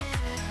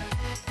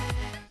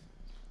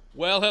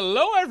Well,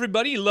 hello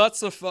everybody.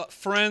 Lots of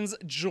friends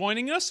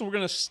joining us. We're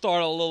gonna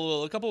start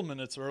a couple of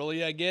minutes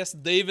early, I guess.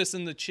 Davis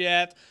in the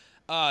chat,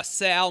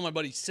 Sal, my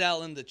buddy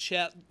Sal in the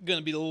chat,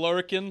 gonna be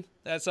lurking.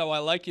 That's how I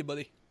like you,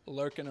 buddy,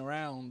 lurking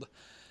around.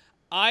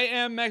 I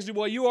am Max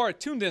Dubois. You are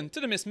tuned in to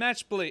the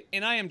Mismatched Play,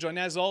 and I am joined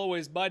as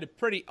always by the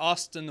pretty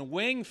Austin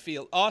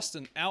Wingfield.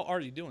 Austin, how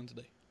are you doing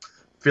today?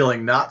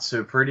 Feeling not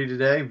so pretty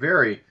today.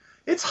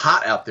 It's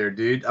hot out there,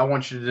 dude. I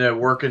want you to know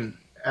working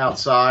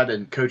outside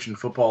and coaching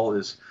football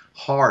is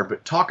hard,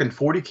 but talking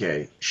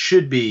 40K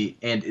should be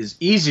and is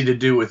easy to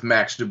do with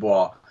Max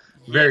Dubois.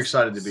 Very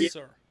excited to be.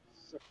 Sir.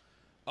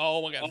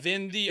 Oh my God,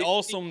 Vindy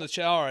also in the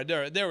chat. All right,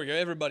 there we go.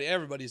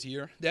 Everybody's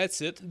here.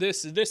 That's it.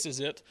 This is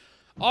it.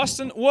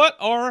 Austin, what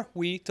are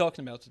we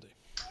talking about today?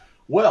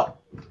 Well,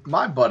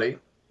 my buddy,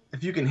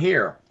 if you can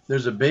hear,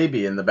 there's a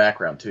baby in the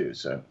background too.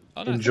 So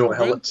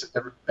enjoy.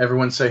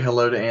 Everyone say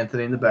hello to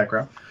Anthony in the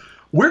background.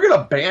 We're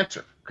gonna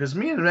banter because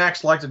me and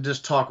Max like to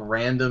just talk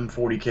random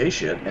 40K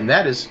shit, and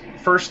that is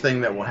first thing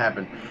that will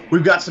happen.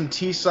 We've got some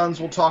T-Suns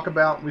we'll talk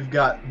about. We've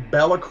got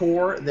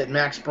Bellacore that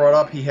Max brought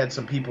up. He had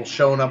some people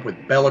showing up with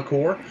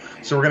Bellacore,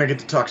 so we're gonna get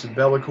to talk some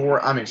Bellacore.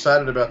 I'm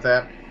excited about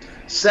that.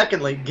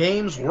 Secondly,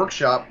 Games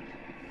Workshop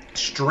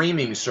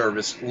streaming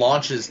service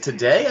launches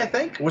today, I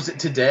think. Was it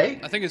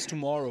today? I think it's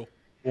tomorrow.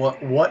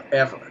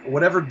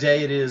 Whatever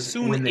day it is.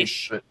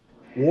 Soon-ish.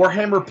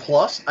 Warhammer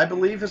Plus, I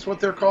believe, is what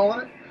they're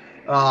calling it.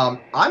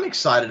 I'm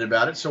excited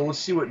about it, so let's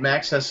see what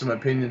Max has some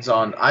opinions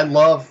on. I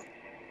love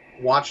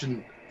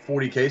watching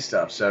 40K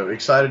stuff, so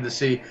excited to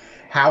see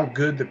how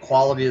good the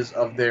quality is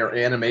of their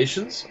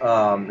animations.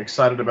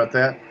 Excited about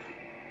that.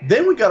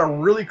 Then we got a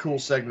really cool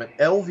segment,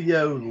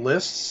 LVO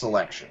list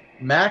selection.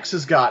 Max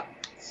has got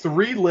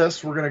 3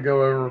 lists we're going to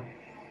go over.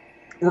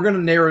 We're going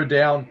to narrow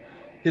down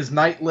his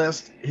night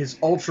list, his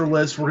ultra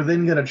list. We're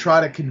then going to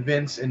try to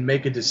convince and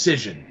make a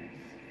decision.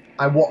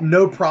 I want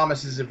no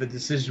promises if a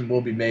decision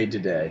will be made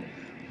today,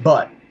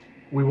 but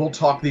we will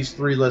talk these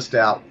 3 lists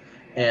out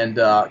and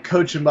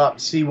coach them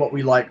up, see what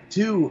we like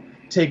to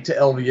take to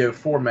LVO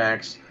for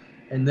Max.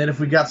 And then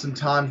if we got some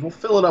time, we'll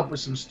fill it up with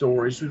some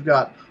stories. We've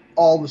got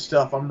all the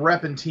stuff. I'm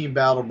repping Team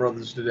Battle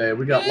Brothers today.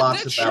 We got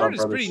lots of Battle Brothers.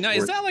 That shirt is pretty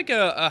nice. Is that like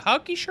a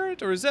hockey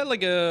shirt, or is that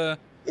like a...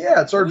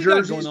 Yeah, it's our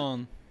jerseys. Going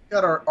on? We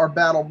got our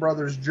Battle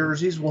Brothers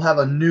jerseys. We'll have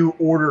a new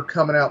order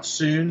coming out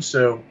soon.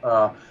 So,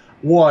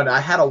 I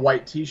had a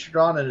white T-shirt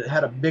on, and it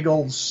had a big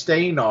old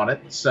stain on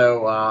it.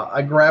 So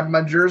I grabbed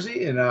my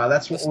jersey, and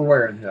that's what we're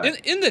wearing today.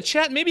 In the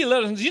chat, maybe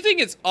let us know. Do you think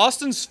it's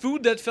Austin's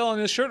food that fell on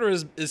his shirt, or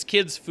his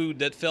kid's food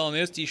that fell on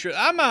his T-shirt?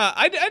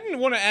 I didn't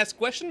want to ask a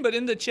question, but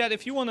in the chat,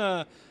 if you want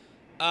to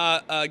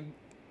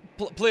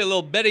play a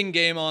little betting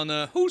game on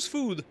whose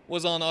food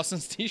was on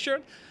Austin's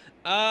T-shirt.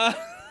 Yeah,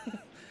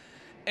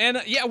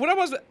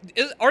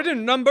 are there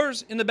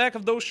numbers in the back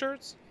of those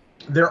shirts?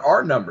 There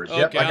are numbers. Okay,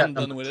 yep, I'm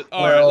done with it.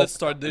 All right, let's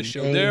start this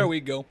show. There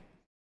we go.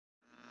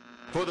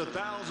 For the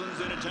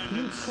thousands in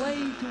attendance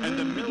and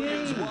the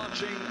millions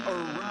watching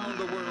around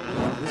the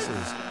world. This is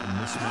a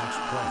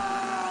mismatched play.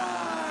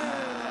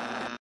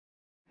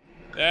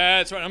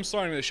 That's right. I'm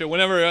starting the show.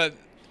 Whenever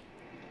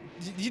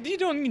you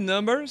don't need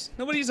numbers.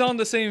 Nobody's on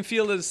the same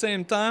field at the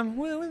same time.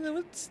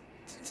 Well, it's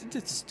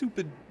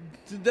stupid.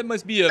 That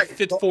must be a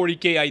fit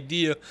 40K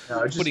idea.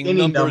 No, just putting any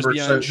numbers number.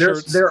 behind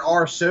shirts. There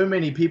are so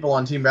many people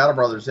on Team Battle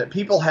Brothers that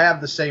people have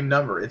the same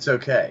number. It's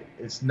okay.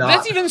 It's not.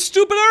 That's even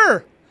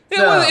stupider.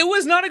 No. It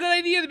was not a good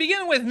idea to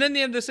begin with, and then they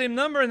have the same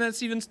number, and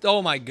that's even...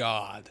 Oh, my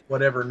God.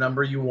 Whatever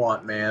number you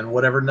want, man.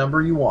 Whatever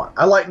number you want.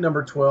 I like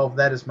number 12.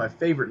 That is my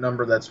favorite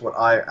number. That's what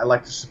I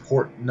like to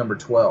support, number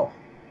 12.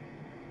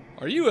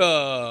 Are you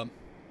a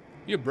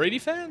Brady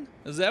fan?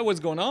 Is that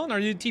what's going on? Are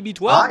you a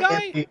TB12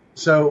 guy?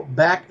 So,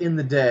 back in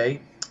the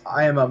day,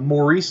 I am a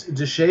Maurice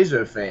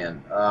DeShazo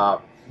fan.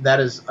 That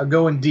is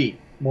going deep.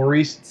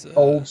 Maurice,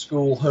 old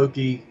school,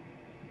 hokey,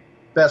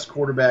 best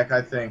quarterback, I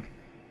think.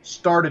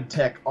 Started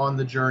Tech on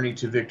the journey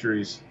to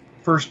victories.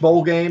 First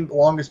bowl game,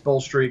 longest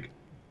bowl streak,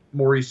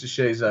 Maurice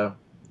DeShazo.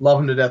 Love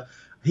him to death.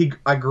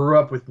 I grew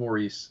up with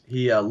Maurice.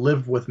 He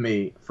lived with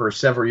me for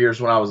several years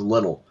when I was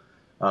little.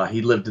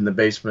 He lived in the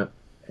basement,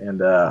 and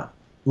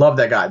love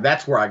that guy.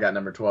 That's where I got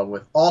number 12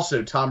 with.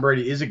 Also, Tom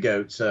Brady is a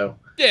GOAT, so...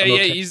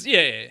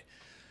 Yeah.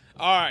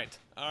 All right.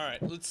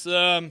 Let's.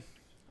 I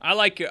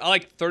like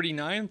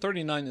 39.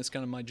 39 is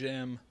kind of my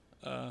jam.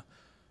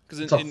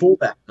 It's a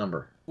fullback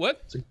number.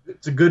 What?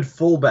 It's a good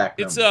fullback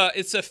number.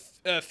 It's a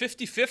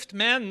 55th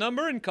man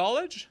number in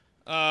college.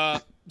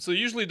 So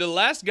usually the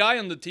last guy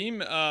on the team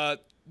that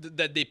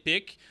they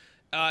pick,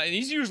 and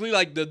he's usually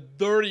like the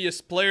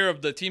dirtiest player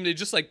of the team. They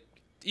just like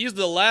he's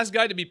the last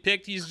guy to be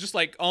picked. He's just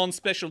like on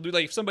special duty.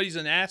 Like if somebody's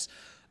an ass.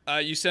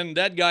 You send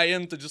that guy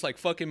in to just like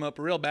fuck him up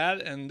real bad,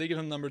 and they give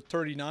him number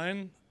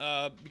 39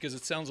 because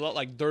it sounds a lot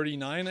like dirty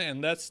 9,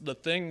 and that's the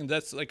thing.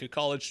 That's like a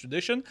college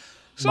tradition.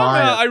 So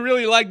I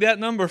really like that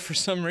number for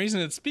some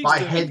reason. It speaks. My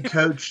to head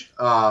coach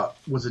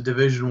was a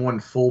Division I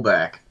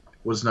fullback.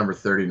 Was number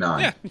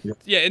 39.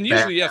 Yeah, and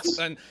usually because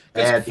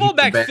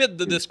fullback fit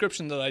the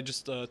description that I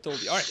just told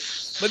you. All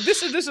right, but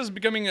this is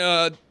becoming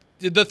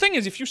the thing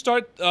is if you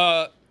start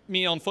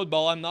me on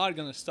football, I'm not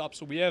gonna stop.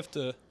 So we have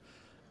to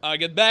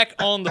get back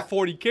on the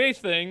 40K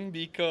thing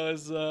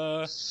because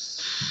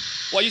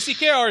well, you see,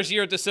 KR is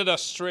here to set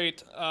us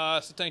straight.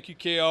 So thank you,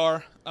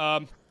 KR.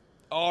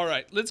 All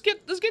right, let's get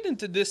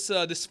into this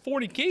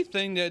 40K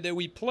thing that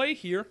we play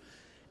here.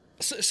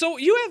 So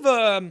you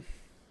have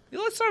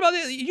let's start about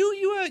it.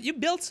 You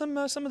built some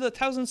of the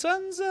Thousand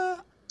Suns,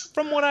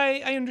 from what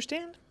I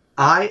understand.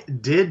 I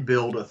did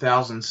build a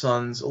Thousand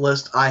Suns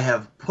list. I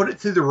have put it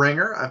through the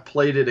ringer. I've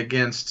played it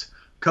against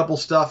a couple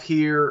stuff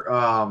here,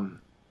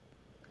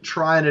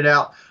 trying it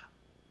out,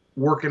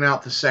 working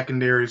out the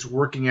secondaries,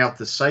 working out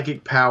the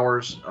psychic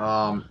powers.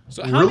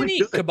 So how many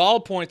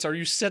Cabal points are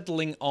you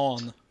settling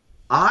on?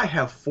 I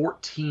have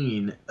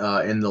 14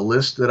 in the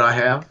list that I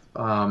have,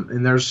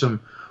 and there's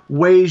some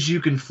ways you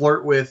can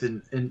flirt with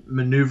and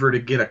maneuver to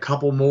get a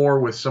couple more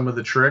with some of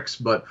the tricks,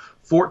 but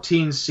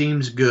 14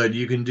 seems good.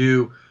 You can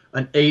do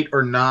an 8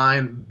 or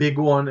 9 big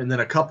one, and then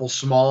a couple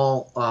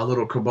small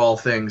little Cabal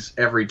things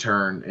every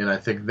turn, and I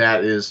think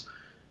that is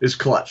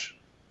clutch.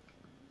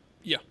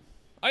 Yeah,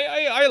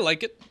 I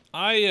like it.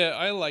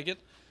 I like it.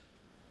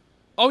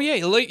 Oh yeah,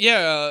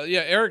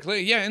 Eric,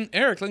 and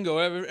Eric Lingo,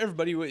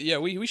 everybody. Yeah,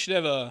 we should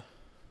have a.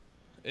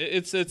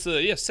 It's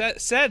a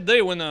sad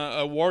day when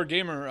a war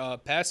gamer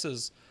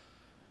passes.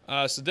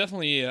 So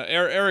definitely,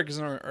 Eric is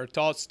in our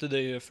thoughts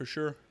today for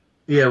sure.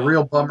 Yeah,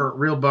 real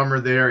bummer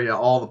there. Yeah,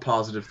 all the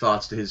positive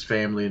thoughts to his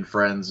family and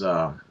friends.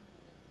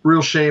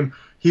 Real shame.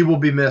 He will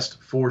be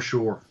missed for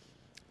sure.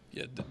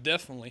 Yeah,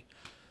 definitely.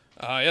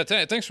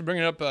 Thanks for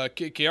bringing up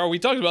KR. We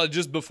talked about it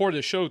just before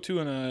the show too,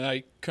 and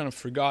I kind of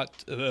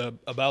forgot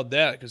about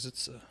that because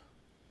it's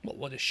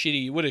what a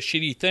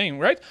shitty thing,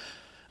 right?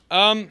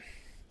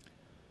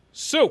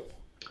 So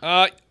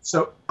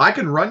I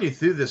can run you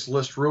through this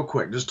list real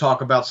quick. Just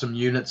talk about some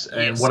units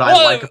and what I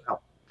like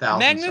about Thousand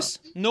Magnus.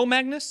 Suns. No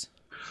Magnus.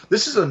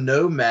 This is a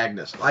no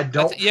Magnus. I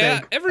don't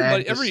think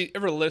everybody Magnus,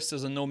 every list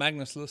is a no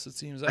Magnus list. It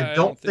seems. I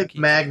don't think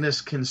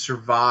Magnus can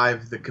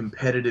survive the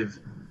competitive.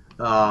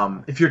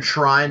 If you're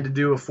trying to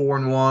do a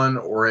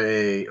 4-1 or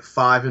a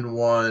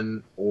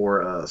 5-1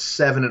 or a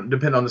 7,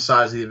 depending on the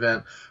size of the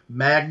event,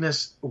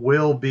 Magnus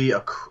will be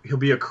he'll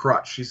be a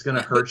crutch. He's going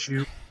to hurt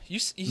you.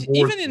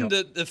 Even in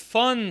the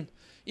fun.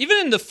 Even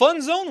in the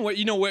fun zone, where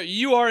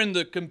you are in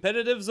the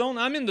competitive zone,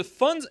 I'm in the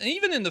fun.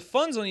 Even in the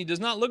fun zone, he does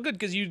not look good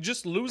because you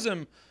just lose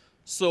him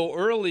so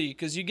early.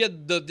 Because you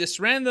get this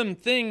random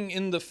thing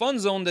in the fun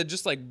zone that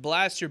just like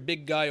blasts your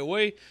big guy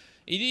away.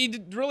 He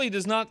really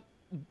does not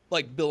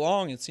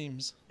belong. It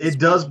seems it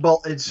does.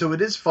 So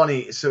it is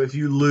funny. So if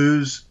you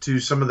lose to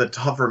some of the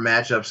tougher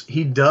matchups,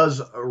 he does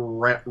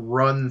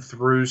run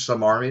through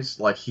some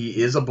armies. Like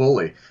he is a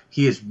bully.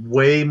 He is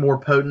way more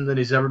potent than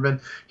he's ever been.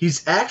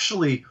 He's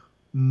actually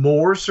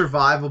more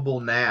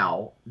survivable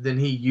now than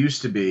he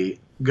used to be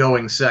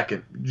going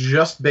second,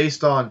 just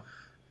based on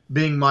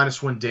being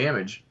 -1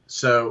 damage.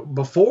 So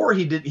before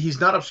he's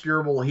not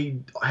obscurable. He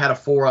had a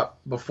 4-up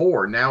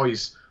before. Now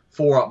he's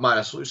 4-up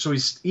 -. So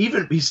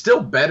he's still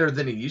better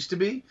than he used to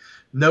be.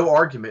 No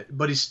argument,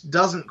 but he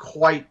doesn't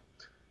quite,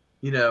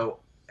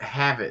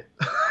 have it.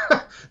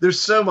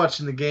 There's so much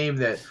in the game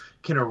that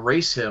can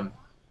erase him.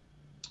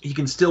 He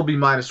can still be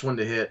 -1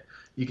 to hit.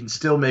 You can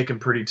still make him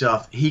pretty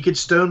tough. He could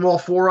stonewall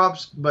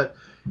 4-ups, but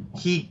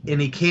he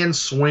can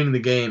swing the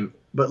game.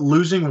 But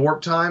losing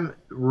warp time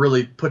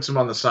really puts him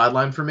on the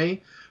sideline for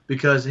me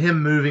because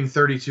him moving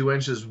 32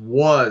 inches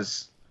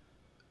was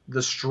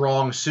the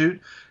strong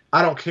suit.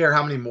 I don't care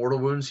how many mortal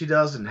wounds he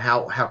does and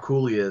how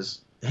cool he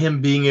is.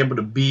 Him being able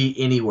to be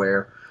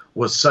anywhere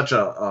was such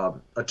a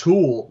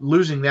tool.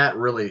 Losing that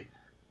really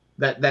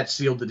that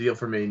sealed the deal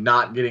for me.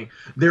 Not getting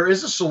there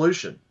is a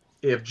solution.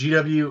 If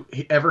GW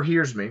ever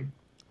hears me.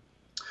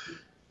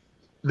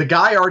 The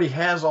guy already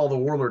has all the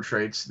warlord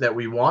traits that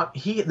we want.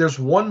 There's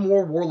one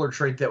more warlord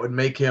trait that would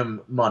make him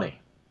money.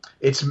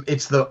 It's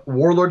the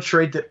warlord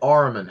trait that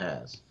Ahriman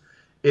has.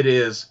 It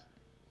is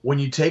when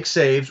you take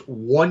saves,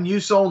 one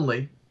use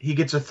only, he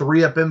gets a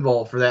 3-up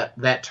invul for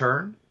that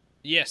turn.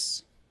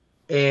 Yes.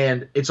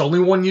 And it's only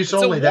one use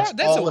only. That's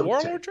all a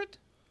warlord trait?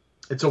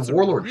 It's a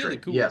warlord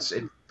trait. Cool. Yes.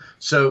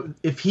 So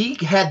if he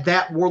had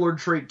that warlord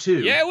trait too.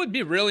 Yeah, it would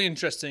be really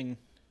interesting.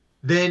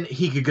 Then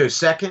he could go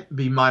second,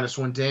 be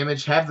 -1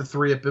 damage, have the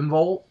 3-up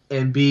invul,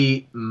 and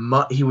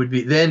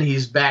then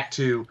he's back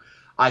to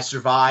I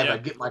survive, I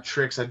get my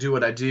tricks, I do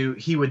what I do.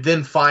 He would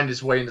then find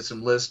his way into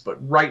some lists, but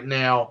right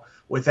now,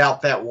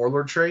 without that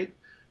warlord trait,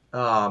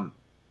 I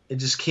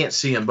just can't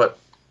see him. But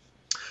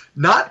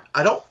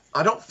I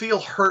don't feel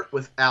hurt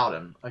without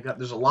him.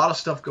 There's a lot of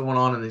stuff going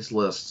on in these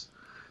lists.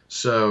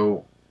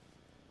 So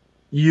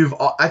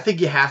I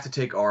think you have to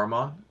take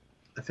Ahriman.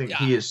 I think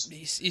he is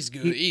he's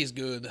good. He's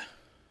good.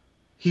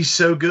 He's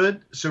so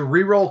good. So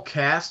reroll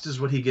cast is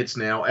what he gets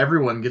now.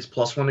 Everyone gets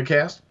 +1 to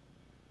cast.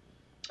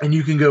 And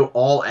you can go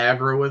all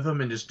aggro with him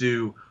and just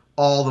do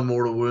all the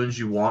mortal wounds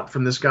you want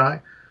from this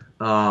guy.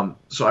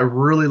 So I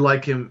really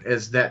like him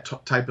as that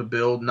type of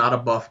build. Not a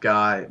buff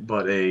guy,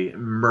 but a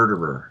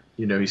murderer.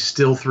 He's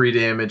still 3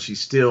 damage.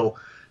 He's still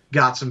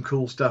got some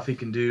cool stuff he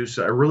can do.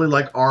 So I really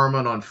like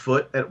Armand on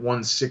foot at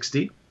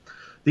 160.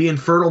 The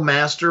Infernal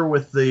Master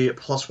with the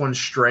 +1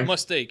 strength.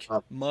 Must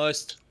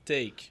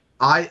take.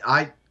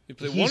 I You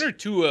play one or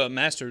two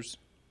masters.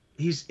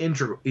 He's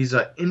integral. He's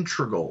a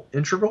integral.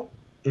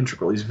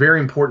 He's very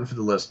important for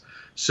the list.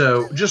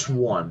 So just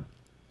one.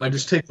 I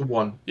just take the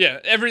one. Yeah,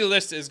 every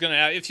list is gonna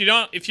have. If you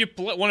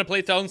want to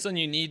play Thousand Sun,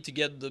 you need to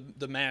get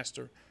the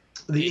master.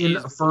 The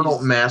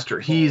Infernal Master.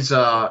 He's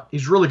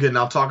really good, and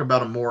I'll talk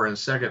about him more in a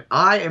second.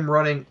 I am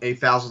running a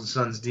Thousand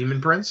Suns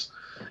Demon Prince,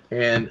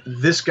 and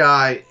this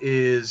guy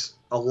is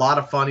a lot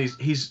of fun.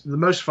 He's the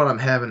most fun I'm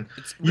having.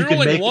 It's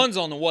rerolling ones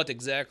on what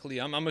exactly?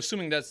 I'm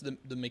assuming that's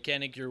the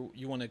mechanic you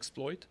want to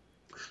exploit.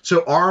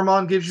 So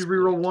Armand gives you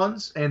reroll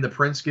ones, and the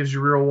Prince gives you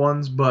reroll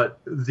ones, but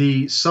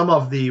some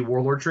of the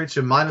Warlord traits,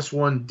 so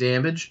 -1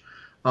 damage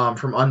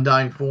from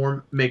Undying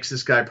Form, makes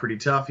this guy pretty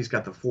tough. He's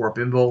got the 4-up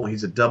invul.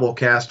 He's a double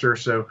caster,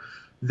 so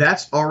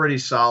that's already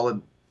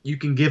solid. You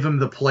can give him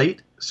the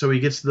plate, so he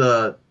gets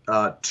the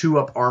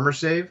 2-up armor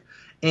save,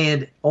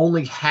 and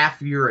only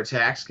half your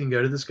attacks can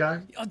go to this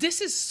guy. Oh,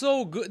 this is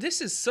so good. This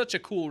is such a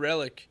cool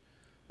relic.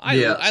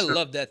 I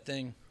love that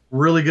thing.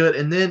 Really good.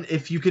 And then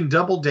if you can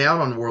double down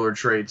on Warlord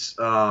traits,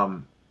 I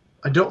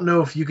don't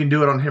know if you can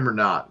do it on him or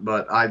not,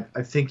 but I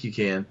think you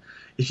can.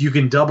 If you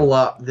can double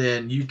up,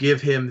 then you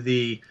give him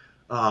the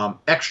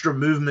extra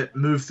movement,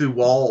 move through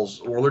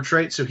walls Warlord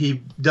trait, so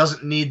he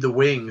doesn't need the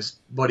wings,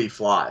 but he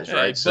flies, yeah,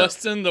 right? He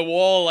busts in the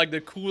wall like the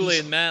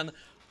Kool-Aid man.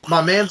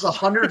 My man's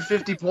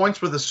 150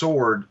 points with a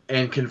sword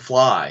and can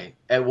fly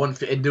at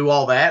and do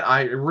all that.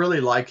 I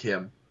really like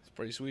him. It's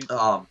pretty sweet.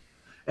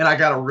 And I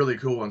got a really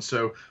cool one.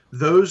 So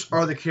those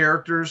are the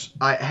characters.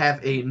 I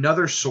have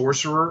another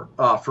sorcerer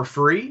for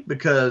free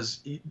because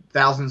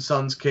Thousand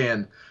Suns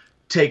can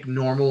take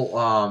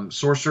normal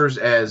sorcerers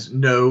as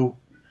no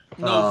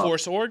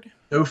force org.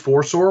 No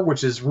force org,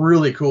 which is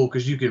really cool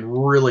because you can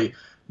really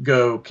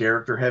go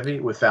character heavy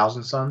with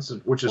Thousand Suns,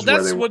 which is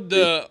that's what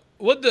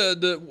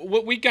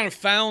what we kind of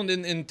found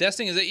in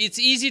testing is that it's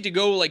easy to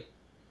go like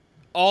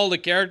all the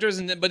characters,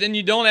 but then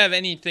you don't have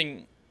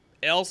anything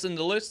else in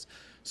the list.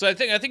 So I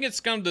think it's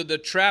kind of the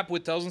trap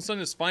with Thousand Sun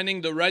is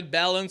finding the right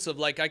balance of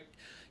like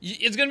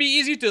it's gonna be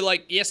easy to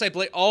like I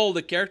play all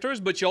the characters,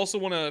 but you also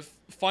want to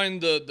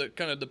find the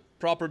kind of the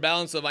proper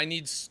balance of I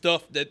need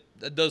stuff that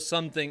does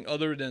something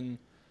other than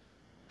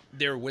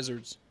they're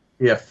wizards.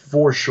 Yeah,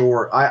 for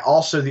sure.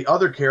 The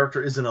other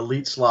character is an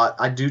elite slot.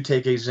 I do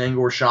take a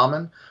Zangor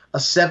Shaman, a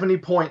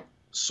 70-point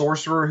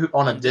sorcerer who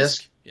on a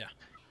disc.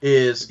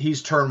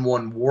 He's turn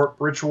 1 warp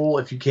ritual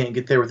if you can't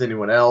get there with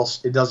anyone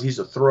else. He's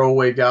a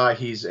throwaway guy.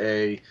 He's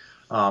a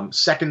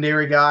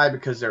secondary guy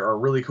because there are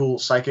really cool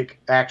psychic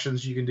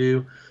actions you can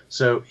do.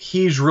 So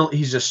he's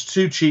just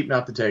too cheap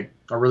not to take.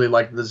 I really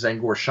like the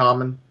Zangor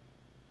Shaman.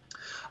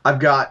 I've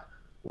got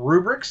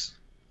rubrics.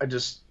 I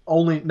just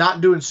only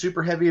not doing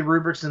super heavy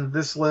rubrics in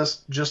this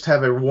list. Just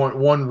have a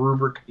one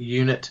rubric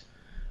unit.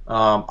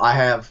 I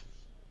have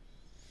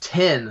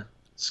 10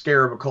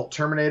 Scarab Occult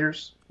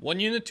Terminators. 1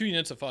 unit, 2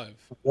 units of 5.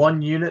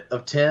 1 unit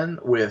of 10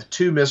 with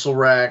 2 missile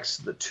racks,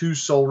 the 2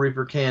 Soul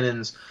Reaper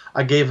cannons.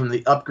 I gave them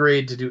the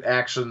upgrade to do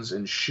actions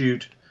and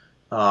shoot.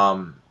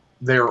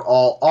 They're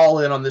all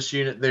in on this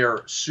unit. They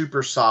are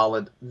super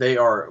solid. They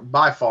are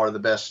by far the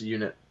best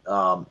unit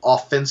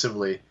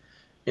offensively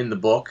in the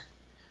book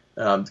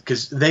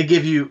because they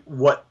give you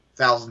what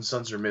Thousand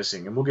Suns are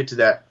missing, and we'll get to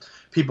that.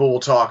 People will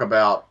talk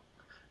about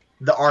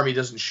the army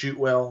doesn't shoot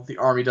well. The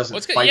army doesn't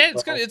fight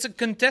well. It's a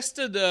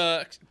contested.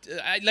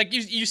 Like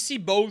you see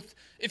both.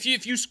 If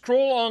you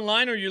scroll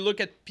online or you look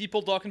at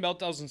people talking about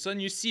Thousand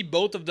Sun, you see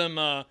both of them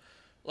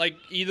like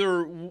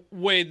either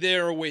way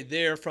there or way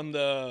there from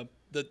the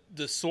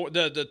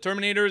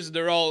Terminators.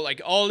 They're all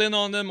like all in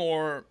on them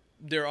or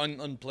they're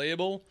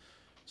unplayable.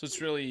 So it's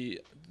really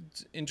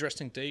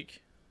interesting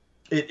take.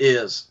 It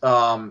is.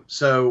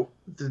 So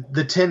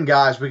the 10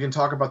 guys, we can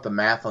talk about the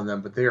math on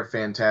them, but they are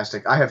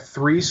fantastic. I have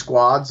 3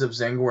 squads of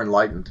Zangor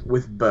Enlightened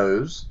with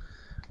bows.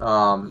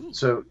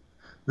 So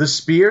the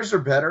spears are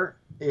better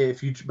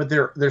but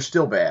they're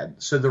still bad.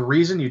 So the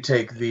reason you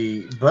take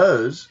the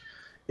bows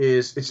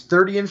is it's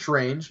 30-inch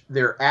range.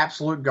 They're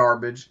absolute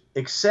garbage,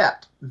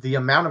 except the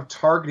amount of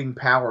targeting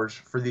powers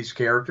for these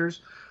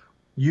characters.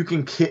 You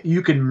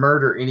can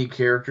murder any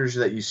characters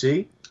that you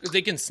see.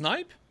 They can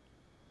snipe?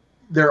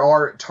 There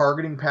are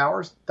targeting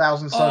powers.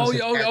 Thousand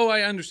Suns.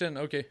 I understand.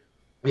 Okay.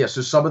 Yeah,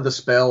 so some of the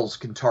spells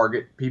can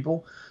target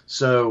people.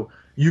 So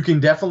you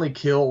can definitely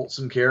kill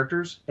some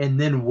characters and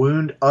then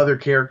wound other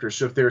characters.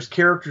 So if there's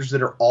characters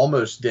that are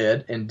almost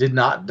dead and did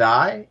not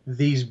die,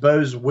 these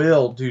bows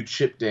will do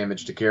chip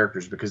damage to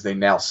characters because they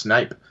now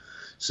snipe.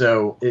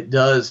 So it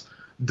does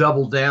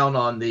double down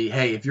on the,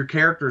 hey, if your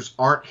characters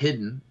aren't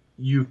hidden,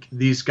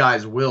 these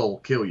guys will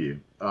kill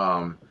you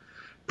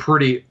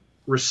pretty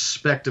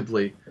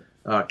respectably.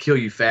 Kill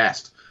you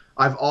fast.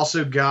 I've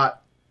also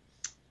got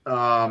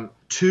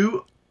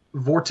 2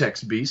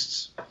 Vortex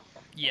Beasts.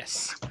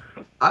 Yes.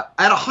 At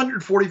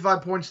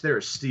 145 points,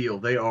 they're steel.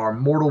 They are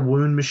mortal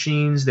wound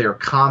machines. They are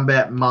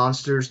combat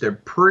monsters. They're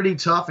pretty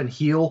tough and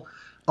heal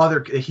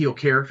They heal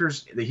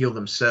characters. They heal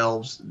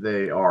themselves.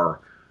 They are.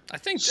 I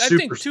think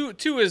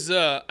two is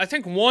I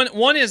think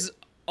one is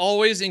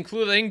always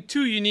included. I think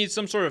two, you need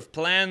some sort of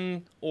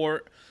plan,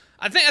 or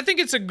I think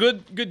it's a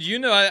good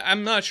unit.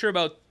 I'm not sure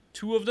about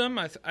two of them.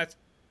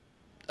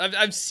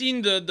 I've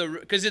seen the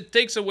because it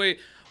takes away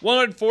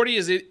 140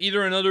 is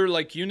either another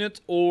like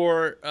unit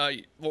or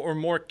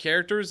more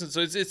characters, and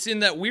so it's in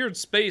that weird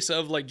space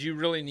of like, do you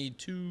really need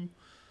two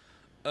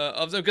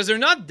of them, because they're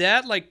not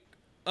that like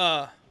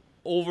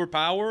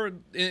overpowered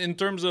in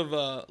terms of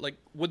like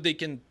what they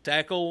can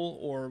tackle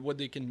or what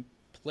they can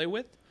play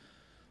with.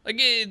 Like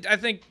I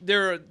think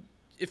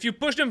if you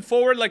push them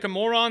forward like a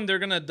moron, they're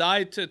gonna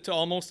die to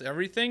almost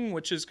everything,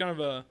 which is kind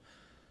of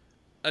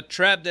a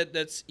trap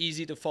that's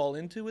easy to fall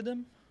into with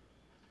them.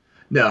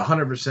 No,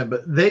 100%.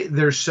 But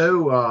they're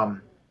so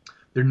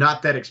they're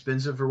not that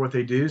expensive for what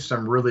they do. So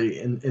I'm really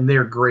and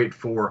they're great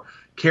for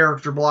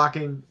character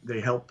blocking. They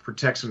help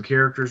protect some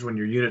characters when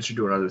your units are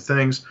doing other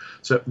things.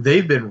 So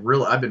I've been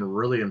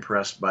really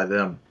impressed by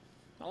them.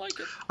 I like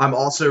it. I'm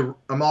also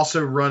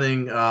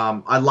running.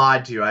 I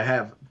lied to you. I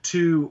have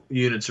 2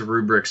 units of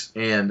rubrics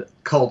and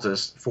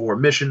cultists for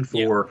mission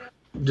for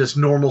just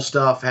normal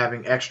stuff,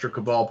 having extra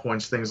cabal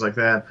points, things like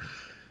that.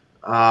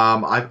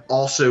 I've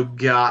also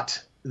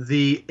got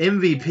the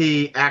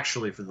MVP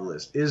actually for the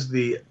list is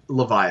the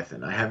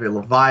Leviathan. I have a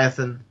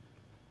Leviathan,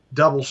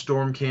 double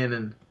storm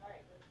cannon,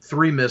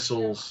 3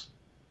 missiles,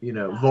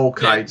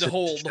 Volkites. The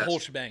whole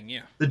shebang,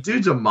 yeah. The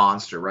dude's a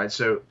monster, right?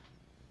 So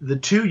the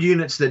 2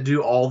 units that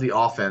do all the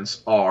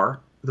offense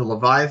are the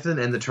Leviathan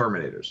and the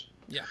Terminators.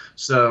 Yeah.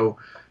 So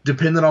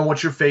depending on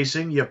what you're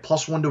facing, you have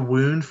 +1 to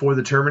wound for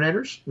the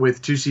Terminators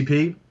with 2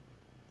 CP.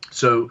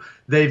 So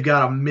they've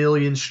got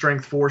 1,000,000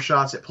 strength 4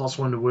 shots at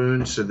 +1 to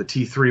wound. So the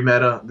T3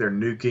 meta, they're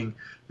nuking.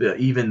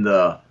 Even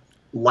the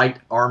light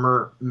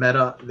armor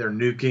meta, they're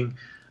nuking.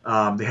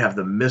 They have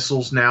the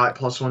missiles now at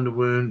 +1 to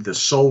wound. The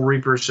Soul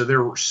Reapers, so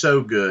they're so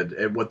good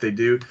at what they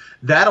do.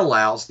 That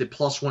allows the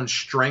 +1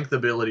 strength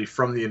ability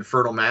from the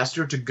Infernal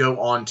Master to go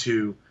on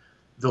to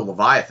the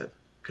Leviathan,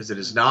 because it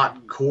is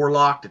not core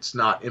locked, it's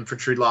not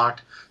infantry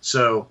locked.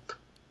 So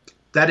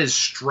that is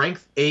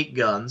strength 8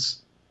 guns.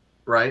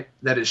 Right,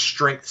 that is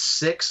strength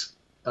 6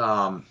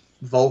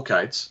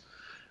 Volkites,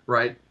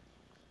 right?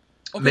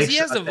 Oh, because he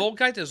has the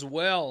Volkite as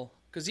well.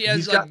 Because he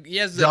has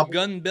the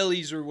gun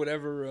bellies or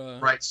whatever.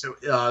 Right, so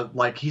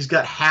like he's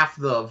got half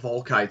the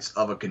Volkites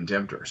of a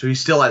Contemptor, so he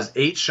still has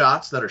 8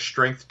 shots that are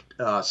strength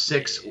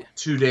 6,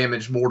 2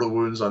 damage, mortal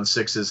wounds on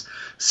 6s,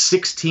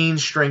 16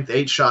 strength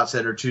 8 shots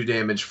that are 2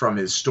 damage from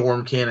his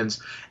storm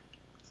cannons.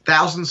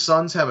 Thousand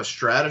Suns have a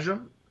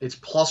stratagem. It's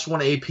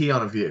 +1 AP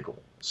on a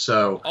vehicle.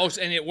 So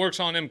and it works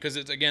on him because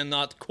it's again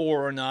not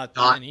core or not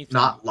anything.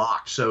 Not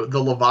locked. So the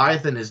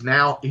Leviathan is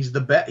now he's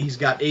the bet. He's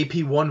got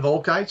AP1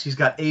 Volkites. He's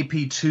got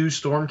AP2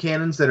 storm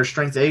cannons that are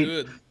strength 8.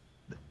 Good.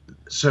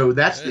 So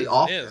that's the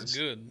offense.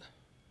 Good.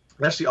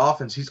 That's the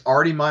offense. He's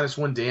already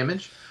 -1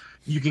 damage.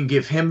 You can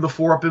give him the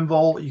 4-up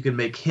invul. You can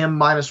make him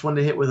 -1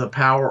 to hit with a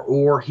power,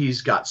 or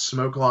he's got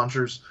smoke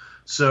launchers.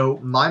 So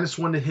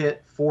 -1 to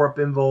hit, 4-up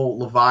invul,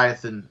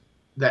 Leviathan.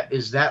 That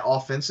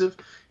offensive.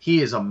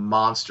 He is a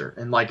monster.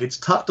 And, like, it's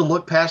tough to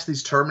look past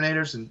these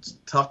Terminators and it's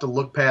tough to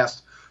look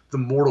past the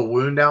mortal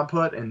wound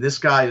output. And this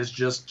guy is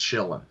just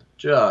chilling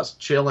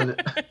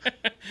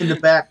in the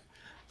back,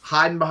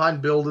 hiding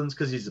behind buildings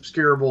because he's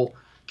obscurable,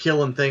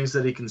 killing things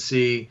that he can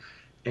see.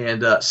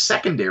 And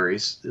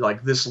secondaries,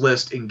 like this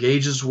list,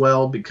 engages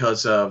well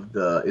because of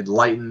the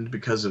Enlightened,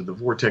 because of the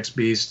Vortex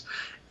Beast.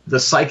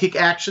 The psychic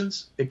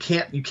actions,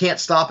 you can't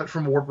stop it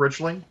from Warp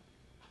Ritualing.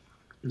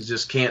 You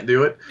just can't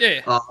do it.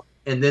 Yeah.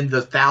 And then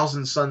the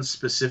Thousand Suns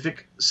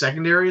specific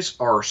secondaries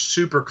are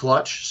super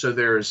clutch. So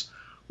there's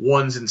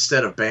ones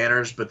instead of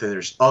banners, but then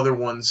there's other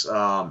ones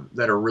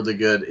that are really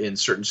good in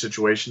certain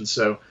situations.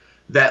 So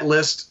that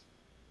list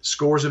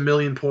scores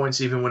 1,000,000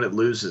 points even when it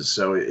loses.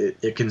 So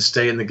it can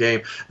stay in the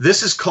game.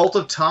 This is Cult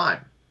of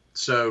Time.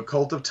 So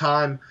Cult of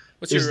Time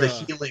is the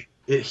healing.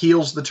 It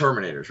heals the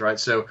Terminators, right?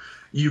 So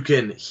you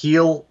can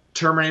heal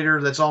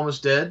Terminator that's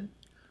almost dead,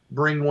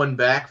 bring one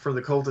back for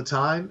the Cult of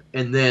Time,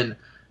 and then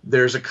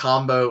there's a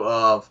combo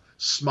of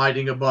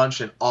smiting a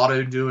bunch and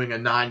auto doing a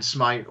 9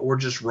 smite, or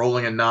just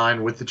rolling a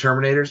 9 with the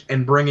Terminators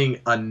and bringing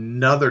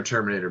another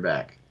Terminator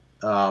back.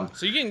 So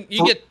you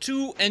get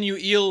 2 and you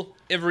heal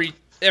every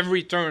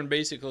turn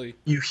basically.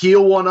 You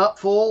heal one up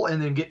full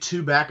and then get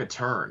 2 back a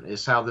turn.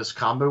 Is how this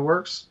combo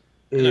works.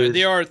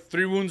 They are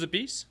 3 wounds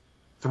apiece.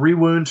 3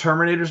 wound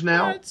Terminators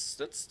now. Yeah,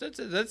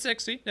 that's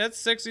sexy. That's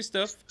sexy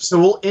stuff. So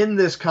we'll end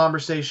this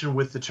conversation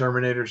with the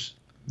Terminators.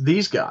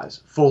 These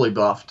guys, fully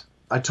buffed.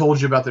 I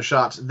told you about their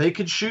shots. They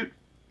could shoot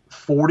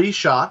 40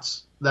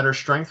 shots that are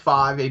strength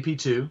 5,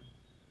 AP2,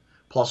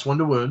 +1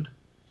 to wound.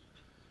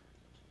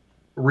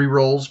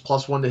 Rerolls,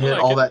 +1 to hit,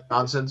 all that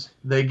nonsense.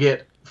 They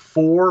get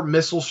 4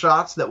 missile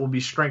shots that will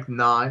be strength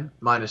 9,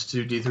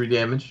 -2 D3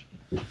 damage.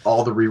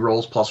 All the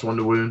rerolls, +1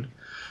 to wound.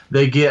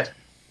 They get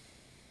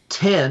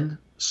 10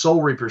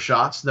 Soul Reaper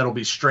shots that'll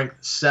be strength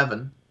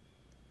 7,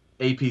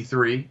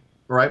 AP3,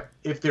 right?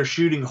 If they're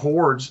shooting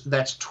hordes,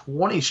 that's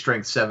 20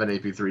 strength 7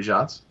 AP3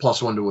 shots,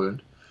 plus 1 to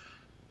wound.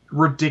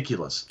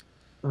 Ridiculous.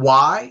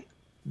 Why?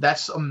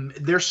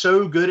 They're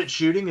so good at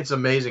shooting, it's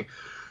amazing.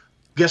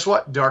 Guess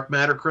what? Dark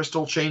Matter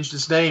Crystal changed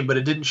its name, but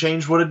it didn't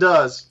change what it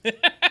does.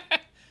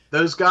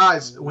 Those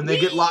guys, when they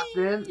get locked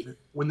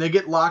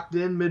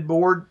in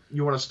mid-board,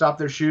 you want to stop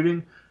their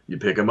shooting, you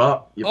pick them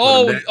up, you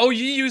put them down. Oh,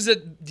 you use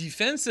it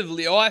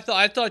defensively. Oh, I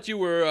thought you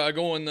were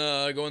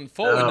going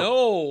forward.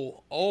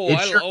 No.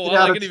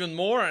 I like it even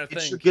more, I think.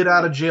 It's your get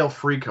out of jail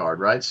free card,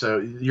 right? So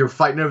you're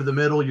fighting over the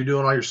middle, you're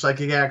doing all your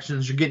psychic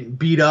actions, you're getting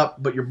beat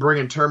up, but you're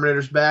bringing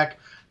Terminators back.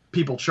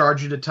 People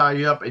charge you to tie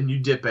you up, and you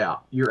dip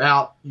out. You're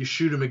out, you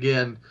shoot them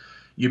again,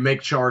 you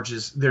make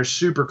charges. They're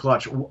super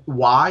clutch.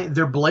 Why?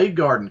 They're Blade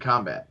Guard in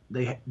combat.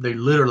 They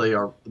literally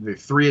are. They're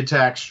 3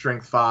 attacks,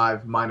 strength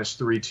 5,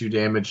 -3, 2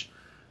 damage.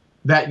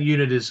 That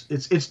unit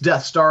it's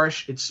Death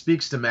Starish. It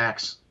speaks to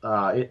Max.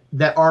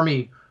 That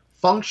army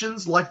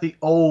functions like the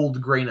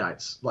old Grey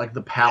Knights, like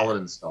the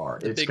Paladin Star.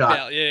 It's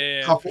got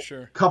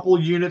couple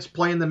units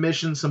playing the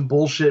mission, some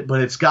bullshit, but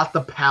it's got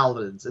the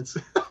Paladins.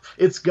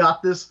 It's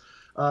got this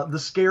the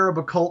Scarab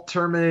Occult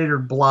Terminator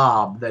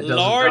blob that doesn't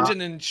large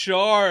and in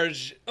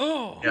charge.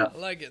 Oh, yeah. I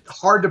like it.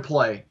 Hard to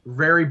play,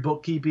 very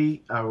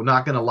bookkeepy. I'm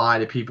not going to lie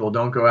to people.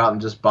 Don't go out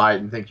and just buy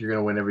it and think you're going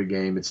to win every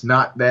game. It's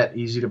not that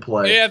easy to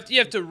play. You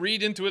have to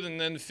read into it and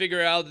then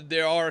figure out that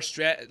there are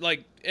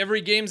like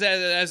every game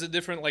has a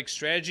different like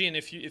strategy, and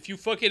if you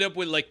fuck it up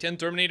with like 10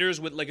 Terminators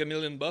with like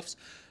 1,000,000 buffs,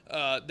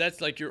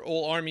 that's like your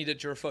whole army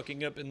that you're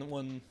fucking up in the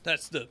one.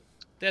 That's the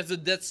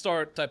Death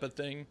Star type of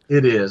thing.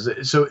 It is.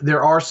 So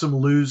there are some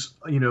lose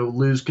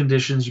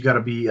conditions. You got to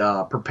be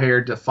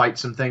prepared to fight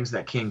some things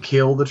that can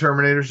kill the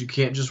Terminators. You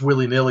can't just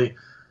willy-nilly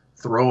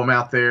throw them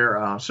out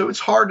there. So it's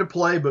hard to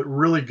play, but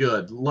really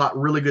good.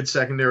 Really good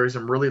secondaries.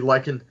 I'm really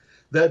liking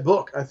that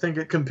book. I think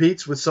it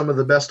competes with some of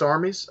the best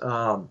armies,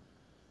 and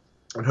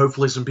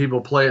hopefully some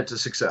people play it to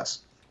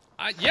success.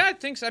 Yeah, I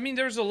think so. I mean,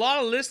 there's a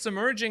lot of lists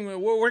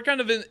emerging. We're kind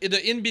of in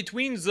the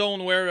in-between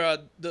zone where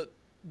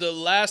the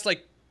last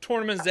like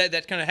tournaments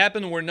that kind of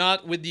happened were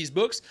not with these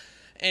books,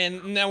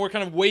 and now we're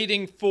kind of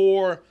waiting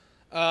for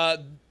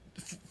the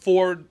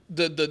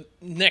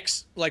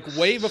next like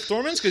wave of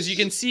tournaments, because you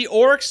can see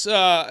orcs.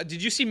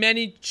 Did you see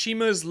Manny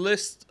Chima's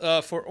list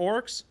for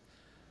orcs?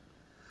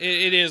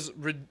 It is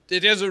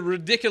a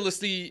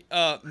ridiculously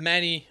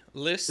many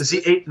list. Is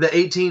he the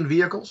 18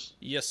 vehicles?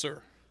 Yes,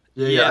 sir.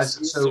 Yeah,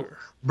 yes, so sir.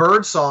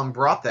 Birdsong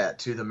brought that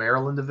to the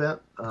Maryland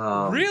event.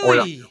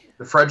 Really?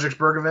 The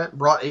Fredericksburg event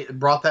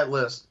brought that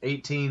list,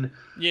 18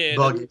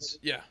 buggies.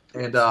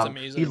 And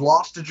he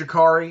lost to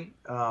Jakari,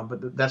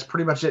 but that's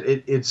pretty much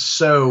it. It's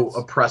so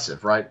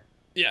oppressive, right?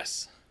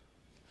 Yes.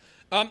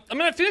 I'm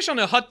gonna finish on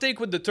a hot take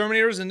with the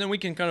Terminators, and then we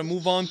can kind of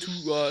move on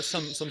to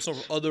some sort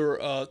of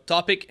other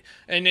topic,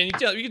 and then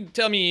you can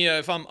tell me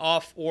if I'm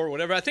off or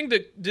whatever. I think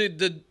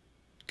the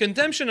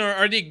contention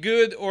are they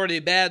good or are they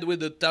bad with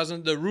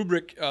the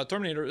rubric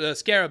Terminator, the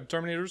Scarab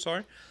Terminator?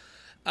 Sorry,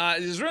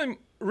 is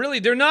really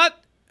they're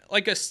not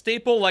like a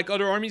staple like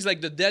other armies,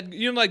 like the Dead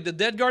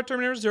Guard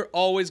Terminators. They're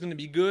always going to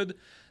be good.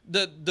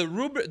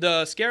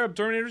 The Scarab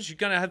Terminators, you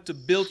kind of have to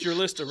build your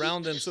list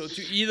around them. So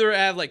to either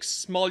have like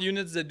small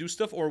units that do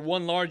stuff or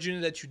one large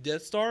unit that you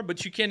Death Star,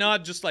 but you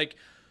cannot just like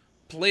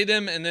play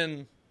them and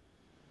then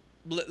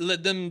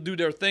let them do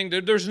their thing.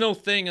 There's no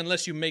thing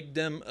unless you make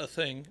them a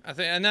thing. I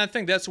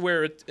think that's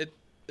where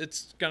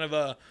it's kind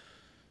of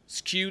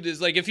skewed.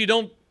 Is like if you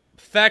don't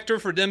factor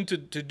for them to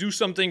do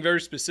something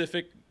very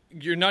specific,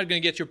 you're not going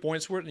to get your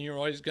points for it, and you're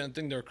always going to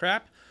think they're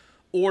crap.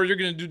 Or you're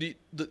going to do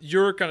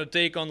your kind of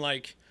take on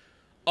like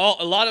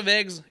a lot of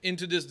eggs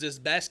into this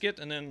basket,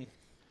 and then.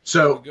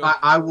 So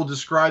I will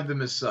describe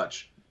them as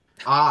such.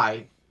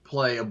 I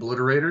play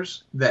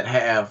Obliterators that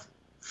have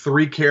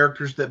 3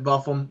 characters that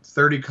buff them,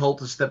 30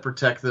 cultists that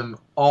protect them.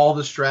 All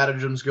the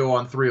stratagems go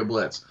on 3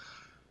 oblits.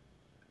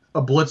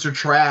 Oblits are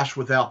trash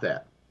without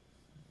that.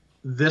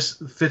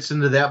 This fits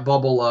into that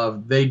bubble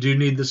of they do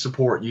need the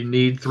support. You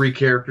need 3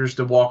 characters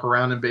to walk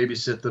around and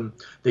babysit them.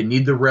 They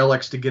need the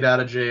relics to get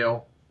out of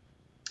jail.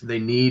 They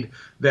need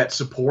that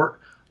support.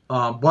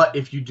 But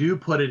if you do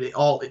put it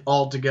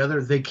all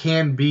together, they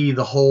can be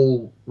the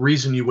whole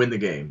reason you win the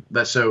game.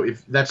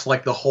 If that's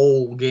like the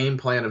whole game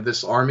plan of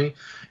this army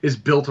is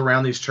built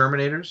around these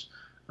Terminators,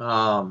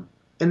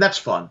 and that's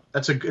fun.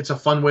 It's a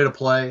fun way to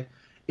play.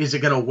 Is it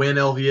going to win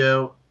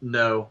LVO?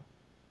 No,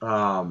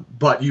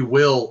 but you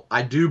will.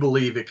 I do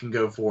believe it can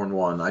go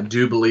 4-1. I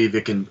do believe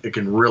it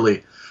can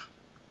really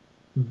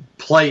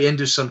play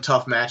into some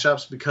tough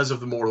matchups because of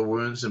the mortal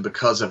wounds and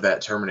because of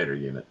that Terminator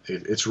unit.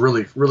 It's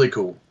really, really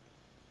cool.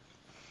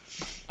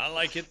 I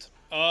like it.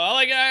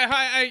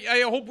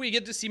 I hope we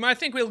get to see more. I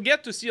think we'll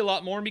get to see a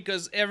lot more,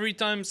 because every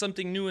time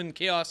something new in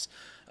Chaos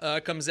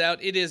comes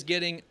out, it is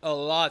getting a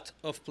lot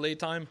of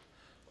playtime.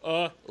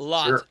 A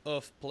lot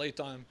of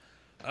playtime.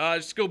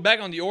 Just go back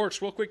on the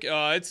orcs real quick.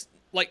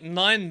 like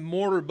 9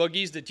 mortar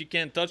buggies that you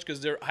can't touch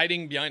because they're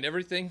hiding behind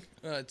everything.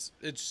 It's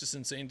just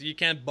insane. You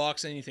can't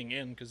box anything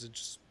in because it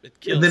And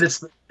kills.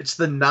 then it's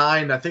the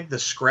 9, I think the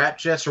scrap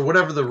jets or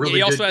whatever the really he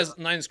good. also has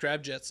 9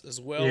 scrap jets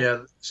as well.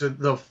 Yeah, so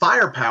the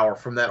firepower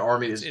from that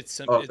army is it's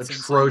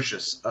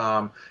atrocious.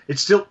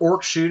 It's still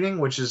orc shooting,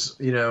 which is,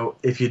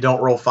 if you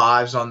don't roll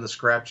 5s on the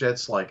scrap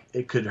jets, like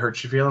it could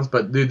hurt your feelings.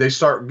 But dude, they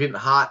start getting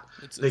hot.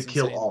 They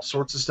kill insane. all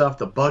sorts of stuff.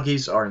 The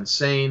buggies are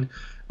insane.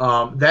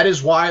 That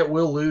is why it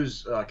will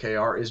lose,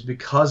 KR, is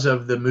because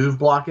of the move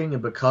blocking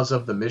and because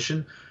of the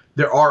mission.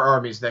 There are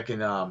armies that can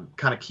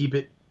kind of keep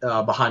it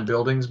behind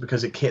buildings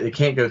because it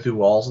can't go through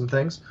walls and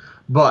things.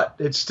 But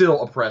it's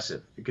still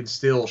oppressive. It can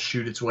still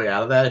shoot its way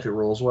out of that if it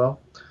rolls well.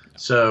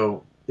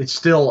 So it's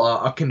still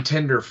a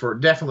contender for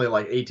definitely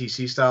like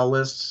ATC style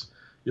lists.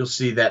 You'll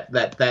see that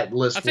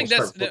list. I think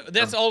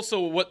that's also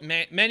what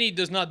Manny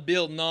does not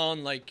build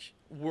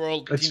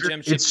world team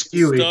championship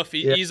stuff.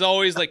 He's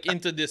always like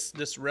into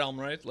this realm,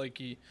 right? Like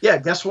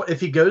guess what? If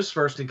he goes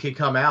first and can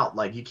come out,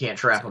 like you can't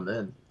trap him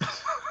then.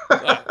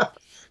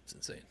 It's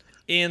insane.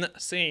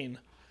 Insane.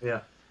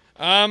 Yeah.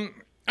 All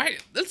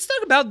right, let's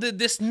talk about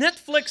this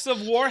Netflix of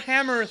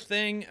Warhammer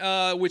thing,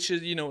 which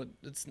is,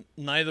 it's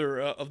neither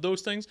of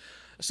those things.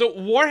 So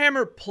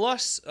Warhammer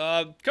Plus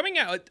coming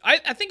out,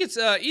 I think it's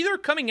either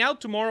coming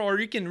out tomorrow or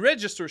you can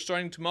register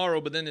starting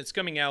tomorrow, but then it's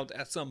coming out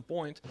at some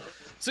point.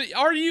 So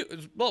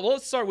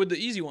let's start with the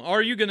easy one.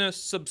 Are you going to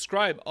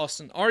subscribe,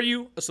 Austin? Are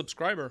you a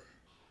subscriber?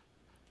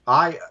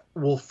 I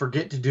will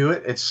forget to do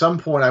it. At some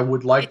point, I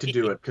would like to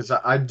do it because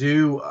I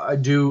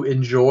do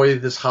enjoy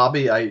this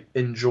hobby. I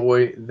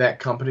enjoy that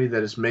company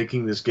that is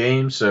making this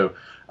game, so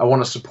I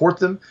want to support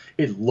them.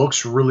 It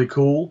looks really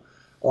cool.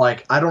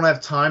 Like, I don't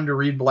have time to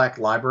read Black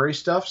Library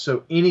stuff,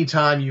 so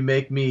anytime you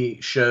make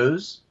me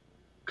shows,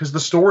 because the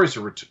stories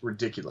are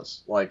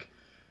ridiculous. Like,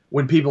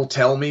 when people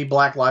tell me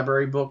Black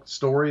Library book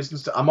stories and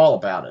stuff, I'm all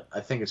about it.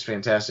 I think it's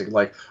fantastic.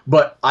 Like,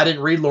 but I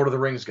didn't read Lord of the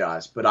Rings,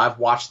 guys, but I've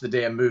watched the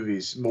damn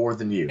movies more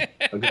than you.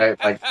 Okay,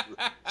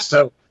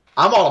 so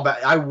I'm all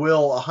about. I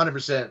will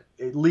 100%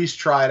 at least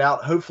try it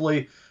out.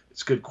 Hopefully,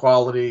 it's good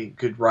quality,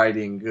 good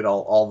writing, good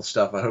all the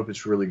stuff. I hope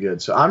it's really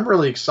good. So I'm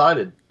really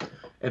excited,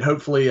 and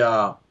hopefully,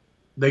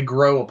 they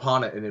grow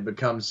upon it and it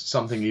becomes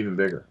something even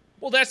bigger.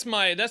 Well, that's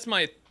my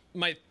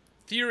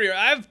theory.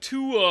 I have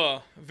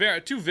two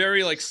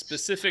very like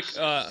specific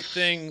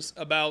things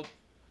about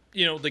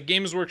the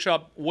Games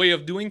Workshop way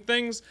of doing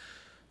things.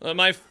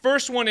 My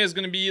first one is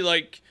going to be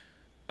like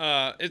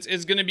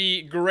it's going to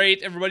be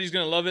great. Everybody's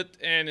going to love it,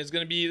 and it's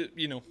going to be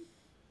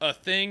a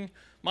thing.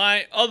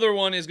 My other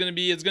one is going to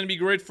be it's going to be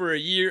great for a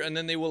year, and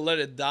then they will let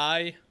it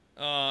die,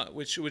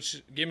 which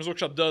Games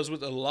Workshop does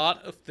with a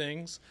lot of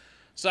things.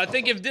 So I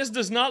think if this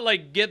does not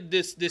like get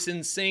this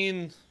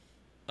insane,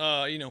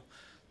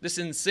 this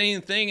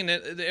insane thing, and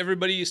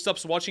everybody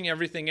stops watching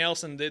everything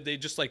else, and they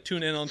just like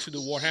tune in onto the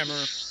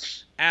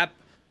Warhammer app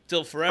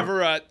till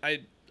forever.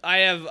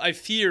 I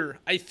fear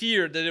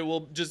that it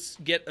will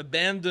just get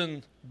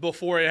abandoned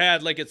before it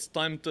had like it's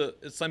time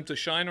to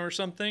shine or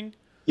something.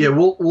 Yeah,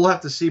 we'll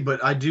have to see,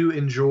 but I do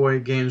enjoy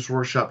Games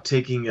Workshop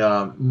taking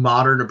a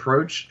modern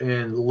approach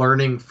and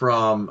learning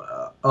from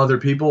other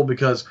people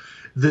because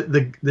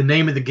the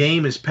name of the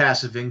game is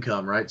passive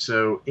income, right?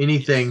 So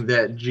anything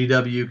that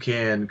GW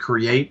can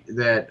create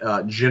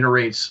that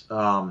generates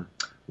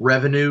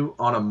revenue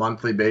on a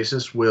monthly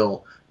basis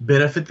will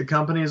benefit the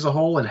company as a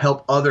whole and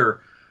help other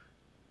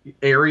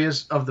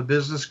areas of the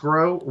business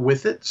grow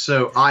with it.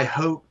 So I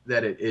hope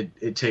that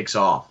it takes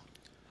off.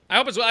 I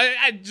hope it's well.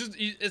 I just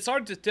it's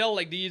hard to tell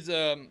like these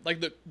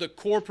like the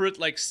corporate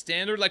like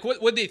standard like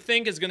what they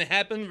think is going to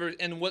happen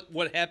and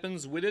what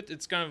happens with it.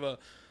 It's kind of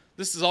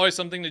this is always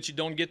something that you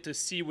don't get to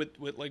see with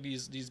like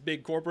these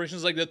big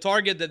corporations, like the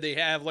target that they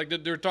have, like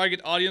their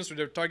target audience or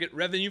their target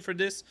revenue for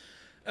this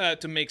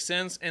to make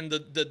sense. And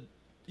the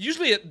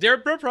usually their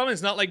problem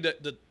is not like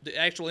the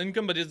actual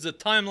income, but it's the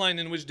timeline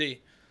in which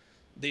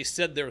they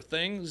set their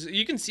things.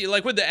 You can see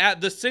like with the app,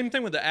 the same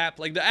thing with the app.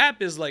 Like the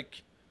app is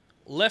like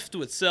left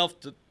to itself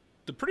to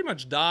pretty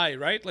much die,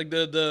 right? Like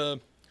the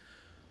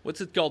what's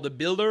it called?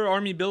 The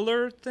army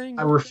builder thing?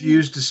 I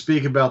refuse to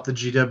speak about the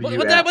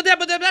GW app.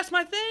 But that's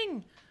my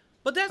thing.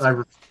 But that's.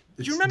 Do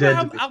you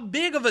remember how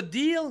big of a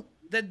deal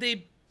that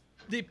they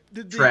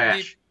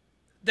trash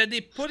that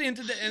they put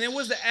into and it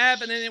was the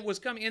app, and then it was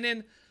coming, and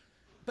then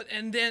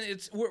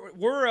it's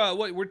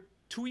we're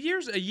 2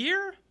 years, a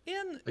year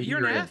in, a year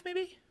and a half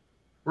maybe.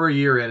 We're a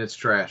year in. It's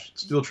trash.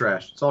 It's still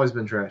trash. It's always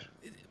been trash.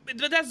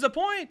 But that's the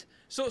point.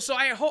 So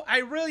I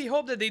really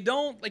hope that they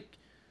don't like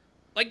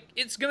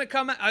it's gonna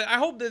come. I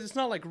hope that it's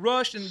not like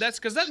rushed, and that's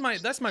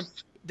my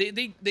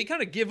they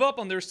kind of give up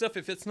on their stuff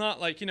if it's not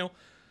like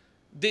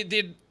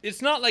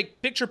it's not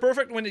like picture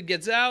perfect when it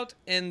gets out,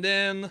 and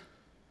then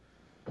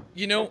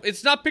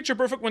it's not picture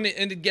perfect when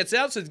it gets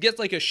out, so it gets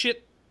like a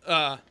shit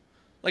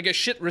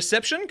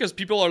reception because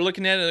people are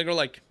looking at it and they go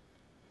like,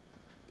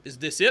 is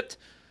this it?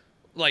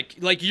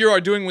 Like you are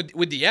doing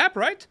with the app,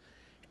 right?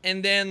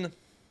 And then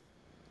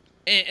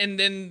and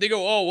then they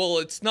go, oh well,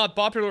 it's not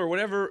popular or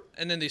whatever,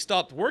 and then they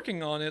stopped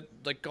working on it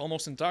like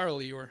almost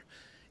entirely, or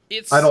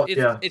I don't. it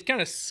Yeah, it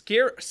kind of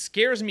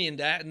scares me in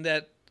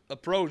that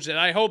approach that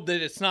I hope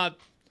that it's not I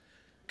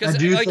because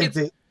do like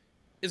think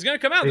it's gonna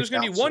come out. they've There's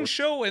gonna be one outsourced.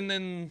 show and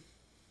then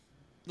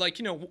like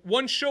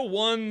one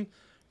show,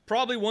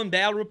 probably one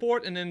battle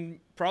report, and then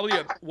probably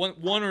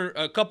one or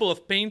a couple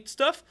of paint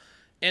stuff,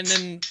 and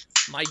then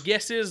my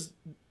guess is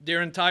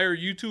their entire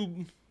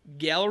YouTube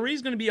gallery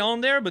is gonna be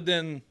on there, but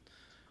then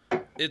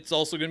it's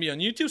also gonna be on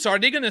YouTube. So are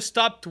they gonna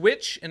stop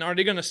Twitch and are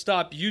they gonna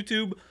stop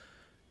YouTube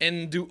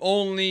and do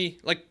only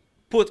like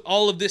put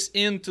all of this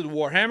into the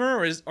Warhammer,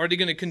 or are they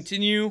gonna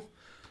continue?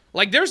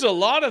 Like, there's a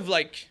lot of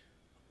like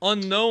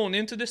unknown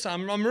into this.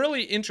 I'm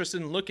really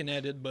interested in looking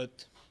at it,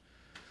 but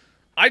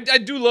I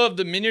do love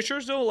the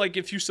miniatures though. Like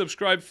if you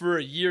subscribe for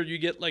a year, you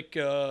get like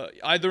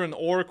either an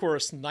orc or a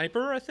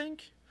sniper, I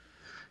think.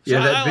 So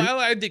Yeah,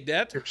 I dig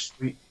that. they're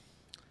sweet.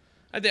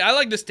 I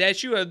like the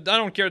statue. I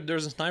don't care if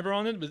there's a sniper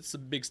on it, but it's a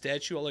big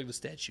statue. I like the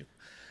statue.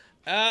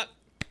 Uh,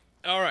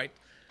 all right.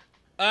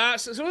 I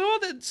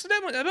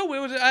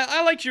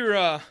like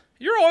your.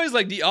 You're always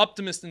like the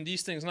optimist in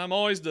these things, and I'm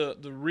always the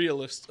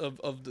realist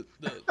of of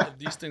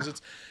these things.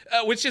 It's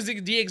which is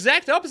the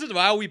exact opposite of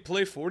how we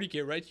play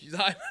 40K, right?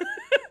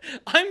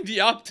 I'm the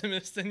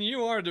optimist, and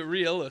you are the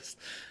realist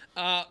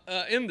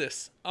in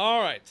this.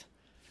 All right.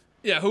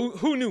 Yeah,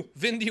 who knew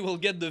Vindy will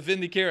get the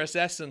Vindicare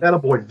Assassin?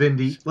 Attaboy,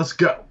 Vindy. Let's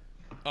go.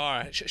 All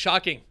right,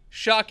 shocking.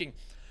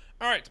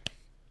 All right,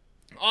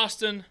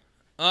 Austin,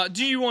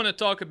 do you want to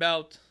talk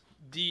about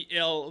the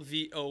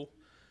LVO,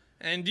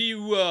 and do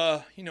you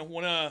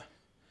want to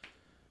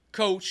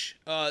coach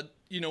a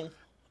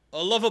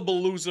lovable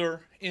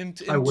loser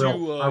into? I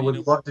will. I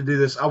would love to do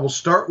this. I will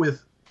start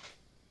with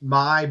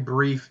my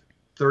brief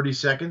 30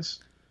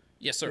 seconds.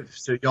 Yes, sir.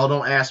 So y'all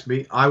don't ask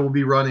me. I will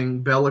be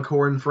running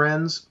Bellicor and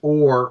Friends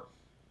or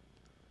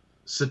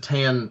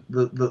Satan,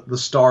 the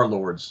Star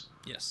Lords.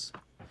 Yes.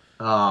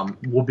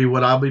 Will be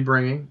what I'll be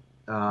bringing.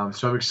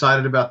 So I'm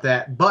excited about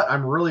that. But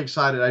I'm really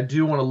excited. I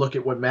do want to look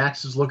at what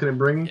Max is looking at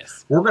bringing.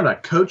 Yes. We're going to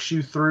coach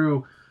you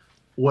through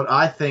what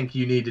I think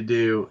you need to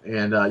do.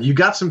 And you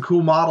got some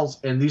cool models,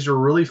 and these are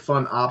really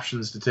fun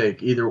options to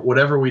take, either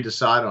whatever we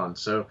decide on.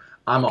 So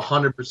I'm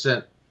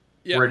 100%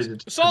 ready to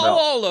talk So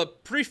I'll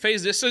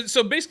preface this.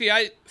 So basically,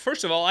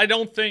 first of all, I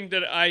don't think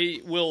that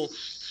I will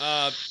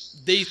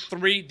day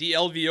 3 the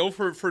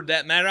LVO for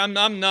that matter. I'm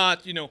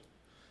not,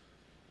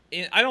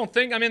 I don't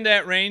think I'm in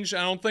that range.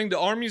 I don't think the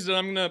armies that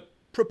I'm going to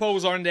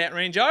propose are in that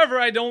range. However,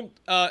 I don't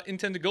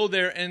intend to go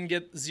there and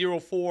get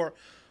 0-4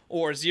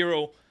 or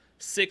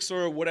 0-6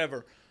 or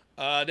whatever.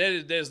 That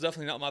is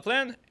definitely not my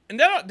plan. And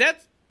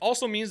that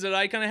also means that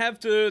I kind of have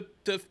to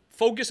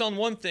focus on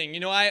one thing.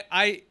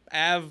 I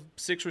have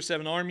 6 or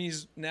 7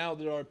 armies now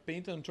that are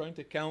painted. I'm trying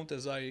to count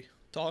as I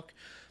talk,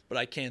 but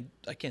I can't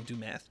do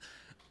math.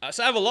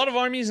 So I have a lot of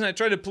armies, and I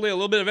try to play a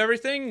little bit of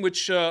everything,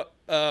 which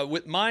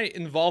with my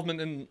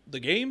involvement in the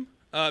game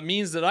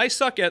means that I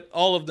suck at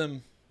all of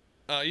them.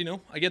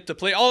 I get to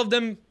play all of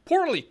them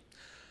poorly.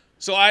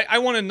 So I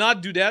want to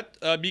not do that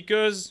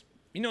because,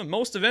 in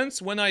most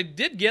events, when I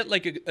did get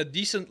like a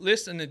decent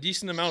list and a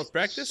decent amount of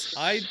practice,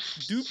 I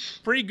do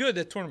pretty good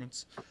at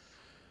tournaments.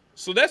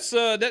 So that's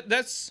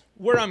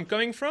where I'm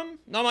coming from.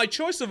 Now, my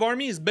choice of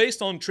army is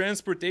based on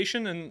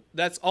transportation, and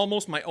that's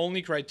almost my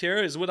only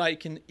criteria, is what I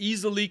can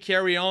easily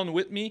carry on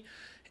with me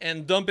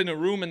and dump in a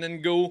room and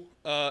then go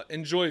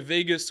enjoy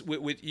Vegas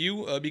with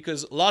you,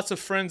 because lots of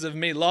friends have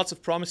made lots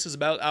of promises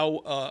about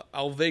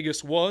how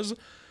Vegas was.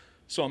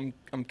 So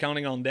I'm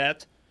counting on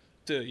that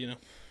to,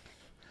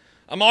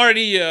 I'm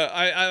already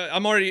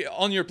I'm already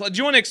on your plan. Do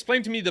you want to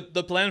explain to me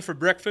the plan for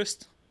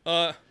breakfast?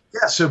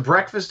 Yeah, so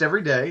breakfast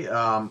every day.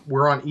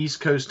 We're on East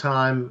Coast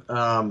time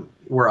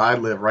where I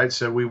live, right?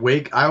 So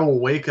I will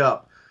wake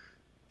up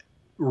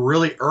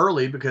really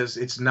early because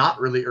it's not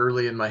really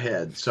early in my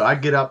head. So I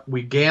get up,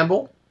 we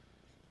gamble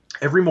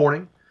every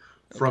morning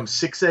from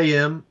 6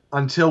 a.m.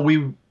 until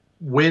we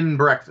win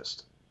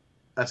breakfast.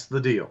 That's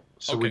the deal.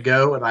 So we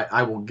go, and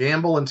I will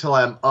gamble until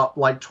I'm up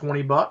like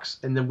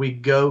 $20, and then we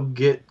go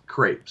get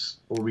crepes,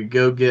 or we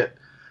go get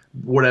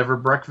whatever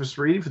breakfast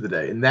we're eating for the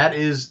day. And that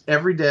is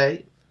every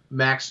day.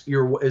 Max,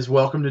 is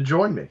welcome to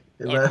join me.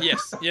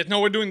 Yes.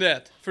 No, we're doing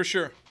that for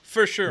sure.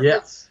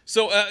 Yes.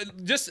 So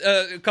just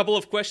a couple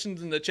of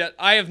questions in the chat.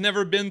 I have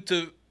never been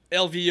to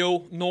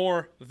LVO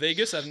nor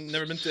Vegas. I've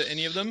never been to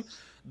any of them.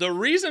 The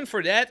reason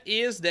for that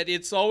is that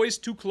it's always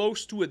too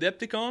close to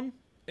Adepticon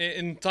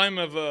in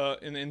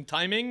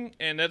timing,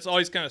 and that's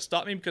always kind of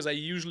stopped me because I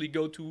usually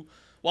go to.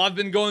 Well, I've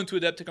been going to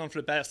Adepticon for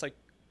the past like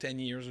 10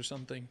 years or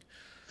something.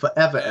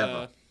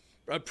 Ever.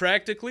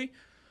 Practically.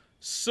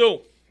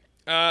 So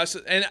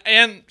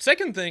and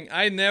second thing,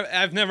 I've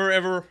never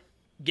ever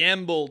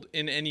gambled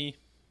in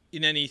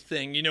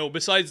anything,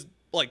 besides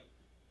like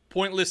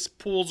pointless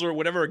pools or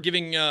whatever, or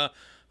giving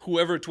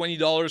whoever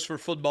 $20 for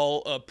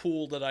football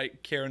pool that I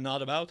care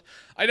not about.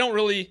 I don't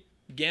really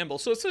gamble,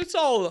 so it's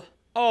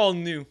all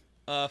new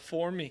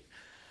for me.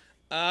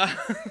 All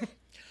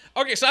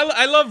Okay, so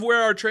I love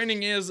where our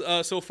training is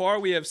so far.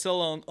 We have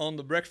still on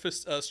the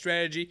breakfast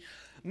strategy.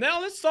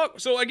 Now let's talk.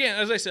 So again,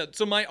 as I said,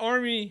 so my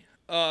army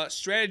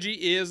strategy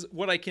is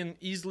what I can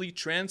easily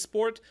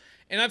transport,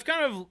 and I've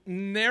kind of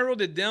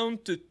narrowed it down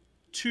to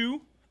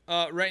two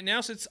right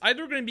now. So it's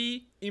either going to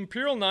be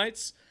Imperial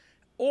Knights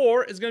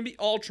or it's going to be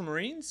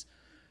Ultramarines.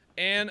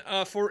 And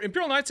for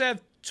Imperial Knights, I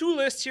have two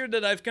lists here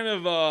that I've kind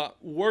of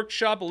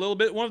workshop a little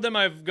bit. One of them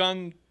I've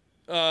gone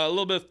a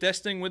little bit of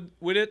testing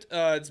with it.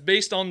 It's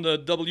based on the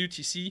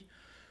WTC.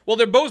 Well,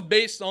 they're both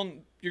based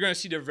on. You're gonna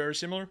see they're very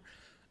similar.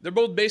 They're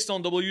both based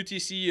on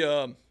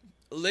WTC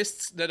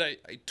lists that I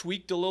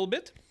tweaked a little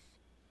bit.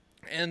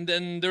 And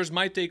then there's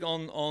my take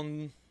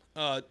on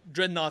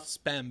Dreadnought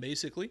spam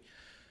basically,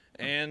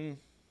 and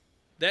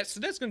that's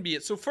gonna be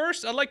it. So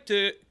first, I'd like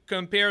to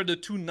compare the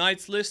two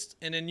Knights lists,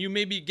 and then you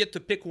maybe get to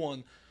pick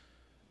one.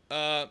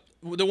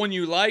 The one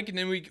you like, and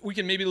then we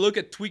can maybe look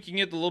at tweaking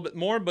it a little bit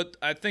more. But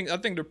I think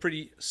they're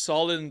pretty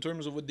solid in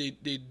terms of what they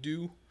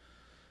do.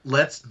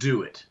 Let's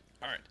do it.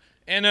 All right,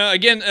 and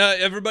again,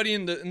 everybody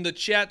in the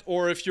chat,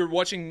 or if you're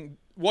watching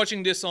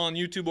this on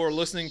YouTube or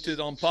listening to it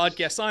on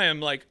podcast, I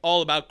am like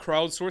all about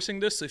crowdsourcing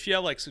this. So if you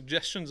have like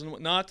suggestions and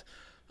whatnot,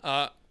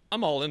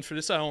 I'm all in for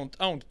this. I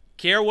don't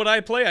care what I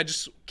play. I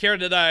just care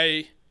that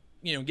I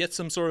get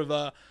some sort of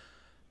a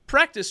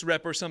practice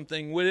rep or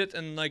something with it,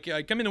 and like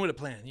I come in with a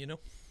plan.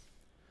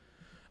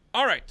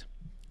 All right,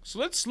 so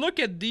let's look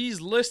at these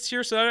lists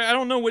here. So I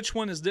don't know which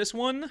one is this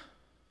one.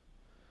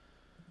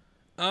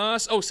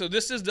 So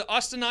this is the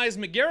Austinized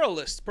Megara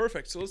list.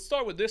 Perfect. So let's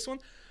start with this one.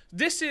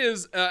 This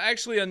is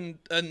actually a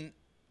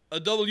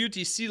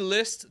WTC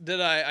list that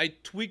I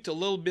tweaked a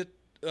little bit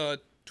to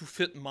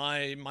fit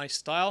my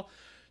style.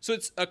 So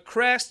it's a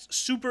Crest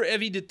super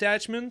heavy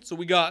detachment. So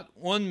we got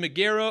one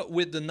Megara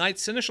with the Knight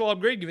Seneschal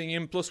upgrade, giving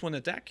him +1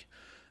 attack.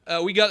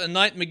 We got a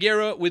Knight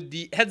Megara with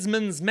the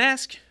Headsman's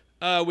Mask,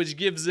 which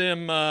gives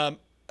him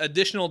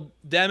additional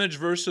damage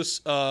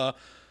versus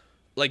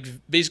like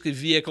basically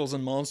vehicles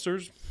and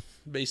monsters,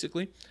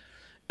 basically.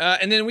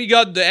 And then we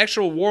got the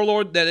actual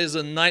Warlord that is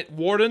a Knight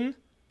Warden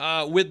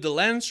with the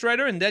Land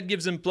Strider, and that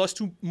gives him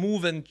 +2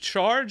 move and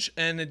charge,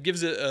 and it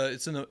gives it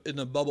it's in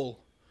a bubble.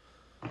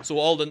 So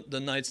all the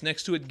knights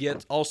next to it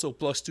get also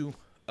 +2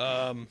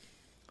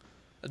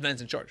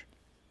 advance and charge.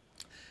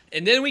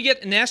 And then we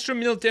get an Astra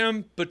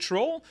Militarum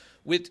Patrol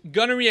with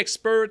Gunnery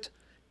Expert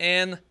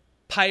and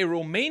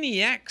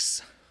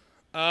Pyromaniacs.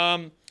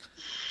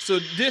 So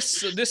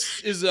this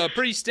is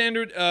pretty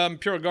standard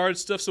Imperial Guard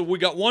stuff. So we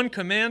got one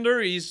commander.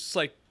 He's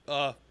like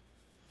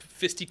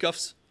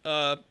fisticuffs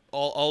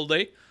all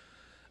day.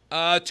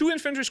 2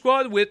 infantry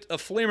squad with a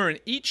flamer in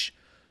each.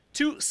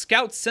 2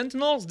 scout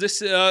sentinels.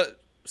 This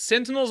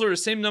sentinels are the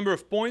same number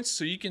of points,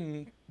 so you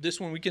can. This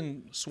one we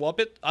can swap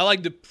it. I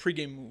like the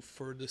pregame move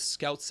for the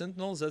scout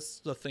sentinels. That's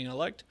the thing I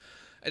liked.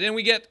 And then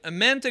we get a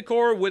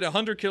Manticore with a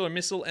Hunter Killer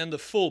missile and the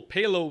full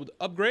payload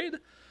upgrade.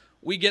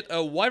 We get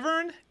a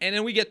Wyvern, and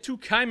then we get 2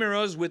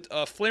 Chimeras with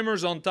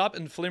flamers on top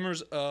and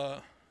flamers,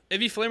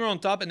 heavy flamer on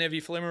top and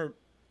heavy flamer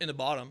in the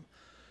bottom.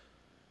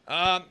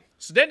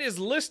 So that is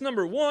list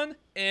number 1,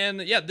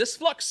 and yeah, this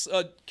Flux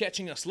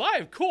catching us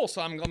live, cool.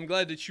 So I'm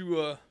glad that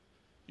you're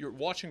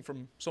watching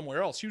from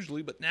somewhere else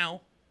usually, but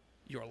now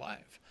you're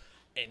live,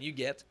 and you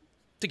get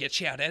to get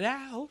shouted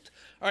out.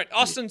 All right,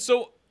 Austin.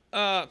 So,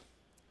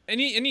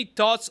 any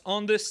thoughts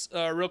on this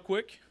real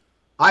quick?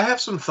 I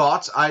have some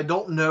thoughts. I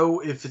don't know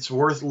if it's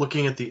worth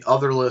looking at the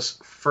other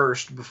list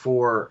first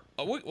before.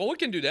 We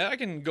can do that. I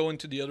can go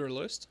into the other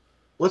list.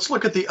 Let's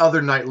look at the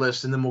other night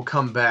list, and then we'll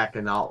come back,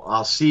 and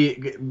I'll see,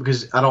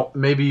 because I don't.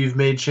 Maybe you've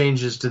made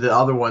changes to the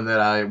other one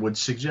that I would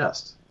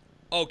suggest.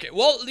 Okay,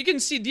 well, you can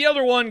see the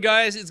other one,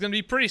 guys. It's going to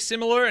be pretty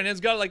similar, and it's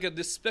got like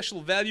this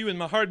special value in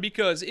my heart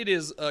because it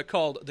is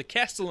called the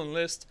Castellan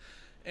list,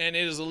 and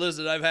it is a list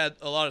that I've had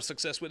a lot of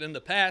success with in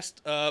the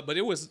past, but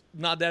it was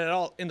not that at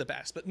all in the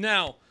past. But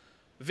now,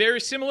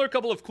 very similar,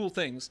 couple of cool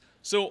things.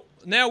 So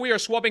now we are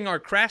swapping our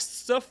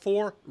Crast stuff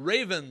for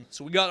Raven.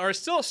 So we got our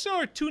still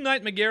our 2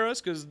 Knight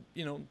Megaras, because,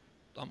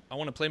 I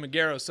want to play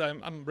Megara, so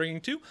I'm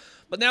bringing 2.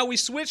 But now we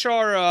switch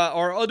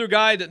our other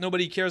guy that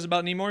nobody cares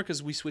about anymore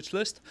because we switched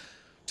list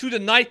to the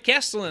Knight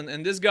Castellan,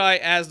 and this guy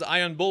has the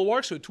Iron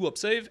Bulwark, so 2 up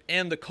save,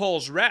 and the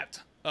Calls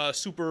Rat,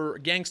 super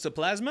gangsta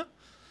plasma.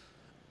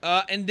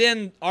 And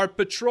then our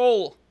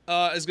patrol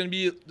is going to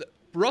be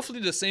roughly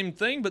the same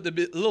thing, but a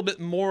little bit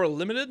more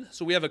limited.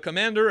 So we have a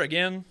commander,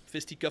 again,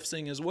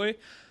 fisticuffsing his way.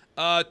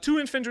 2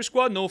 infantry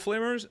squad, no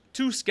flamers.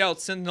 2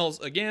 scout sentinels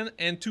again,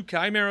 and 2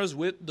 chimeras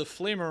with the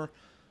flamer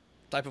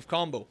type of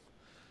combo.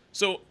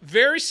 So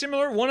very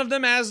similar. One of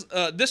them has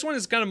this one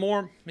is kind of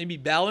more maybe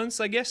balanced,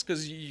 I guess,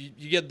 because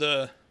you get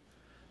the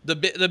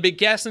big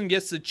Castellan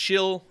gets the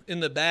chill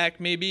in the back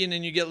maybe, and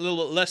then you get a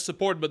little less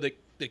support, but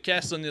the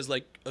Castellan is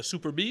like a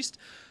super beast.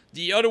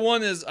 The other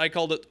one is, I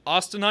called it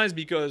Austinized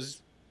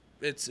because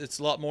it's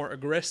a lot more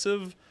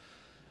aggressive.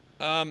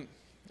 And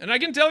I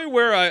can tell you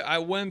where I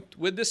went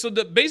with this. So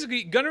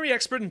basically, Gunnery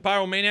Expert and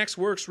Pyromaniacs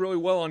works really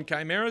well on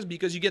Chimeras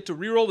because you get to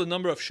reroll the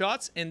number of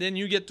shots, and then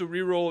you get to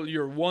reroll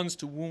your ones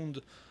to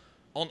wound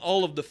on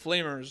all of the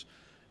flamers.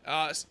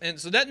 And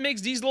so that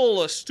makes these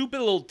little stupid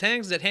little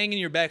tanks that hang in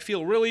your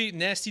backfield really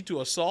nasty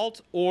to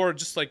assault or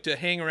just like to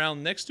hang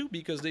around next to,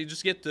 because they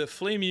just get to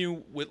flame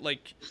you with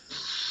like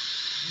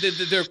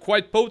they're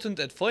quite potent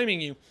at flaming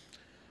you.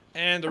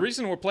 And the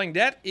reason we're playing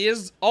that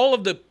is all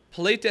of the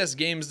playtest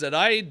games that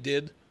I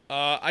did,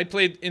 I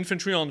played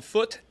infantry on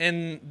foot,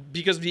 and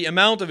because of the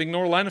amount of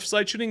ignore line of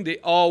sight shooting, they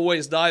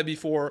always die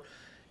before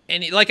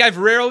any. Like I've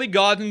rarely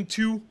gotten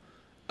to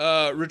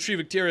retrieve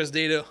Victoria's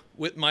data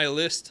with my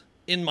list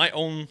in my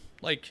own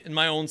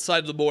side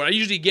of the board. I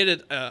usually get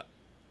it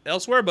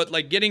elsewhere, but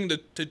like getting to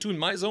two in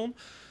my zone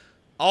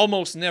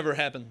almost never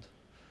happened.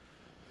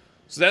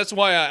 So that's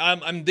why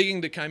I'm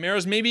digging the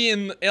Chimeras. Maybe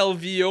in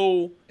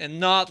LVO and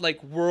not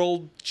like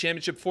World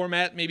Championship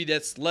format, maybe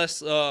that's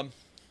less of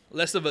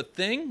a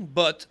thing.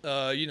 But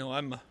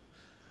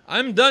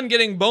I'm done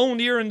getting boned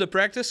here in the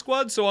practice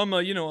squad, so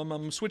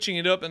I'm switching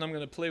it up and I'm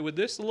gonna play with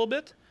this a little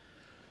bit.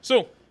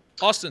 So,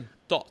 Austin,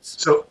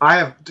 thoughts? So I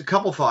have a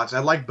couple thoughts. I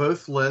like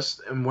both lists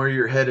and where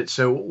you're headed.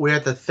 So we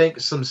have to think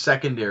some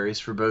secondaries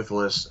for both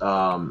lists. Which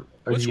one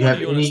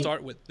do you want to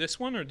start with? This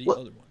one or the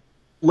other one?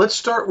 Let's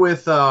start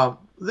with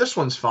this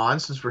one's fine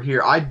since we're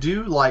here. I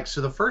do like,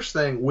 so the first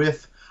thing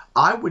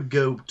I would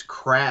go to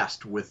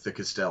Crast with the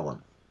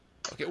Castellan.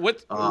 Okay,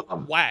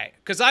 why?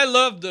 Because I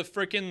love the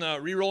freaking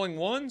re-rolling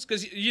ones.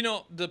 Because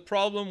the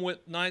problem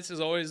with Knights is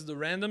always the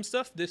random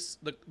stuff.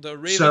 The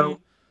Raven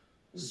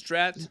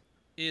strat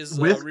is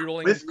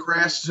re-rolling with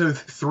Crast. So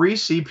 3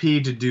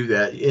 CP to do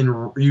that,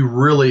 and you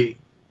really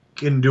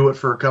can do it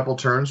for a couple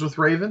turns with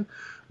Raven,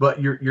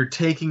 but you're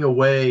taking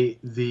away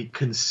the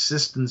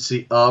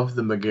consistency of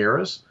the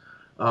Megaras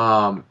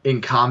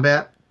in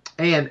combat,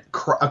 and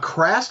a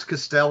Crast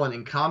Castellan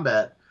in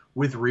combat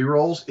with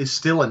rerolls is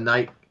still a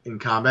Knight in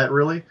combat,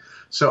 really.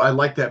 So I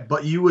like that.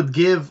 But you would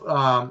give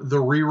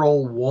the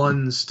reroll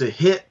ones to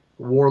hit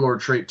Warlord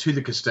trait to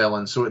the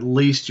Castellan, so at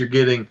least you're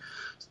getting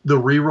the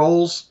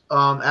rerolls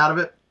out of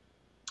it.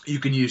 You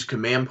can use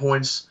command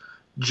points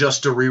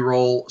just to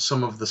reroll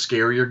some of the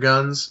scarier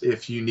guns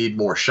if you need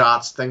more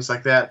shots, things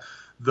like that.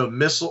 The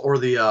missile or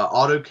the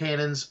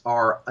autocannons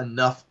are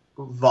enough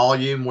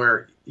volume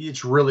where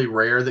it's really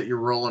rare that you're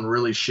rolling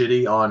really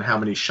shitty on how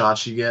many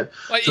shots you get.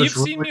 Like, so you've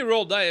seen me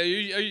roll die.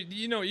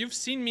 You've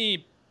seen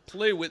me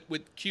play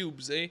with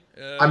cubes, eh?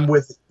 I'm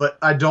with it, but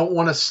I don't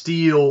want to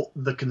steal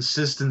the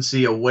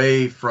consistency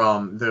away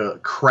from the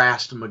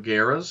Crast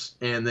Megaras,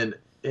 and then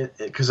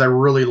because I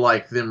really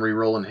like them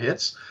re-rolling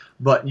hits,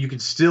 but you can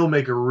still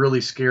make a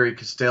really scary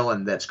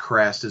Castellan that's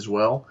Crast as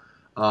well.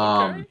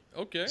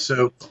 Okay.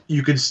 So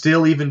you could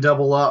still even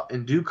double up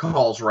and do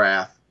Call's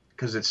Wrath,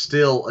 because it's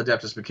still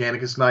Adeptus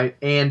Mechanicus Knight,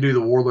 and do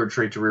the Warlord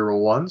trait to reroll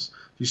ones.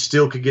 You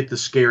still could get the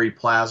scary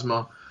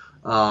Plasma.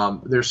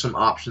 There's some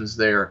options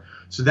there.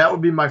 So that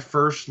would be my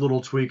first little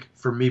tweak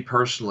for me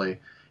personally,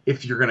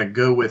 if you're going to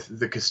go with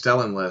the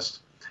Castellan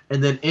list.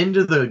 And then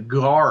into the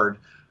Guard,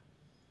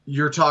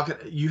 you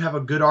have a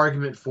good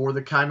argument for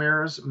the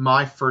Chimeras.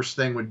 My first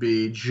thing would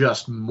be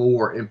just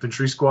more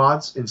infantry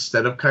squads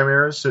instead of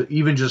Chimeras. So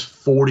even just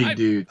 40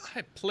 dudes.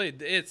 I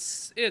played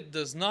it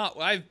does not.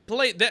 I've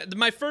played that.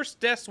 My first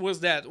test was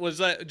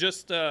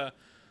just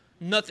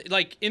nothing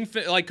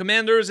like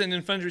commanders and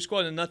infantry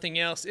squad and nothing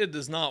else. It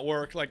does not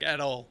work like at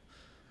all.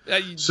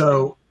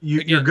 So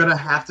you're going to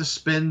have to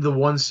spend the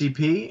 1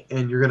 CP,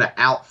 and you're going to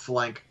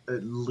outflank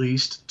at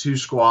least 2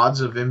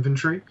 squads of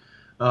infantry.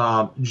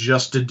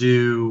 Just to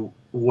do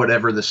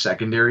whatever the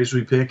secondaries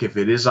we pick. If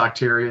it is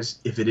Octarius,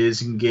 if it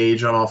is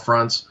Engage on all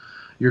fronts,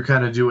 you're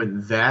kind of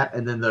doing that.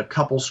 And then the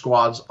couple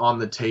squads on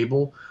the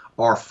table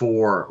are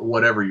for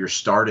whatever you're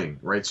starting,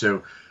 right?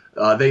 So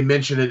they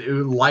mentioned it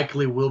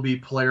likely will be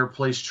player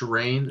place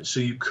terrain. So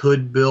you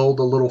could build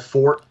a little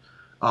fort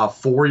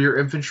for your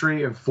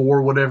infantry and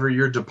for whatever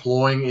you're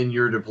deploying in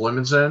your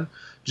deployment zone,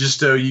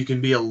 just so you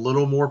can be a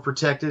little more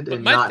protected.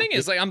 But my thing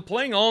is, like, I'm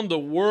playing on the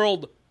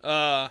world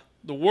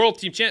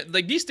team champ.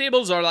 Like, these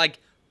tables are like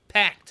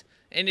packed,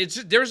 and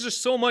there's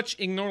just so much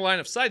ignore line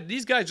of sight.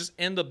 These guys just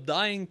end up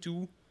dying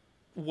to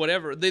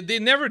whatever. They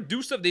never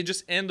do stuff. They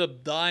just end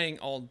up dying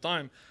all the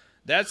time.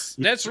 That's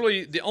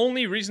really the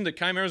only reason the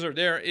Chimeras are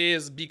there,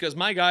 is because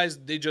my guys,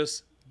 they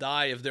just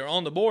die if they're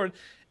on the board.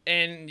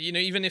 And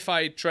even if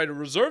I try to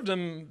reserve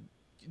them,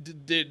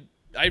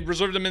 I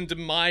reserve them into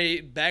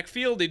my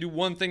backfield. They do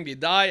one thing, they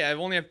die. I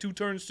only have 2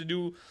 turns to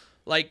do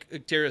like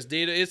Terra's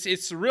data.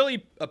 It's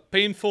really a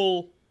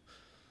painful.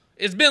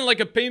 It's been like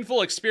a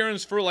painful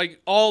experience for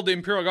like all the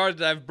Imperial Guard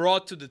that I've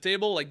brought to the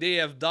table. Like, they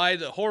have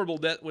died a horrible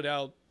death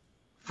without.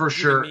 For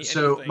sure.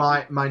 So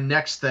my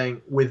next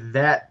thing with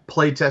that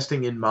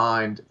playtesting in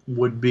mind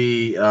would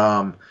be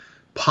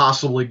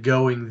possibly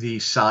going the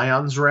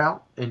Scions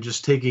route and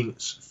just taking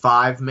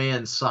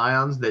 5-man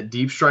Scions that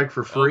deep strike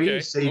for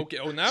free. Okay.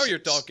 Oh, now you're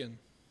talking.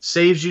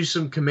 Saves you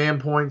some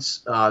command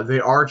points. They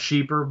are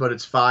cheaper, but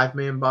it's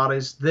 5-man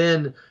bodies.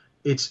 Then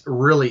it's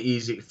really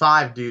easy.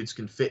 5 dudes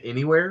can fit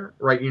anywhere,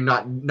 right? You're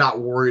not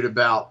worried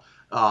about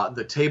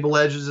the table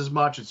edges as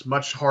much. It's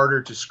much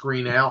harder to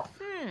screen out.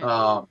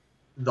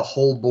 the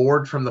whole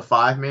board from the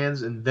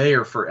 5-mans, and they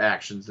are for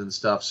actions and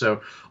stuff.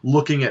 So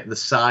looking at the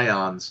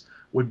scions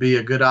would be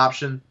a good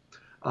option.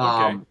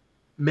 Okay.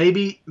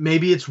 Maybe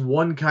it's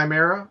one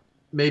chimera.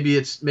 Maybe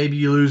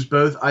you lose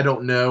both. I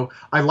don't know.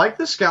 I like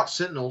the scout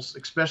sentinels,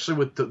 especially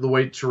with the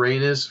way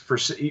terrain is for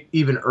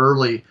even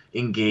early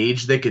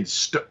engage. They could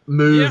Yeah.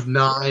 move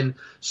 9,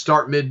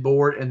 start mid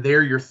board, and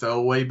they're your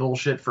throwaway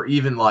bullshit for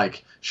even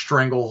like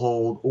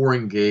stranglehold or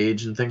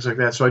engage and things like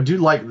that. So I do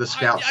like the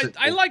scout I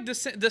sentinel. like the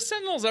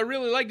Sentinels. I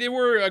really like. They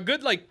were a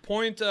good like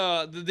point.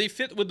 They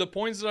fit with the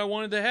points that I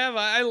wanted to have.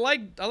 I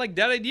like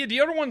that idea.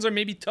 The other ones are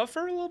maybe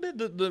tougher a little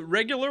bit. The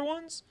regular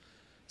ones,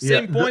 Yeah,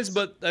 same points,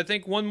 but I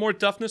think one more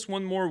toughness,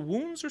 one more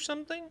wounds or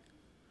something.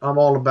 I'm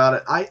all about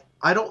it.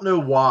 I don't know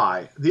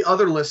why the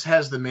other list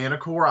has the mana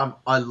core.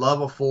 I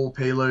love a full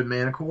payload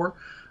mana core.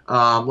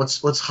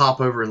 Let's hop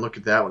over and look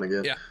at that one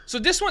again. Yeah. So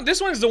this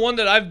one's the one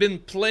that I've been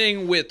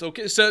playing with.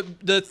 Okay. So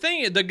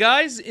the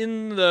guys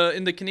in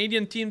the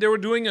Canadian team, they were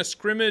doing a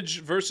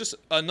scrimmage versus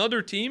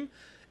another team,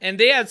 and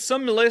they had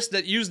some list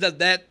that used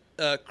that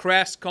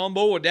crass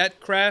combo or that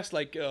crass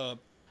like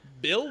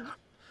build,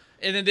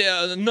 and then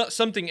they, not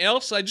something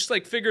else. I just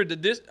like figured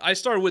that I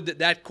started with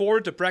that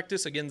core to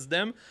practice against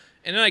them,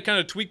 and then I kind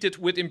of tweaked it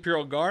with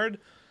Imperial Guard.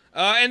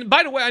 And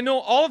by the way, I know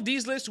all of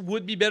these lists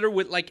would be better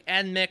with like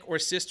Admech or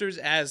Sisters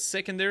as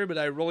secondary, but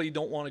I really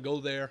don't want to go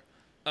there.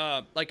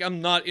 Like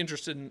I'm not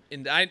interested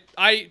in that.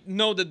 I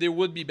know that they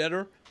would be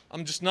better.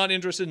 I'm just not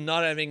interested in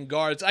not having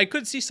guards. I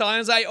could see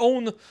Scions. I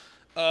own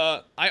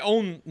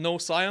no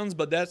Scions,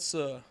 but that's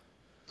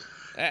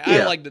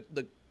I like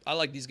I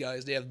like these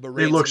guys. They have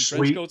berets look and trench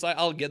sweet. coats.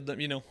 I'll get them.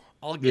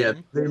 I'll get Yeah,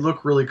 them. they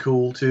look really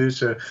cool too.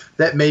 So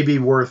that may be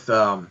worth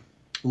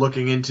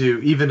looking into,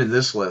 even in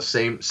this list.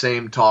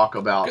 Same talk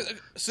about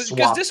Because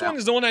swap this one out.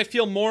 is the one I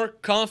feel more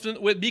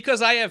confident with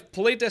because I have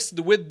playtested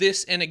with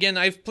this, and again,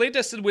 I've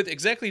playtested with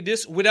exactly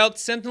this without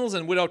Sentinels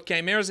and without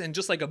Chimeras and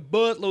just like a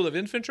buttload of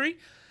infantry,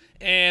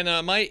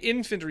 and my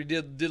infantry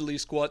did diddly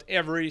squat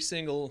every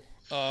single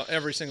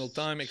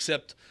time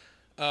except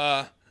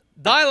die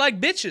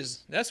like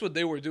bitches. That's what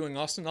they were doing,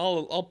 Austin.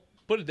 I'll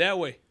put it that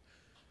way.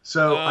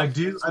 So I That's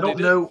what they don't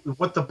did. know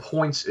what the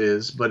points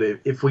is, but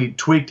if we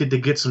tweaked it to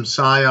get some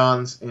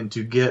scions and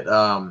to get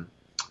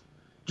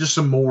just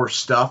some more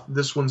stuff,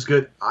 this one's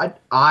good.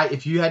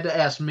 If you had to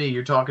ask me,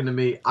 you're talking to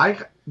me.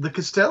 The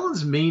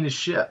Castellan's mean as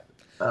shit.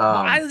 Well,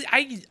 Um,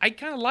 I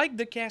kind of like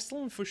the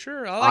Castellan for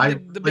sure. I I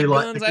like the really big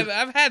like guns.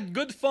 I've had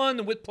good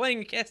fun with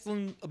playing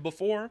Castellan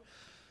before.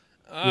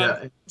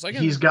 yeah, So I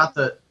he's can. got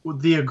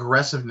the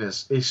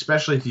aggressiveness,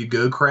 especially if you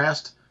go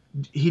crashed.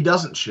 He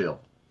doesn't chill.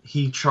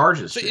 He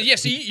charges So shit.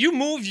 yes, you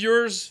move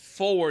yours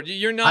forward.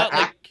 You're I not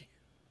act, like.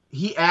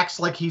 he acts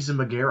like he's a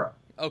Megara.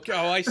 Okay.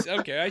 Oh, I see.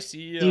 Okay, I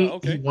see. He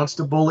Okay. wants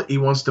to bully. He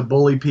wants to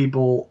bully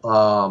people,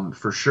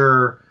 for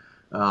sure.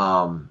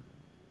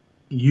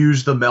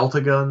 Use the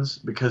melta-guns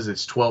because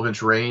it's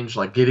 12-inch range.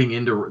 Like getting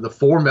into the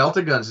 4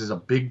 melta-guns is a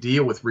big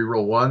deal with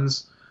reroll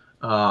ones.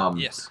 Um,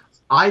 Yes.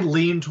 I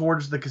lean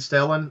towards the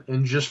Castellan,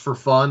 and just for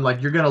fun,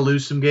 like you're gonna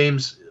lose some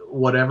games,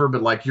 whatever,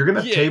 but like you're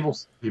gonna Yeah. table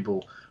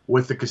people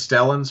with the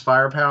Castellan's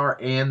firepower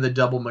and the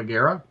double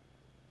Megara.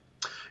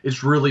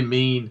 It's really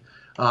mean.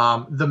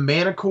 The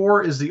mana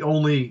core is the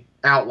only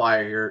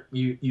outlier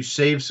here. You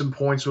save some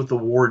points with the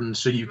warden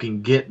so you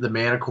can get the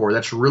mana core.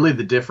 That's really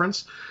the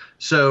difference.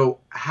 So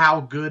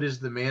how good is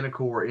the mana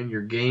core in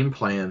your game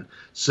plan?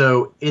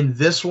 So in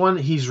this one,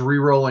 he's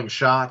re-rolling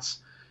shots.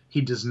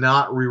 He does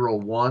not re-roll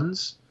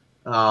ones.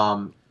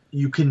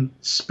 You can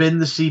spin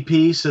the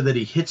CP so that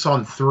he hits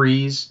on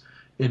 3s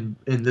in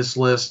this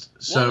list.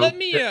 Well, So let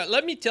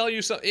me tell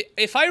you something.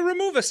 If I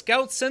remove a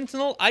Scout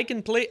Sentinel, I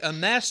can play a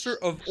Master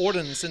of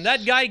Ordnance, and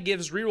that guy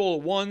gives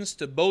reroll ones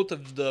to both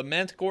of the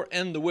Manticore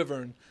and the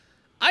Wyvern.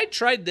 I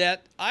tried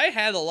that. I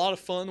had a lot of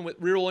fun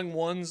with rerolling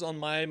ones on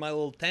my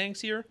little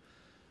tanks here.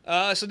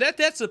 So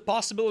that's a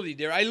possibility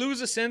there. I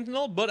lose a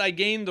Sentinel, but I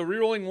gain the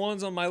rerolling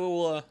ones on my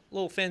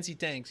little fancy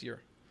tanks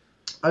here.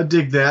 I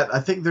dig that. I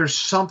think there's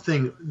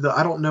something that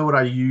I don't know what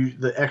I use,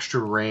 the extra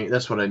range.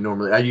 That's what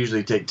I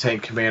usually take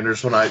tank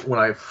commanders when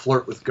I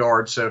flirt with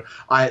guards. So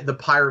the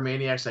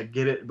pyromaniacs, I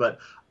get it, but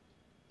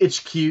it's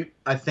cute.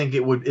 I think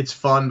it's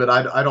fun, but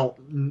I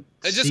don't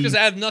Just see. because I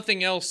have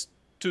nothing else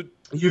to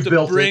You've to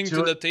built bring into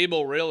to it. the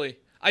table, really.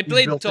 I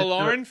played built into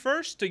Talarn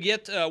first to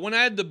get when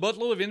I had the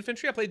buttload of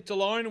infantry. I played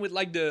Talarn with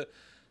like the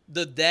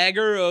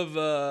dagger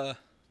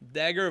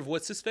of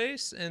what's his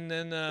face, and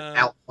then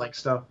Outflank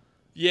stuff.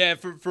 yeah,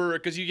 for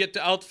because you get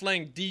to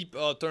outflank deep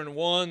turn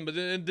one, but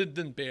it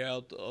didn't pay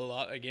out a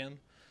lot again.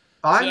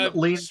 So I I'm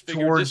leaning just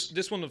figured towards.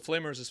 this one with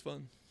flamers is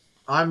fun.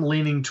 I'm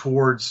leaning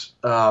towards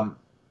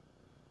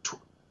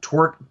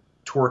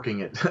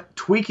twerking it,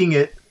 tweaking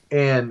it,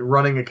 and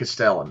running a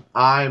Castellan.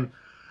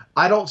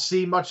 I don't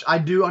see much. I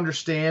do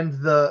understand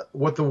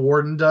what the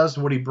warden does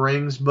and what he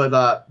brings,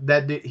 but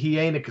he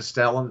ain't a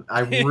Castellan.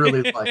 I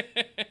really like.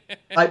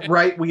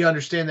 Right, we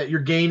understand that you're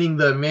gaining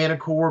the mana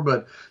core,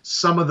 but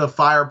some of the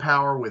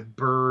firepower with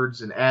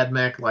birds and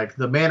Admech, like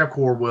the mana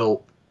core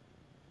will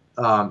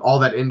all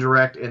that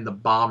indirect and the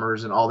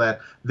bombers and all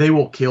that, they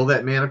will kill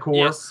that mana core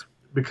Yes.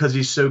 because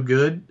he's so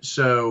good.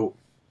 So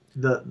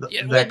Yeah, well,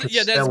 that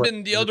yeah, that's Costello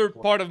been the other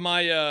part of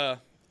my.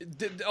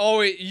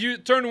 Always, you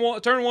turn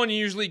one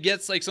usually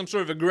gets like some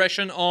sort of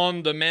aggression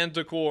on the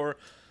Manticore,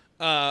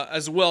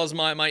 as well as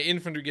my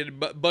infantry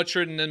get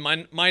butchered, and then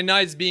my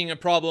knights being a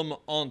problem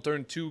on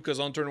turn 2 because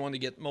on turn 1 they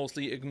get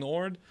mostly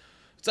ignored.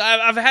 So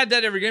I've had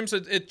that every game, so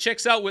it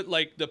checks out with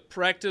like the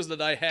practice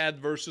that I had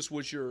versus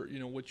what you're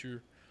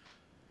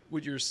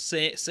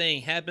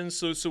saying happens.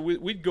 So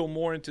we'd go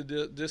more into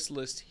this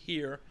list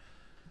here.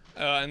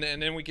 And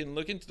then we can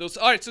look into those.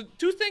 All right, so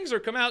 2 things are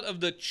come out of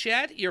the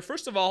chat here.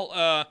 First of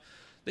all,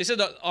 they said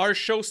that our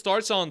show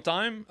starts on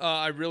time.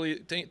 I really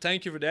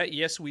thank you for that.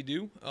 Yes, we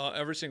do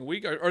every single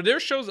week. Are there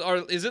shows?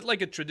 Is it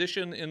like a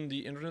tradition in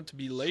the internet to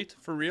be late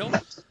for real?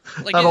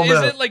 Like, I don't is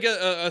know. it like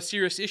a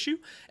serious issue?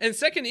 And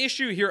second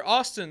issue here,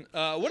 Austin.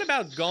 What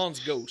about Gaunt's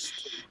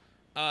Ghost?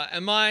 Do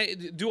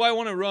I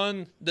want to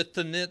run the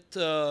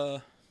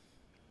Thanit?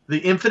 The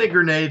infinite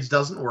grenades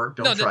doesn't work.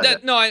 Don't try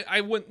that. No, I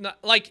wouldn't.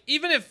 Like,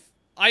 even if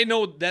I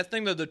know that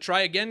thing, the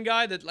try again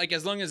guy, that like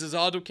as long as his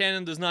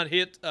autocannon does not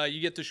hit,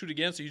 you get to shoot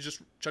again, so you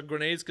just chuck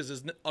grenades because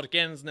his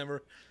autocannon's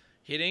never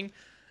hitting.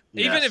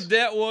 Yes. Even if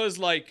that was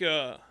like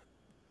even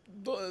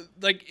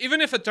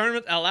if a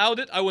tournament allowed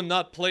it, I would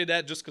not play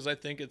that just because I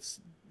think it's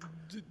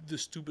the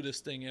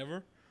stupidest thing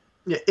ever.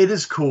 Yeah, it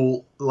is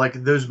cool.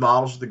 Like, those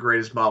models are the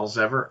greatest models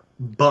ever.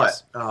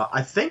 But Yes.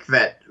 I think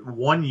that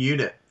one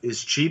unit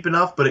is cheap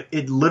enough, but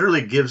it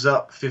literally gives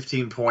up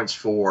 15 points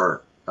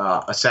for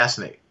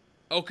assassinate.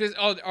 Oh, cause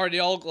are they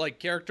all like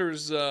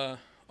characters? Oh,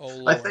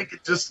 Lord. I think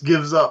it just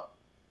gives up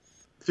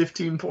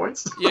 15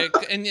 points. Yeah,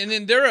 and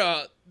then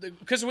they're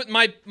because with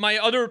my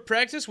other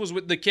practice was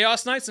with the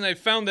Chaos Knights, and I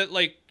found that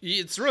like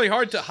it's really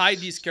hard to hide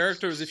these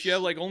characters if you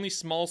have like only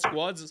small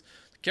squads. The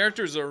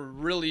characters are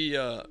really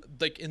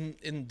like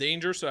in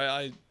danger, so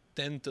I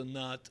tend to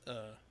not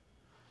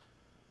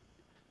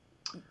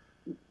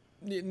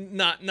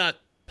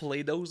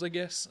play those, I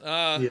guess.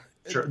 Yeah,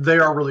 sure. They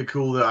are really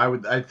cool,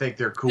 though. I think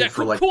they're cool Yeah,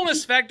 for like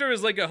coolness factor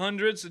is like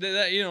 100, so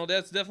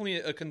that's definitely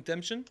a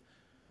contention.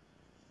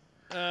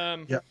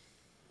 Yeah.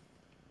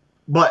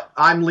 But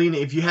I'm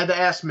leaning. If you had to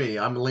ask me,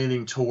 I'm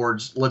leaning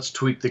towards let's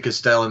tweak the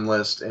Castellan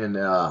list, and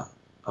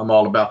I'm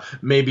all about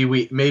maybe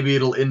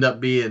it'll end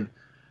up being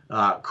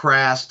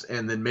Crast,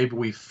 and then maybe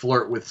we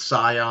flirt with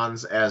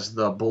Scions as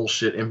the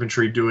bullshit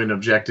infantry doing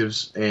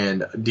objectives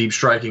and deep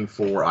striking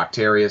for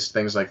Octarius,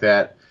 things like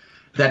that.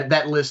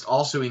 That list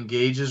also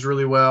engages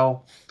really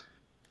well.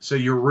 So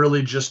you're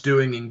really just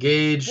doing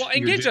engage. Well,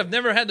 engage, I've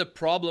never had a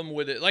problem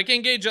with it. Like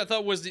engage, I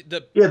thought was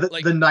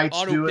the knights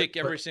auto do pick it,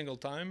 every single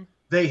time.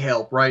 They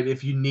help, right?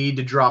 If you need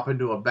to drop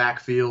into a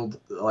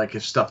backfield, like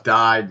if stuff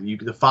died,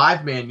 the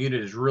 5-man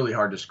unit is really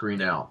hard to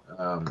screen out.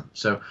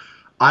 So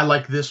I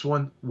like this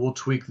one. We'll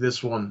tweak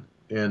this one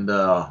and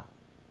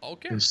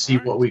see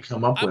what we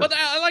come up with. But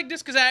I like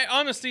this because I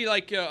honestly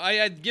I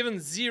had given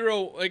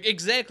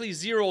exactly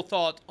zero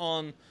thought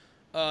on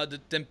the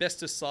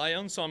Tempestus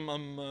Scion, so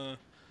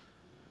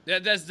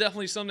that's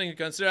definitely something to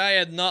consider. I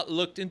had not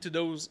looked into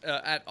those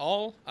at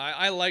all.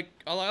 I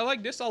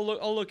like this.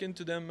 I'll look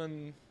into them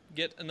and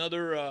get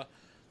another.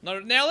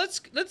 Now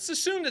let's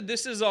assume that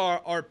this is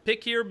our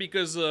pick here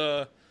because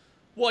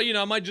well,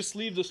 I might just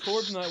leave the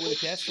store tonight with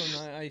a caster,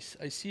 and I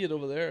see it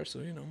over there, so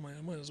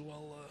might as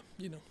well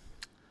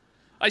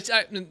I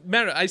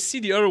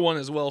see the other one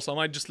as well, so I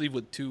might just leave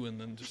with 2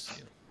 and then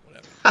just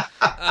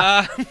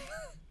whatever.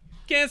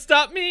 Can't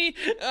stop me.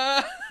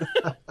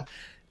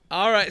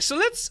 All right, so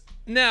let's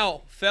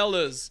now,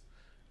 fellas.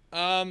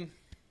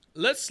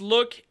 Let's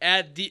look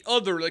at the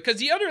other, because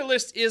the other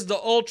list is the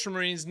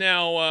Ultramarines.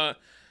 Now,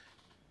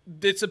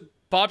 it's a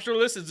popular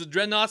list. It's a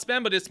Dreadnought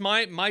spam, but it's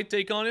my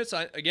take on it.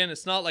 So again,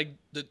 it's not like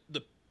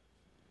the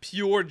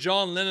pure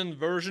John Lennon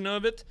version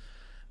of it.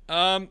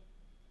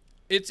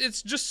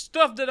 It's just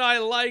stuff that I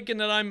like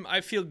and that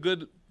I feel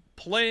good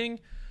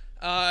playing.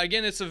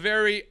 Again, it's a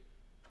very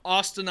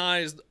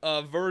Austinized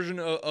version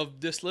of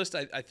this list,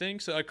 I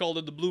think. So I called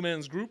it the Blue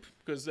Man's Group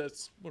because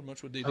that's pretty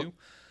much what they do.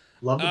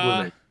 Love the Blue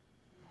Man.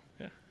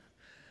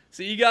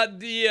 So you got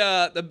the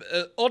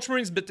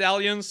Ultramarines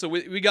Battalion. So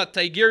we got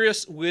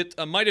Tigerius with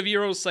Might of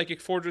Heroes,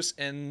 Psychic Fortress,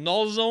 and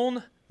Null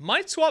Zone.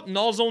 Might swap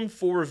Null Zone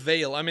for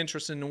Veil. I'm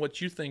interested in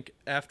what you think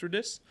after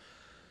this.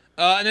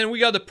 And then we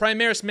got the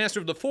Primaris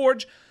Master of the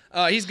Forge.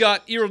 He's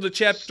got Hero of the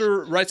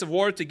Chapter, Rights of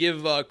War to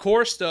give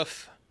core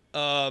stuff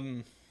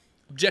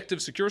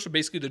objective secure. So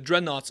basically the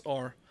Dreadnoughts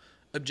are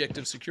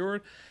objective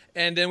secured.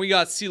 And then we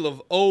got Seal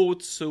of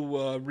Oath, so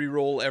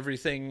reroll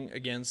everything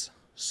against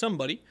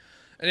somebody.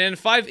 And then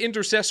 5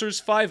 Intercessors,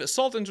 5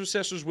 Assault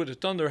Intercessors with a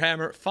Thunder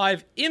Hammer,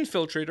 5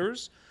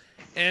 Infiltrators.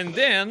 And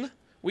then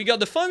we got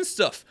the fun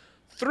stuff.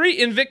 3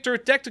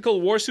 Invictor Tactical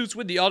Warsuits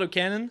with the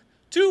Autocannon,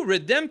 2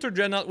 Redemptor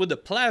Dreadnought with the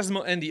Plasma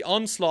and the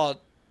Onslaught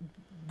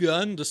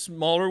gun, the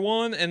smaller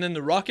one, and then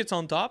the rockets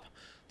on top.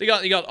 They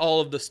got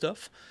all of the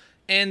stuff.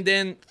 And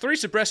then 3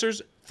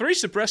 Suppressors. 3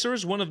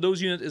 Suppressors, one of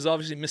those units is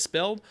obviously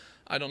misspelled.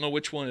 I don't know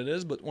which one it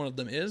is, but one of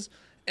them is.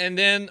 And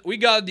then we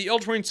got the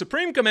Ultramarine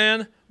Supreme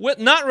Command with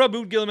not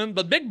Raboot Gilman,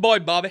 but Big Boy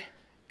Bobby.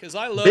 Because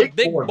I love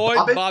Big Boy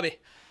Bobby.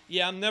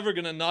 Yeah, I'm never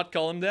going to not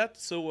call him that.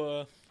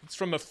 So it's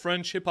from a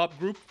French hip-hop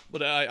group.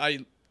 But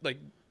I like,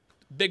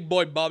 Big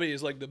Boy Bobby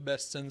is like the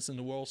best sentence in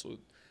the world. So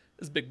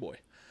it's Big Boy.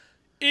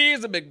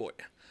 He's a big boy.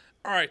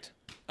 All right.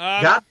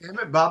 God damn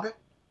it, Bobby.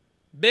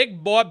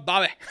 Big Boy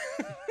Bobby.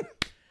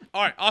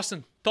 All right,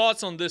 Austin,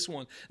 thoughts on this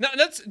one? Now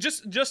let's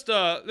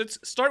let's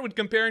start with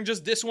comparing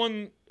just this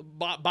one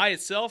by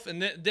itself,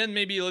 and then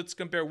maybe let's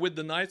compare with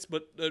the Knights.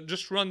 But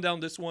just run down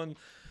this one.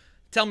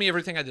 Tell me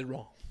everything I did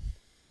wrong.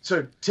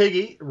 So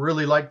Tiggy,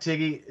 really like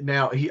Tiggy.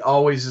 Now he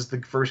always is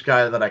the first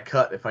guy that I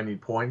cut if I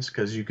need points,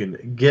 because you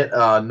can get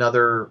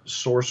another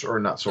sorcerer, or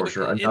not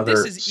sorcerer. And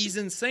another. This is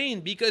insane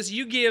because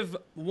you give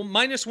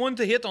 -1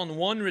 to hit on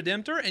one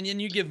Redemptor, and then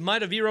you give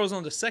Might of Heroes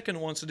on the second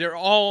one. So they're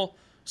all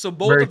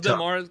both Very of them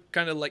tough. are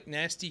kind of like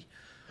nasty.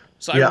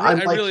 So Yeah, I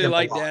like really them a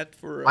like lot. that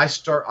for.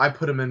 I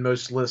put them in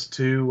most lists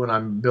too when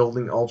I'm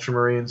building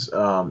Ultramarines.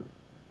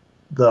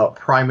 The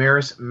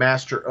Primaris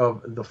Master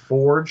of the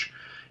Forge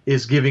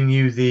is giving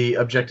you the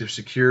objective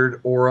secured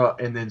aura,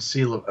 and then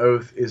Seal of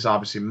Oath is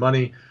obviously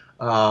money.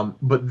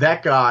 But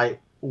that guy,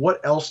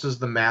 what else does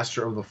the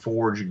Master of the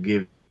Forge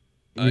give?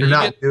 You're you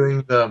not get-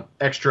 doing the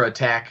extra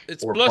attack.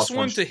 It's or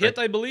 +1 to strength. hit,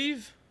 I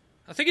believe.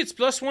 I think it's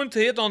 +1 to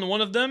hit on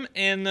one of them,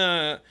 and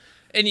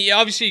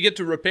obviously you get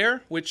to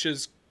repair, which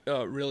is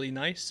really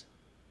nice.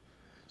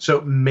 So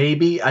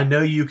maybe, I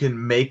know you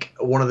can make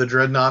one of the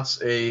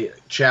dreadnoughts a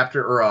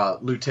chapter or a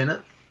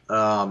lieutenant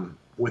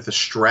with a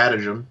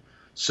stratagem.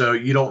 So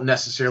you don't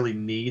necessarily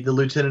need the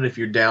lieutenant if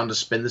you're down to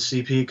spend the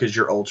CP, because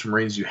you're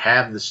Ultramarines, you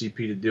have the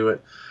CP to do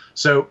it.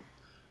 So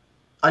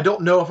I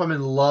don't know if I'm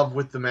in love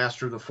with the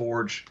Master of the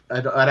Forge.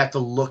 I'd have to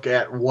look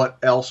at what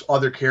else,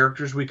 other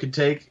characters we could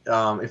take.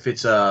 If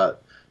it's a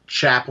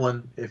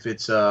chaplain, if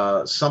it's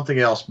something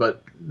else.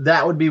 But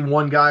that would be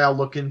one guy I'll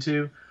look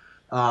into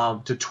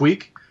to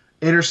tweak.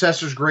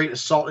 Intercessor's great.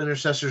 Assault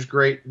Intercessor's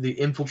great. The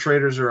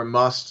Infiltrators are a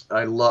must.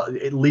 I love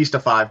at least a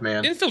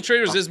 5-man.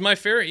 Infiltrators is my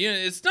favorite. You know,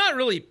 it's not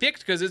really picked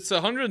because it's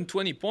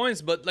 120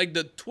 points, but like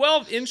the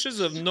 12 inches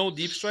of no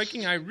deep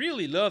striking, I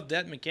really love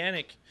that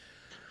mechanic.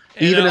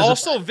 And Even as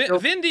also,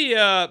 Vindy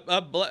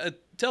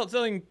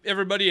telling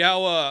everybody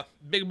how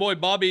Big Boy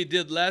Bobby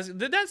did last.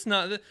 That's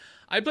not.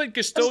 I played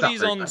Custodes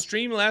very on nice.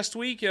 stream last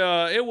week.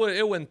 It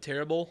went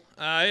terrible.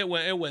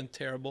 It went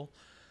terrible.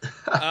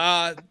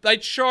 I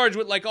charged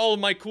with like all of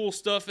my cool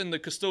stuff, and the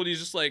Custodes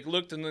just like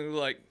looked and they were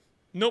like,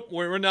 "Nope,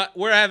 we're not.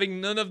 We're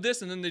having none of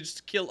this." And then they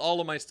just killed all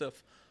of my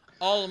stuff.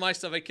 All of my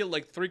stuff. I killed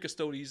like 3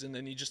 Custodes, and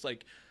then he just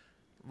like,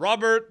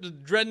 Robert, the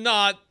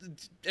Dreadnought,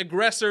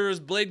 Aggressors,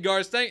 Blade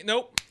Guards.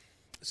 Nope.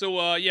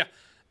 So yeah.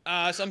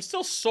 So I'm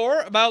still sore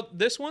about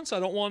this one, so I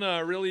don't want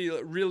to really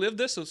relive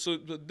this. So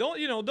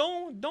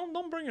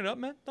don't bring it up,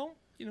 man. Don't.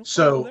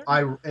 So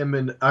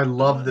I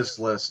love this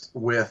list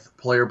with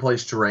player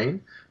place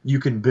terrain. You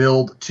can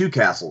build 2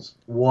 castles,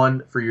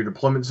 one for your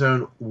deployment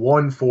zone,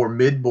 one for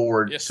mid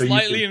board. Yeah, so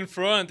slightly in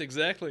front,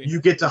 exactly.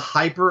 You get to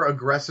hyper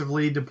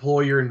aggressively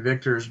deploy your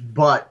Invictors,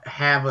 but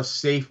have a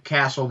safe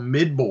castle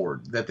mid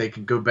board that they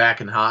can go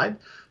back and hide.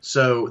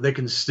 So they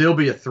can still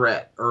be a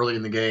threat early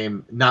in the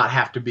game, not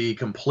have to be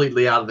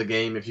completely out of the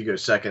game if you go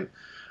second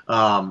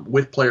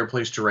with player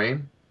place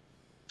terrain.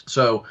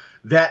 So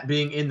that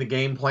being in the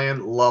game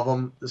plan, love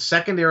them. The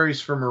secondaries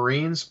for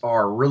Marines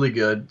are really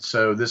good.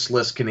 So this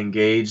list can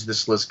engage.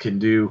 This list can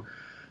do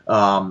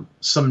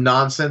some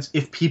nonsense.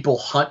 If people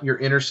hunt your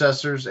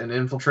intercessors and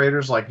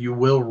infiltrators, like, you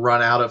will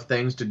run out of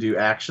things to do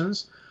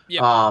actions.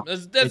 Yeah,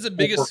 that's the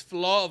biggest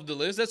flaw of the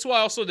list. That's why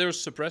also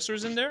there's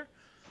suppressors in there.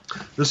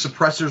 The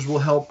suppressors will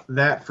help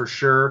that for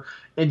sure.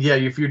 And yeah,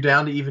 if you're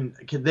down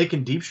to they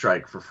can deep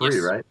strike for free,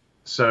 Yes. right?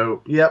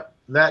 So, yep.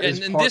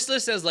 And this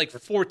list has like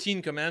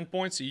 14 command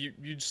points, so you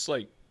just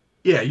like.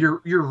 Yeah, you're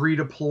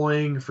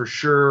redeploying for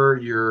sure.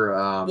 You're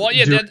well,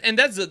 yeah,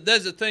 that's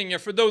the thing. Yeah,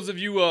 for those of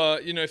you,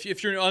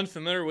 if you're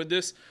unfamiliar with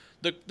this,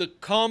 the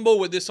combo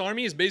with this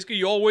army is basically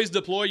you always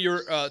deploy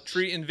your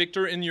 3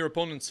 Invictor in your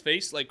opponent's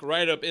face, like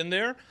right up in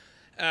there.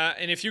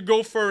 And if you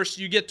go first,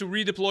 you get to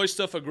redeploy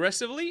stuff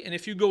aggressively, and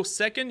if you go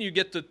second, you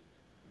get to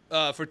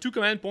for 2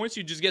 command points,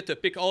 you just get to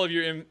pick all of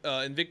your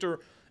Invictor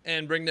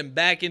and bring them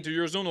back into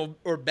your zone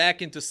or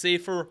back into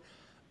safer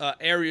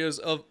areas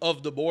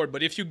of the board.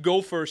 But if you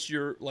go first,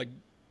 you're like,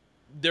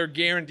 they're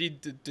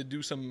guaranteed to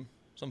do some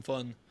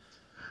fun.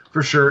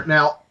 For sure.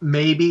 Now,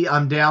 maybe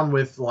I'm down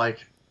with,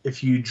 like,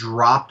 if you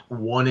dropped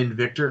 1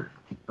 Invictor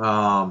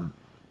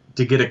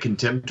to get a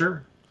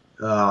Contemptor.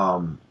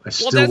 I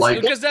still like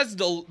it. Because that's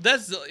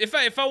the if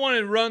I want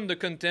to run the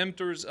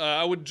Contemptors,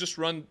 I would just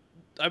run.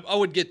 I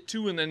would get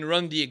 2 and then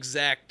run the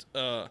exact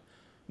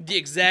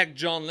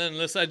John Lennon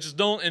list. I just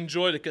don't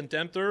enjoy the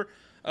Contemptor.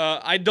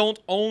 I don't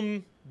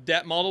own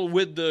that model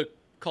with the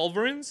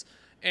Culverins,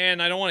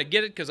 and I don't want to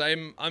get it because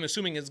I'm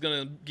assuming it's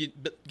gonna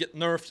get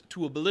nerfed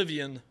to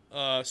Oblivion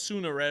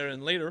sooner rather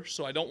than later.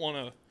 So I don't want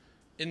to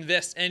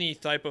invest any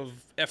type of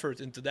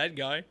effort into that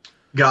guy.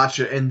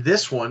 Gotcha. And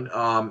this one,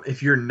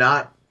 if you're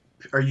not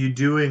are you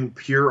doing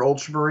pure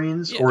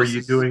Ultramarines, Yeah, or are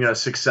you doing a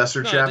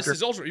successor no, chapter? this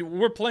is Ultra.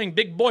 We're playing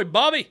Big Boy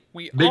Bobby.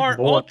 We Big are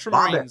boy, Bobby.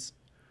 Ultramarines.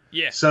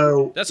 Yeah,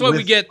 So that's why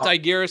we get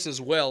Tigris as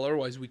well.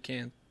 Otherwise, we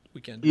can't. We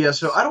can't do yeah, this.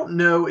 so I don't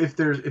know if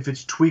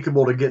it's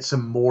tweakable to get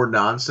some more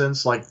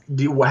nonsense. Like,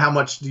 how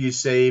much do you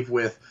save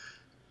with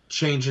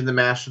changing the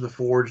Master of the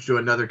Forge to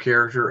another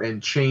character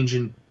and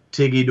changing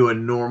Tiggy to a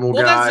normal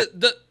Well, guy?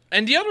 that's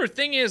and the other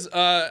thing is,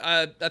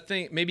 I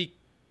think maybe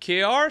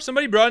KR.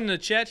 Somebody brought in the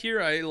chat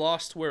here. I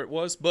lost where it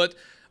was, but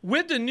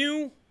with the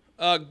new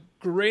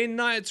Grey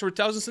Knights or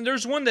Thousands, and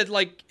there's one that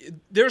like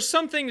there's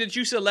something that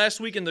you said last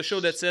week in the show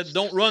that said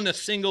don't run a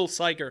single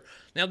psyker.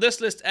 Now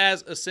this list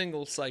has a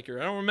single psyker.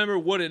 I don't remember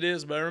what it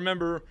is, but I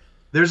remember.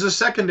 There's a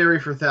secondary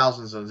for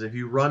Thousand Sons. If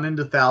you run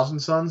into Thousand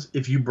Sons,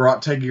 if you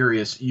brought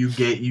Tigurius, you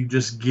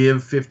just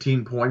give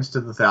 15 points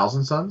to the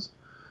Thousand Sons.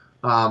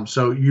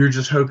 So you're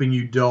just hoping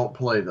you don't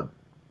play them.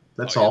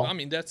 That's all. I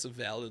mean, that's a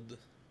valid.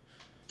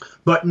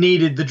 But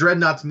the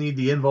Dreadnoughts need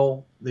the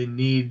Invul. They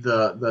need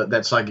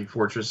that Psychic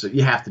Fortress.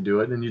 You have to do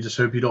it, and you just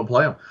hope you don't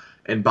play them.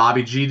 And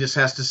Bobby G just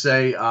has to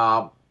say,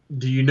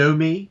 do you know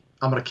me?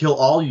 I'm going to kill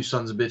all you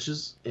sons of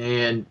bitches.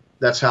 And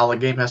that's how the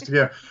game has to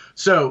go.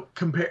 So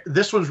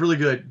this one's really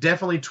good.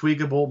 Definitely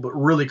tweakable, but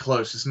really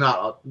close. It's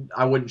not.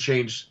 I wouldn't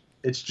change.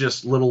 It's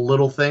just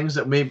little things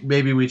that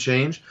maybe we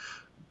change.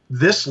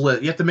 This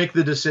list, you have to make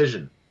the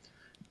decision.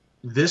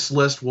 This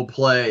list will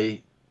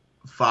play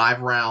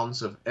 5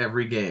 rounds of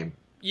every game.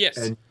 Yes.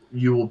 And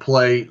you will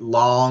play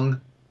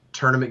long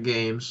tournament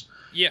games.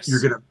 Yes.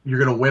 You're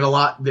gonna win a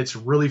lot. That's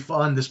really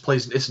fun. This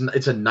plays. It's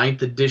a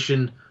 9th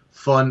edition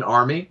fun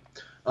army.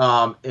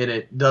 And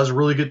it does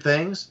really good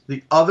things.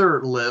 The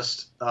other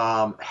list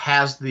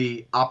has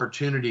the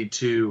opportunity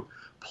to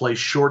play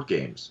short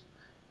games,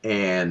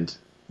 and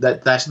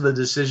that's the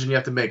decision you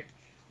have to make.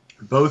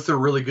 Both are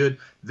really good.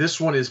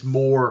 This one is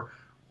more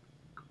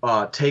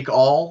take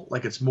all,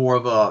 like it's more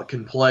of a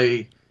can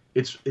play.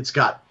 It's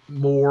got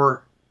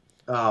more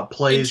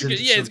plays.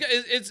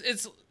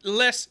 It's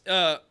less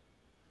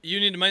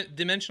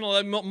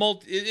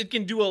unidimensional. It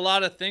can do a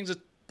lot of things.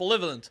 It's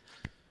polyvalent.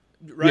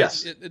 Right?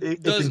 Yes,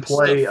 it can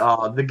play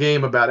the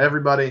game about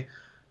everybody.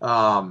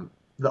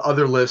 The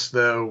other list,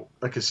 though,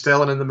 a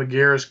Castellan and the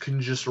Megaris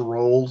can just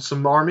roll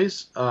some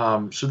armies.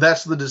 So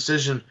that's the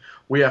decision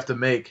we have to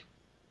make.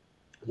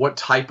 What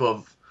type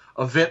of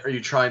event are you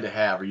trying to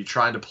have? Are you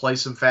trying to play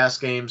some fast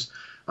games,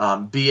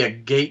 be a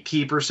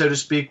gatekeeper, so to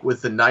speak,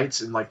 with the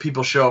Knights? And like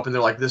people show up and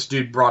they're like, this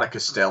dude brought a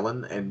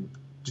Castellan and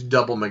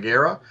double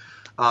Megara,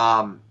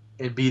 and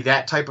be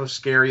that type of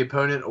scary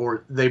opponent,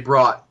 or they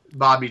brought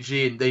Bobby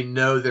G and they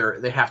know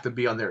they have to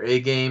be on their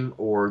A game,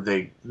 or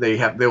they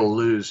will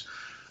lose.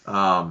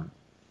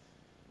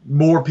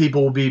 More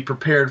people will be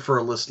prepared for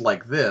a list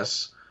like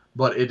this,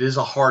 but it is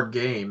a hard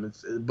game.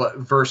 But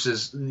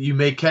versus you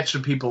may catch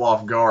some people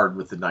off guard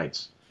with the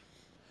Knights.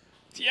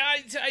 Yeah,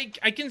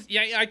 I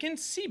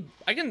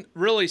can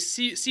really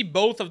see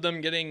both of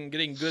them getting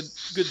good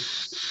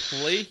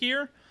play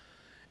here.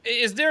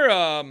 Is there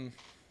I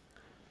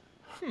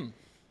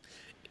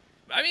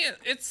mean,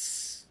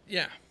 it's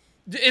yeah.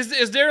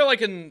 Is there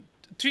like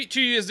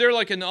is there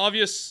like an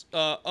obvious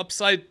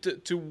upside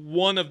to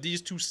one of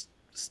these two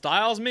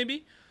styles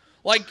maybe?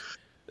 Like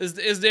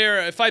is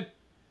there if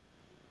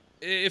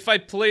I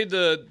play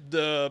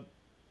the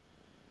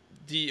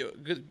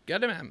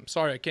goddamn, I'm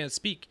sorry, I can't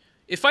speak.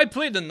 If I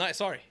play the Knights,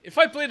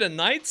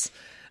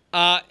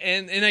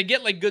 and I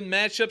get like good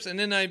matchups, and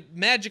then I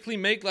magically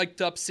make like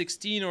top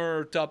 16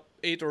 or top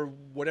 8 or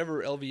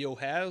whatever LVO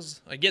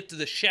has, I get to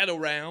the shadow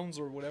rounds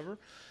or whatever.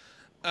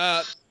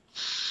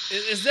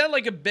 Is that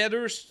like a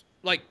better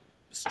like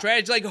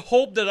strategy? Like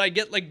hope that I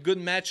get like good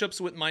matchups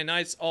with my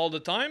Knights all the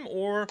time,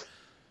 or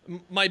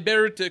my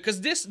better to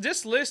because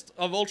this list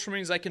of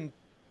Ultramarines I can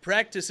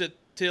practice it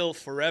till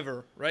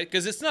forever, right?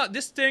 Because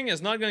this thing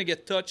is not going to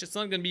get touched. It's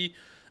not going to be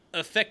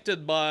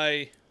affected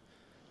by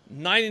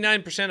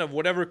 99% of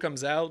whatever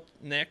comes out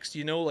next.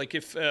 You know, like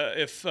if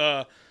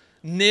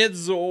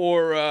Nids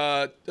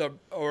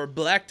or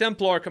Black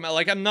Templar come out,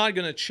 like I'm not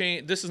going to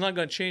change. This is not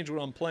going to change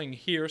what I'm playing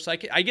here. So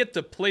I get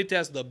to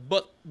playtest the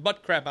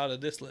butt crap out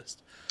of this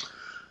list.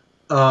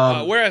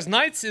 Whereas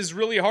Knights is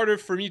really harder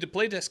for me to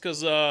playtest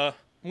because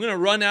I'm going to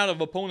run out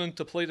of opponent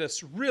to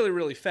playtest really,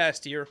 really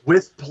fast here.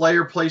 With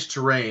player place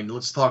terrain,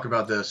 let's talk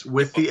about this.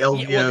 With the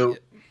LVO,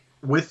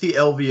 with the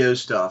LVO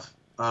stuff.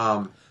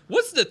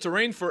 What's the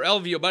terrain for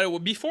LVO? By the way,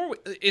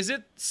 is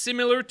it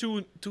similar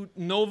to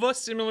Nova,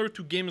 similar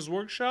to Games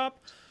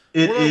Workshop?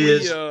 It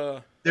is.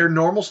 They're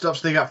normal stuff.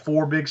 So they got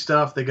 4 big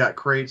stuff. They got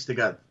crates. They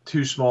got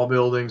 2 small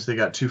buildings. They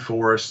got 2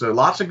 forests. So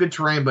lots of good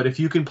terrain. But if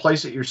you can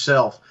place it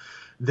yourself,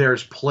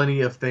 there's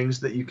plenty of things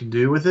that you can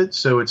do with it.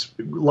 So it's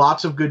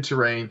lots of good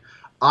terrain.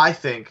 I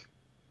think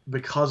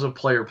because of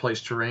player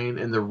place terrain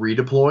and the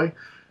redeploy,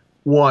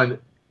 one,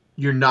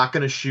 you're not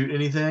going to shoot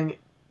anything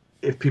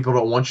if people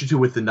don't want you to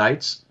with the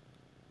Knights.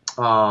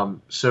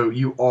 So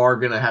you are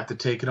going to have to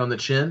take it on the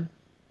chin.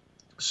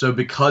 So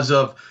because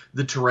of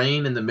the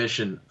terrain and the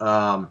mission,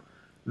 the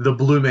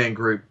Blue Man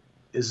group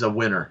is a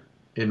winner.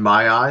 in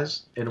my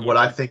eyes, and what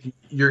I think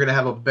you're going to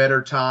have a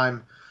better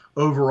time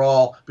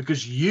overall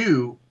because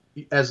you,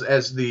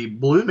 as the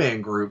Blue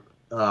Man Group,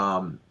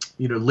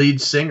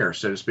 lead singer,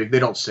 so to speak. They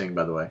don't sing,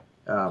 by the way.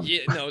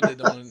 Yeah, no, they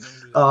don't do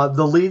that.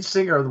 The lead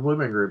singer of the Blue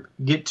Man Group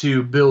get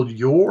to build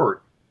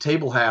your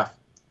table half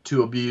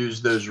to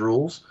abuse those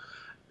rules.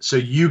 So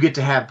you get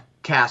to have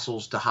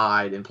castles to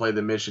hide and play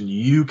the mission.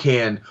 You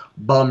can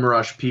bum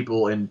rush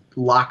people and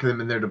lock them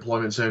in their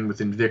deployment zone with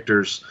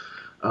Invictors,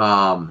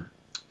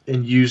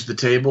 and use the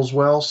tables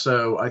well.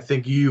 So I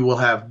think you will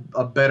have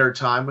a better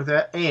time with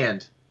that.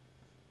 And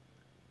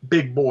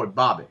big boy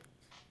Bobby.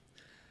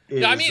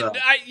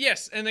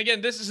 Yes, and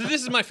again, this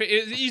is my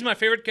he's my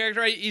favorite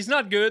character. He's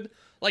not good.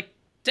 Like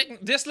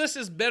this list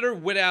is better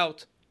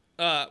without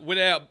I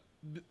love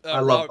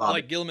Bobby.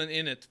 like Gilman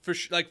in it for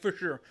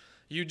sure.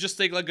 You just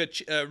take like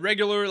a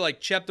regular like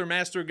chapter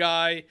master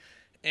guy,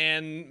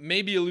 and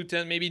maybe a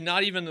lieutenant, maybe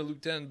not even a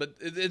lieutenant, but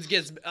it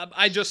gets.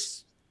 I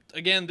just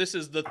again, this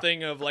is the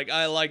thing of like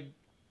I like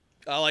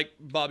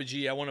Bobby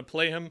G. I want to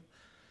play him.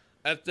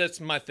 That's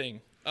my thing.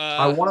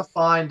 I want to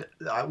find.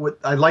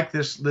 I like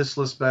this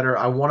list better.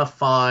 I want to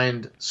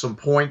find some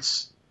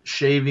points,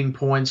 shaving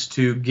points,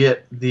 to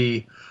get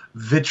the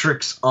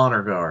Vitrix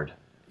Honor Guard.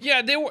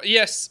 Yeah, they were.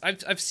 Yes,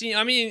 I've seen.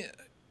 I mean,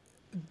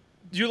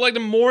 do you like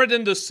them more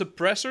than the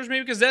suppressors,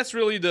 maybe? Because that's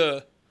really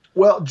the.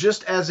 Well,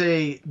 just as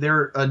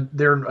they're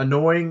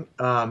annoying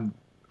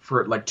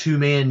for like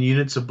 2-man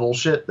units of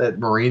bullshit that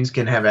Marines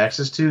can have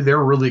access to.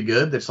 They're really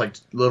good. That's like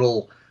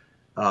little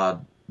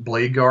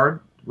blade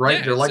guard. Right,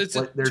 yeah, they're like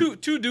they're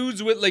two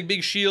dudes with like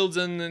big shields,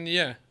 and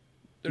yeah,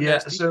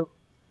 nasty. So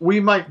we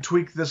might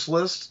tweak this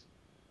list.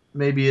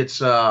 Maybe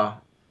it's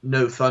no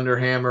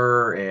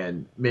Thunderhammer,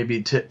 and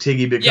maybe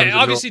Tiggy becomes. Yeah,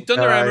 obviously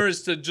Thunderhammer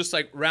is to just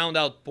like round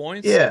out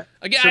points. Yeah.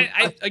 Again,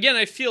 so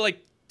I feel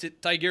like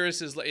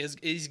Tigris is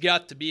he's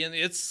got to be in.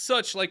 It's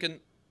such like a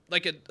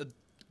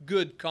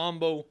good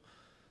combo,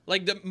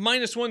 like the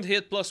 -1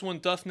 hit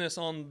 +1 toughness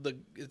on the.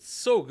 It's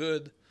so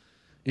good.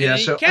 And yeah,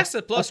 he so casts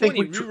a +1,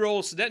 he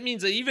rerolls. So that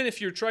means that even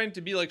if you're trying to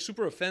be like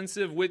super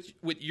offensive with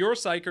your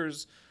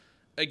psychers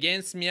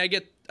against me, I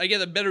get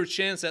a better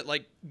chance at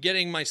like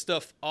getting my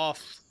stuff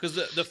off, because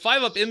the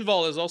 5-up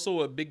invol is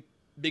also a big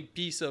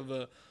piece of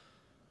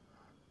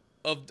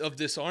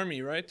this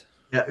army, right?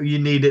 Yeah, you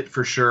need it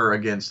for sure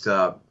against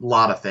a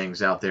lot of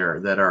things out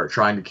there that are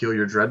trying to kill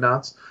your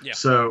dreadnoughts. Yeah.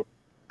 So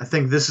I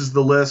think this is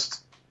the list.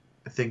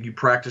 I think you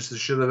practice the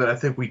shit of it. I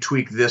think we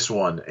tweak this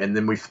one, and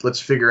then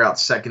let's figure out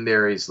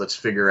secondaries. Let's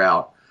figure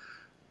out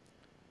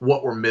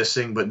what we're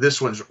missing. But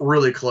this one's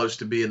really close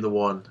to being the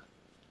one.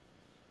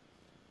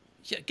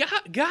 Yeah,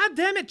 God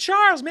damn it,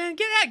 Charles, man,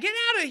 get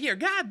out of here!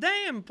 God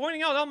damn,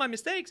 pointing out all my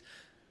mistakes.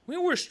 We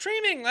were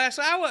streaming last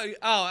hour.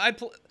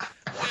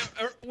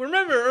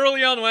 Remember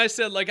early on when I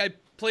said like I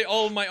play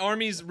all of my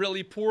armies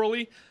really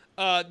poorly.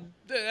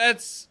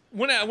 That's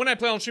when I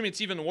play on stream,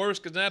 it's even worse,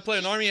 because then I play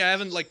an army I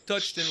haven't like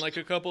touched in like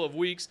a couple of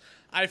weeks.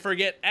 I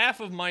forget half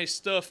of my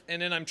stuff,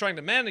 and then I'm trying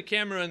to man the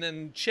camera and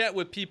then chat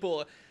with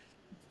people.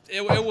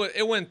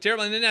 It went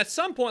terrible. And then at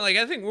some point, like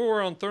I think we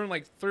were on turn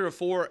like 3 or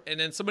 4, and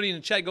then somebody in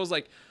the chat goes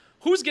like,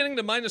 "Who's getting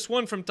the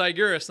 -1 from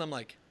Tigris?" And I'm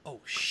like, "Oh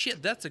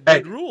shit, that's a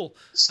good rule."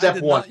 Step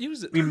 1. Not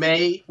use it. We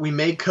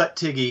may cut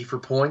Tiggy for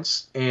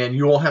points, and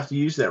you won't have to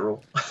use that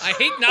rule. I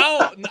hate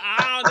no.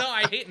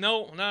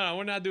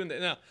 We're not doing that.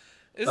 No.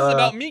 This is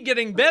about me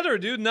getting better,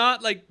 dude,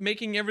 not like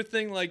making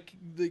everything like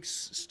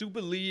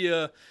stupidly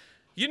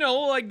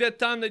like that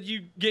time that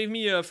you gave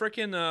me a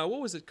freaking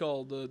what was it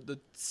called? The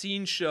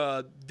Siege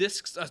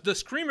discs, the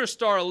Screamer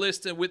Star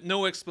list with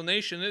no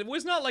explanation. It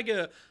was not like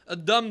a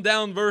dumbed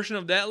down version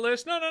of that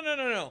list.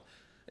 No.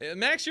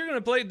 Max, you're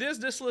gonna play this.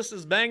 This list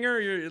is banger.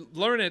 You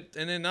learn it,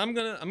 and then I'm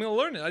gonna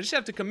learn it. I just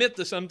have to commit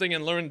to something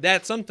and learn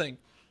that something,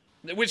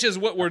 which is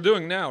what we're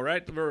doing now,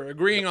 right? We're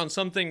agreeing on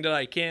something that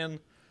I can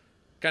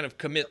kind of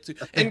commit to.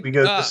 I think we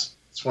go this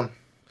one.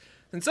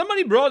 And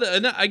somebody brought it,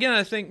 and again,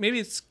 I think maybe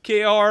it's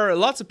KR,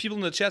 lots of people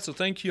in the chat, so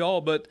thank you all,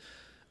 but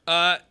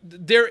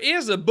there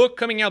is a book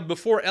coming out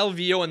before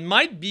LVO, and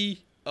might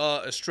be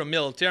a Strum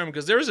Militarum,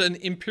 because there's an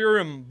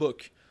Imperium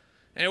book.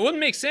 And it wouldn't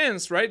make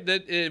sense, right,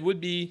 that it would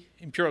be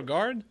Imperial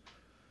Guard?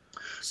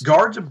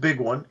 Guard's a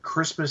big one.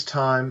 Christmas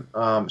time,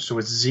 so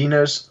it's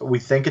Xenos, we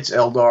think it's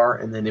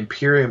Eldar, and then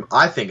Imperium,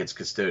 I think it's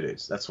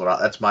Custodes. That's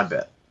my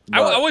bet.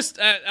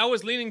 I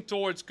was leaning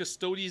towards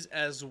Custodes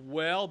as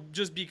well,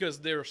 just because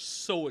they're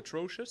so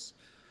atrocious.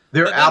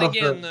 They're out of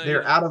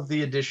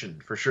the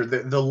edition for sure.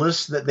 The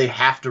lists that they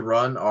have to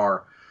run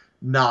are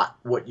not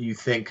what you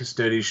think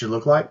Custodes should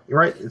look like,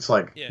 right? It's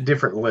like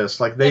different lists.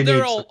 Like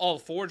they're all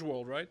Forge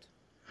World, right?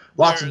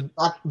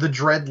 The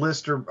Dread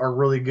lists are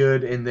really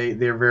good, and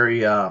they're very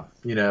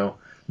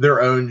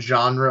their own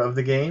genre of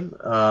the game.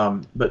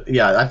 But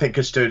yeah, I think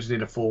Custodes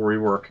need a full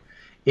rework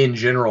in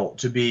general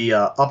to be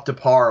up to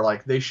par.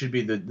 Like they should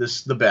be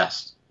the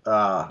best.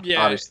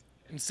 Obviously.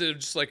 Instead of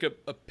just like a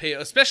pay,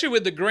 especially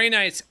with the Grey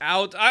Knights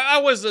out. I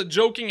was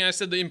joking. I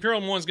said the Imperial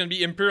one is going to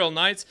be Imperial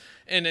Knights,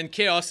 and then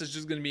Chaos is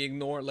just going to be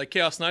ignored. Like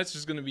Chaos Knights is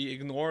just going to be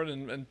ignored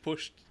and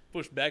pushed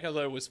back. I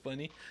thought it was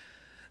funny.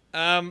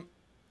 Okay,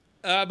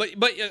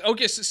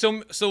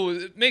 so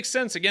it makes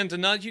sense again to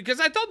not because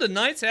I thought the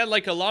Knights had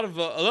like a lot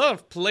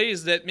of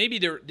plays that maybe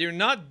they're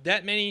not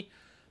that many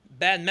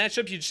bad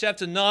matchups. You just have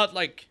to not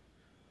like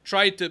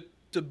try to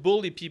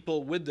bully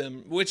people with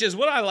them, which is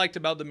what I liked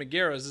about the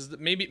Megaras is that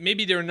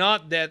maybe they're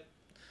not that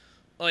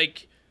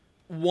like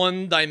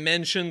one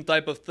dimension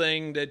type of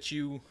thing that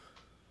you.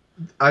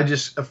 I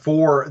just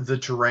for the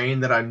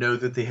terrain that I know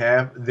that they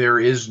have, there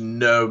is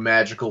no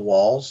magical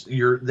walls.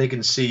 They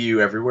can see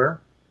you everywhere.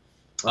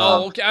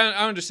 Oh, okay.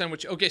 I understand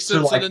what you. Okay,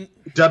 So so like then.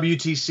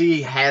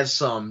 WTC has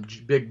some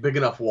big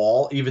enough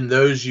wall. Even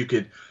those you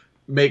could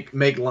make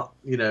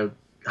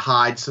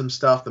hide some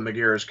stuff. The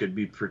Megaras could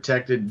be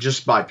protected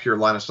just by pure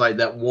line of sight.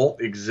 That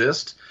won't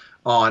exist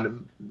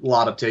on a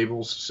lot of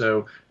tables.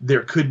 So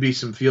there could be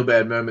some feel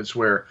bad moments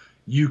where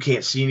you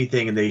can't see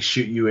anything and they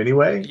shoot you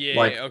anyway.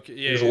 Yeah. Okay.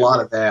 Yeah. There's a lot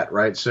of that,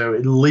 right? So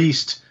at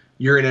least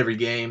you're in every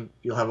game.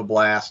 You'll have a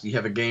blast. You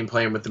have a game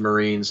plan with the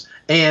Marines.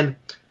 And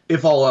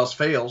if all else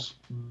fails,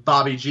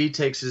 Bobby G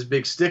takes his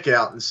big stick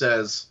out and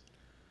says,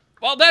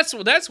 well,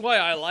 that's why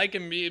I like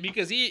him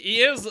because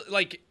he is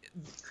like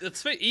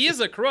he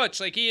is a crutch.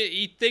 Like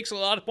he takes a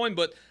lot of point,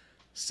 but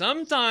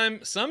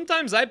sometimes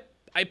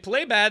I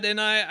play bad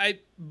and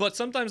but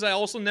sometimes I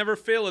also never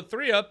fail a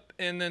 3-up,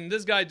 and then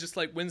this guy just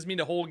like wins me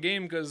the whole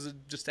game because it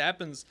just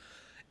happens.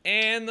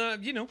 And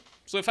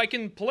so if I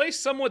can play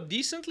somewhat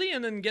decently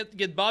and then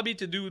get Bobby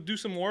to do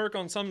some work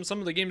on some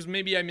of the games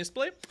maybe I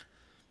misplay,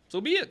 so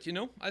be it.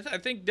 I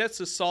think that's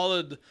a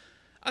solid.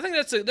 I think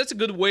that's a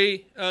good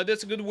way.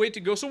 That's a good way to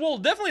go. So we'll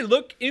definitely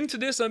look into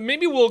this.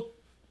 Maybe we'll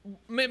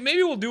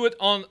do it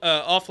on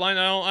offline.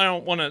 I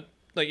don't want to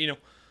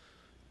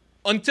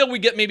until we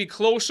get maybe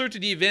closer to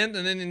the event,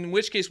 and then in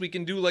which case we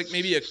can do like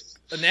maybe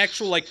an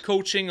actual like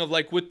coaching of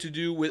like what to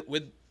do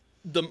with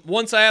the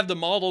once I have the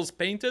models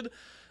painted.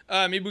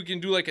 Maybe we can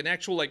do like an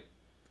actual like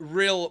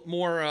real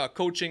more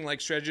coaching like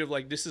strategy of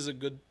like this is a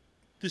good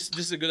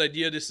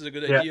idea. This is a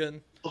good idea. And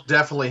we'll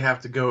definitely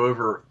have to go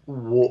over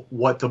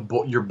what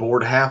your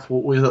board half.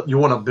 You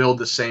want to build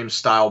the same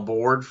style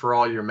board for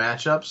all your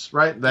matchups,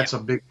 right? That's a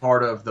big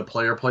part of the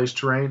player plays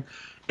terrain.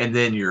 And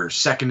then your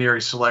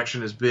secondary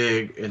selection is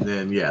big, and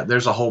then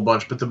there's a whole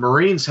bunch. But the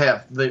Marines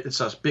it's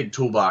a big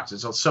toolbox.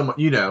 It's so much,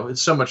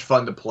 it's so much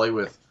fun to play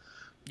with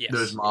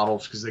those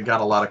models because they got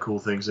a lot of cool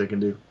things they can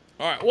do.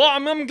 All right. Well,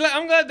 I'm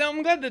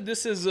glad that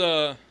this is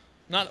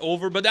not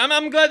over, but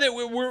I'm glad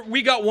that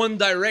we got one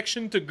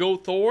direction to go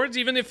towards,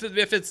 even if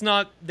it's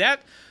not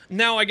that.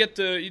 Now I get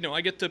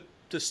to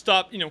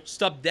stop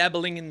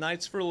dabbling in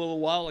Knights for a little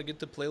while. I get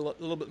to play a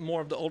little bit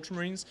more of the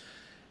Ultramarines.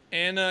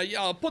 And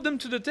I'll put them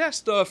to the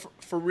test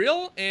for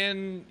real,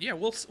 and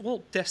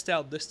we'll test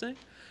out this thing.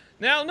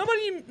 Now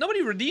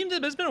nobody redeemed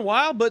it, but it's been a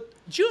while. But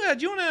do you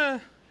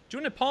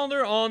wanna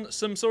ponder on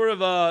some sort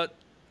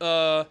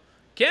of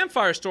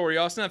campfire story,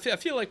 Austin? I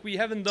feel like we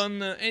haven't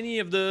done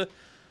any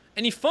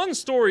fun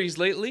stories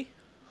lately.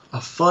 A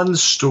fun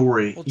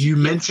story you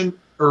mentioned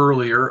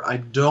earlier.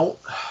 I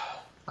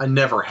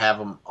never have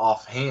them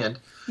offhand.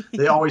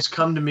 They always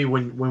come to me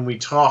when we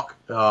talk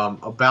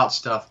about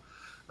stuff.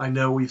 I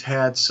know we've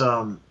had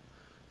some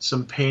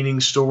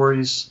painting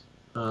stories.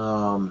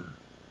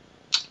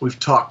 We've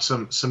talked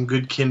some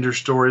good Kinder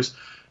stories.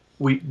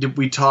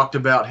 We talked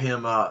about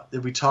him.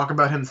 Did we talk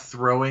about him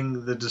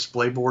throwing the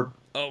display board?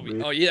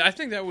 Oh yeah, I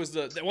think that was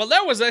I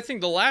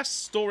think the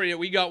last story that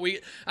we got.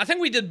 I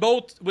think we did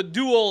both with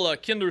dual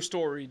Kinder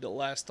story the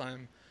last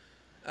time.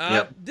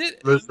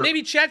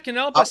 Maybe Chad can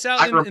help us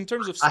out in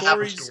terms of stories. I have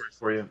a story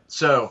for you.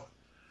 So,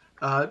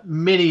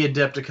 many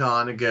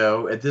Adepticon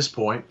ago at this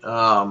point.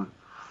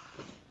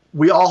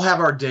 We all have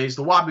our days.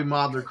 The Wobbly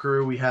Modeler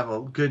crew, we have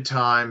a good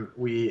time.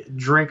 We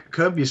drink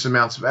copious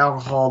amounts of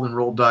alcohol and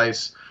roll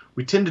dice.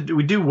 We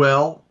do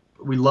well.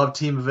 We love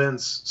team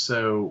events,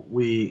 so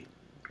we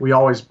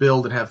always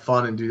build and have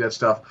fun and do that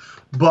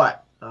stuff.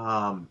 But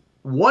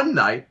one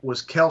night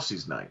was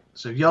Kelsey's night.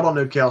 So if y'all don't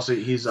know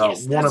Kelsey, he's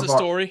He's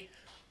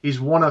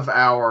one of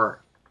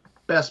our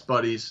best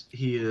buddies.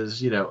 He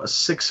is, a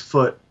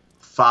 6'5",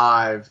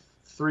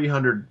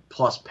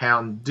 300+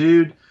 pound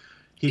dude.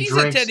 He's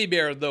a teddy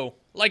bear though.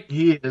 Like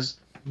he is,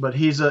 but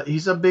he's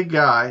a big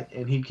guy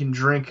and he can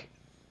drink.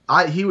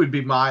 He would be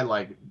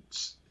my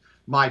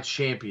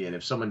champion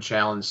if someone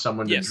challenged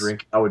someone to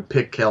drink. I would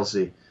pick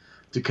Kelsey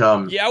to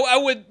come. Yeah, I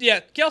would.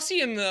 Yeah,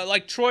 Kelsey and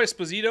Troy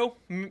Esposito.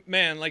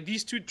 Man, like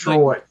these two.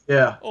 Troy,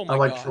 yeah. Oh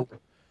my God. Troy.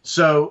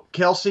 So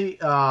Kelsey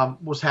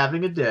was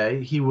having a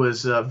day. He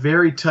was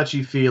very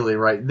touchy-feely,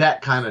 right?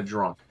 That kind of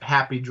drunk,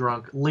 happy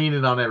drunk,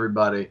 leaning on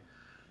everybody,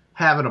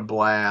 having a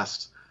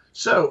blast.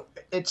 So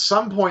at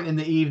some point in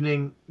the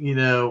evening,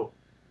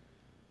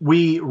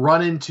 we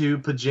run into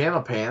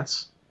Pajama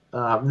Pants.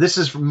 This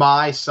is from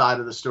my side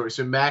of the story.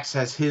 So Max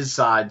has his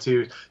side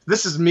too.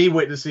 This is me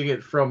witnessing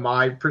it from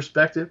my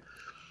perspective.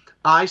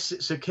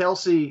 So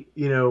Kelsey,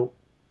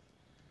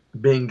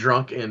 being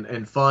drunk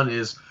and fun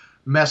is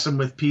messing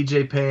with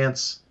PJ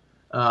Pants.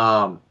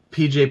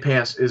 PJ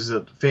Pants is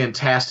a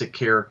fantastic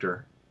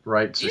character,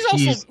 right? So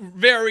he's also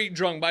very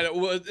drunk, by the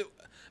way.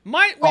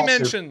 Might we Also-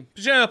 mention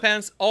Pajama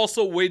Pants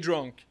also way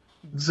drunk?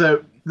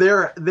 So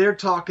they're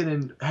talking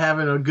and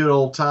having a good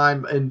old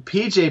time, and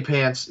PJ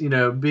Pants,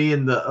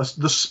 being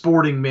the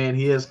sporting man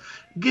he is,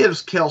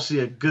 gives Kelsey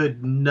a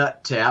good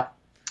nut tap.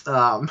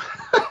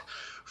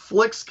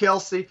 Flicks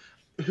Kelsey.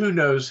 Who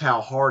knows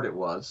how hard it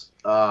was?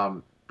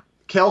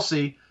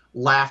 Kelsey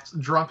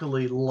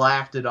drunkenly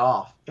laughed it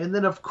off, and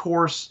then of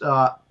course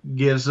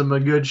gives him a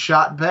good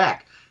shot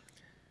back.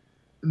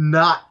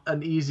 Not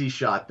an easy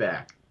shot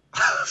back.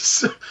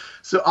 so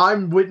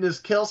I'm witness.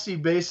 Kelsey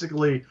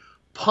basically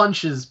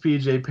punches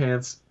PJ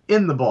Pants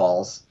in the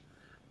balls,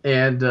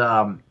 and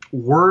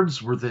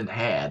words were then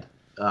had,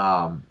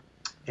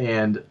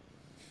 and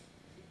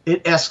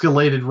it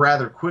escalated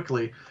rather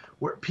quickly,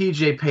 where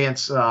PJ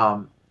Pants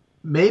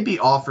maybe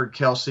offered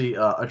Kelsey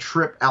a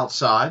trip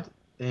outside,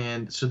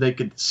 and so they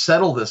could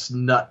settle this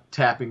nut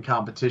tapping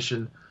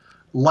competition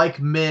like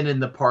men in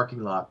the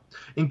parking lot.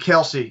 And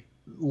Kelsey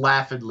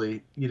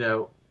laughingly,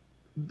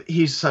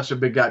 he's such a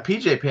big guy.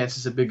 PJ Pants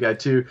is a big guy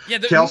too. Yeah,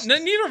 Kelsey,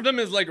 neither of them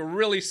is like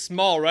really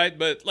small, right?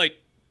 But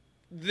like,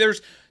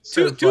 there's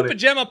So two funny.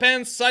 pajama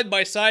pants side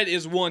by side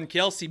is one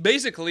Kelsey.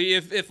 Basically,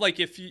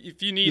 if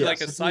you need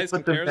like a so size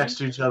put them comparison. next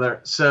to each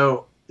other.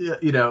 So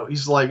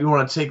he's like, "You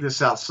want to take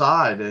this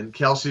outside?" And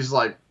Kelsey's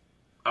like,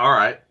 "All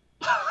right."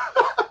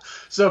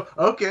 So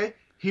okay,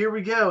 here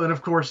we go. And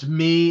of course,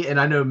 me and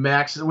I know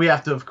Max, we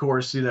have to, of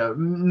course,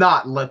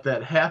 not let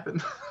that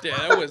happen.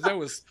 Yeah, that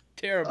was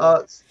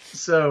terrible.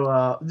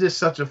 So just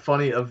such a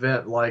funny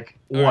event. Like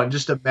All right.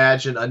 just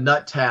imagine a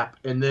nut tap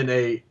and then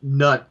a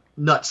nut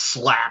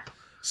slap.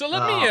 So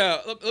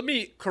let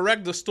me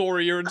correct the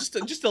story here just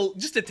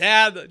a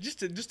tad,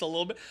 just a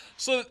little bit.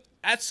 So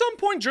at some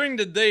point during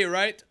the day,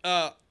 right?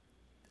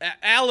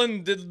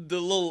 Alan did the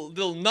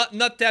little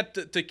nut tap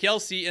to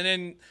Kelsey, and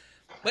then,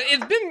 but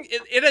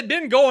it had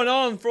been going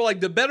on for like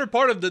the better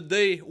part of the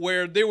day,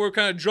 where they were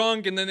kind of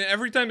drunk, and then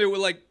every time they would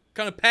like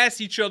kind of pass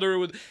each other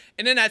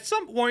and then at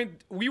some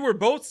point we were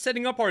both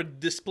setting up our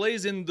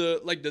displays in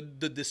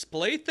the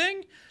display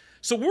thing.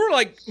 So we're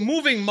like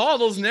moving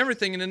models and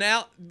everything, and then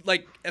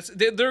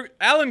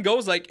Alan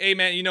goes like, "Hey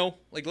man,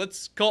 like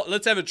let's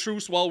have a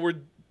truce while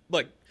we're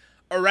like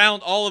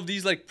around all of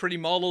these like pretty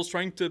models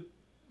trying to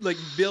like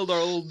build our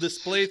little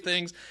display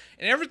things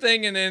and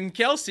everything." And then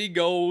Kelsey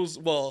goes,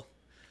 "Well,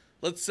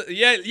 let's have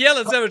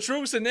a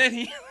truce," and then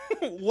he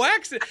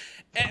whacks it.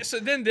 And so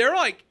then they're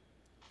like,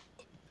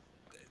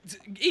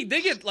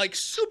 they get like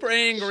super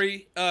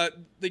angry.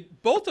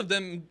 Both of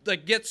them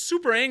like get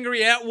super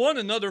angry at one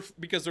another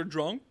because they're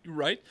drunk,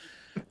 right?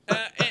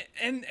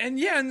 And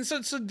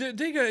so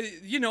they go,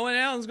 and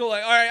Alan's go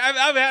like, "All right,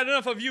 I've had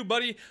enough of you,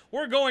 buddy.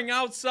 We're going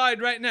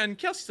outside right now." And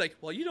Kelsey's like,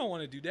 "Well, you don't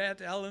want to do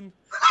that, Alan.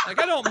 Like,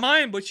 I don't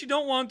mind, but you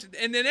don't want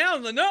to." And then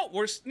Alan's like,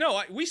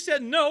 "No, we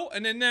said no,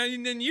 and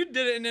then you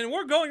did it, and then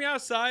we're going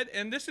outside,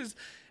 and this is."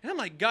 And I'm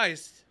like,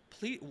 "Guys,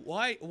 please,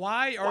 why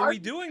are we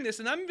doing this?"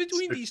 And I'm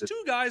between these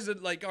two guys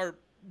that like are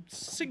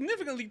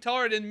significantly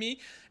taller than me.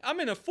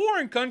 I'm in a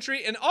foreign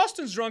country, and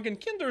Austin's drunk, and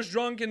Kinder's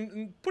drunk,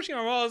 and pushing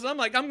our walls. I'm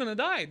like, I'm gonna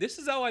die. This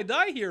is how I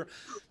die here,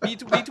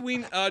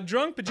 between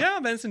drunk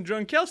pajama pants and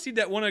drunk Kelsey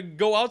that want to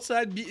go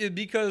outside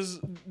because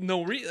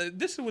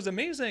this was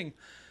amazing,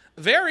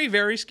 very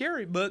very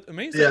scary, but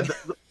amazing. Yeah,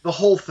 the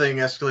whole thing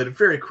escalated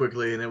very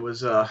quickly, and it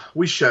was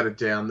we shut it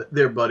down.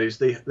 They're buddies.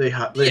 They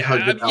hugged it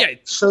out. Yeah.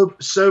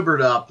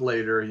 Sobered up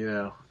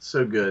later.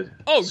 So good.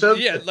 Oh so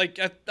yeah, good. like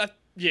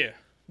yeah.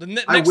 The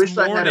next I wish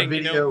morning, I had a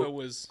video. it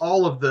was.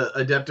 All of the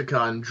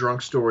Adepticon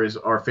drunk stories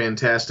are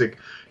fantastic.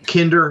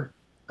 Kinder,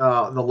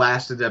 the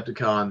last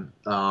Adepticon.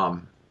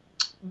 Well,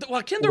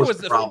 Kinder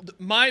was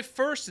my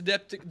first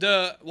Adeptic.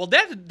 That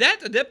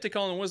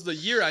Adepticon was the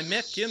year I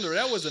met Kinder.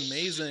 That was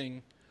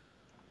amazing.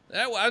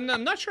 I'm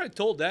not sure I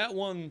told that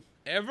one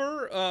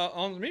ever.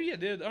 Maybe I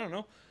did. I don't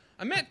know.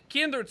 I met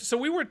Kinder, so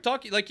we were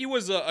talking like he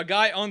was a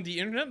guy on the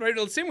internet,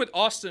 right? Same with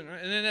Austin,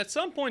 right? And then at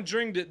some point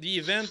during the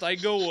event, I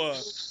go.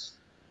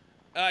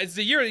 It's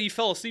the year that he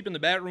fell asleep in the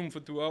bathroom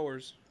for 2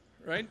 hours,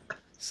 right?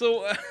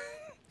 So,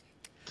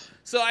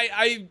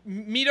 I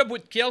meet up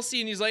with Kelsey,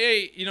 and he's like,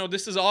 "Hey,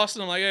 this is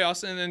Austin." I'm like, "Hey,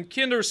 Austin." And then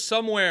Kinder's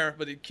somewhere,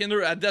 but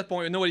Kinder at that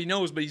point, nobody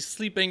knows, but he's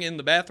sleeping in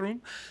the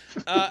bathroom.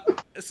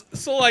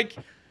 So like,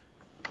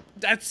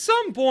 at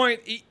some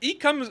point, he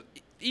comes,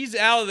 he's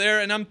out of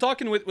there, and I'm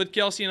talking with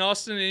Kelsey and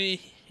Austin, and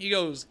he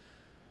goes,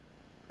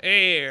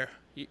 "Hey,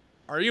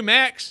 are you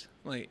Max?"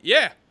 I'm like,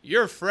 "Yeah,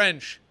 you're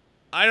French.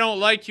 I don't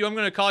like you. I'm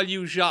going to call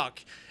you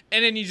Jacques."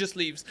 And then he just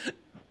leaves.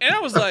 And I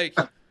was like,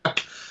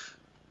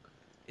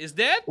 is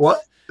that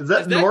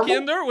normal?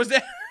 Kinder? Was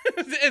that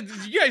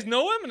did you guys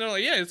know him? And they're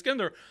like, "Yeah, it's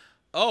Kinder."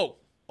 Oh,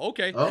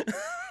 okay. Oh,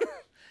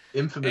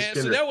 infamous And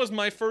Kinder. so that was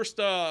my first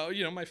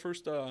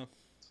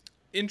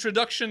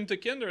introduction to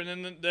Kinder.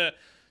 And then the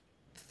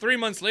 3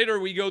 months later,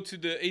 we go to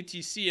the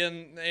ATC,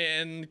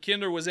 and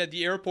Kinder was at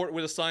the airport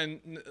with a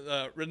sign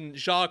written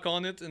Jacques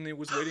on it, and he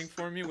was waiting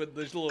for me with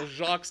this little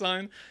Jacques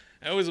sign.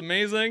 That was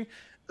amazing.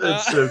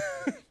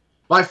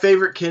 My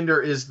favorite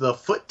Kinder is the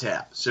foot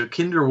tap. So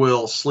Kinder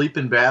will sleep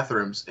in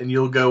bathrooms, and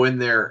you'll go in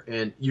there,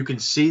 and you can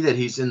see that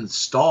he's in the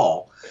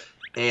stall,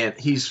 and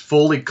he's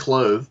fully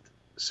clothed.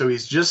 So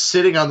he's just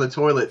sitting on the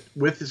toilet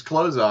with his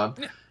clothes on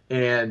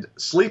and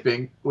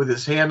sleeping with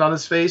his hand on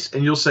his face,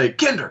 and you'll say,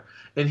 Kinder!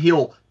 And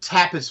he'll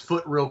tap his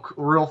foot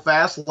real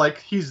fast,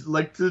 like he's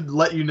like to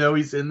let you know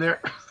he's in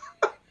there.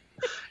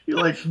 You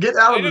like, get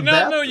out of the bathroom. I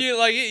did not know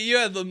you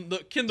had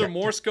the Kinder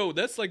Morse code.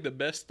 That's like the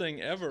best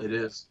thing ever. It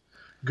is.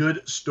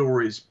 Good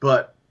stories,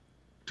 but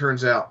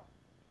turns out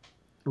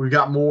we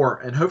got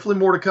more, and hopefully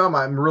more to come.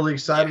 I'm really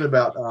excited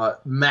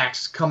about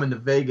Max coming to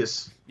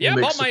Vegas. Yeah,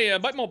 bought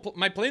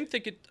my plane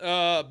ticket.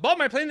 Bought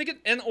my plane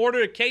ticket and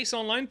ordered a case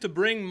online to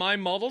bring my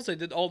models. I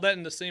did all that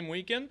in the same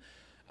weekend.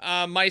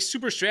 My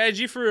super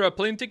strategy for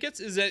plane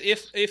tickets is that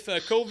if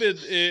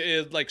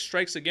COVID like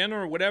strikes again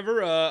or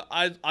whatever,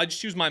 I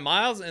just use my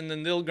miles, and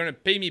then they're gonna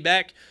pay me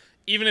back,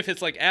 even if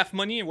it's like half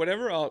money or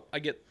whatever. I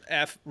get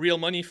half real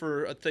money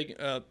for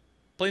a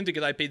plane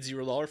ticket I paid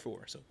 $0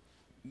 for. So,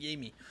 yay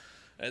me.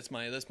 That's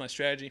my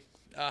strategy.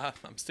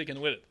 I'm sticking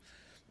with it.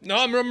 No,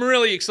 I'm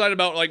really excited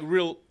about like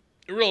real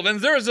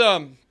events. There's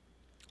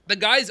the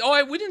guys.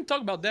 We didn't talk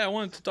about that. I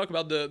wanted to talk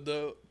about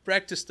the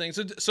practice thing.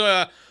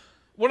 So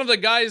one of the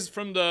guys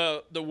from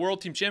the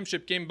World Team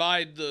Championship came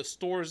by the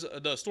store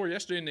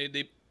yesterday, and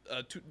they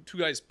two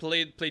guys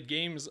played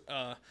games.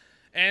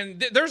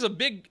 And there's a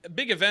big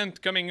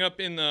event coming up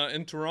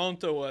in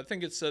Toronto. I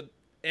think it's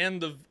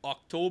end of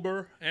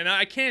October, and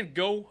I can't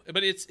go,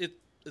 but it's going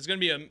to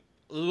be a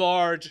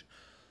large.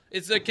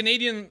 It's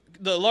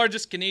the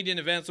largest Canadian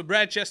event. So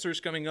Brad Chester is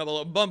coming up.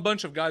 A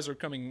bunch of guys are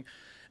coming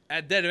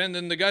at that event,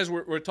 and the guys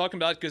we're talking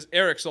about, because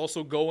Eric's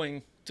also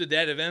going to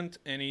that event,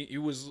 and he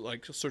was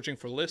like searching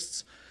for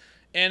lists.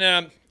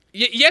 And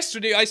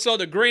yesterday I saw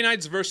the Grey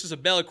Knights versus a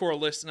Bellacore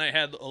list, and I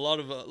had a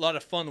lot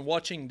of fun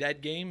watching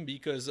that game,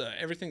 because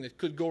everything that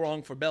could go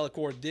wrong for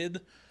Bellacore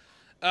did.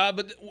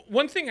 But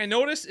one thing I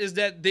noticed is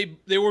that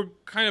they were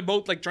kind of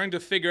both like trying to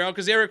figure out,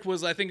 because Eric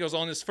was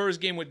on his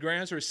first game with Grey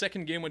Knights, or his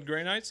second game with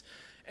Grey Knights,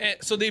 and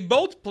so they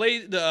both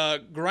played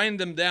grind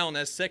them down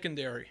as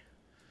secondary.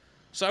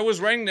 So I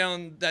was writing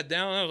that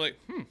down, and I was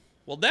like,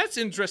 well, that's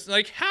interesting.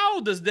 Like,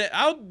 how does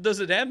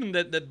it happen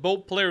that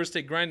both players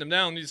take grind them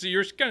down? So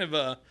you're kind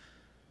of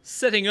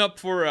setting up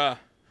for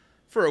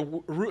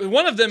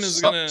one of them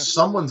is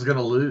someone's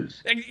gonna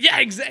lose. Yeah,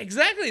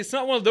 exactly. It's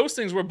not one of those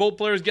things where both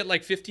players get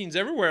like 15s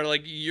everywhere.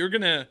 Like, you're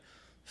gonna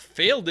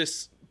fail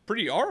this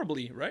pretty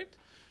horribly, right?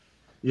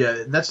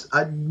 Yeah,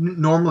 I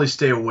normally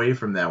stay away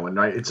from that one,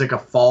 right? It's like a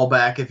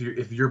fallback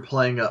if you're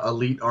playing a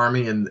elite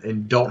army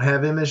and don't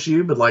have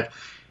MSU, but like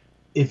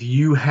if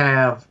you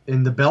have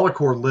in the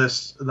Bellacore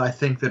lists, I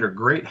think that are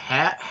great,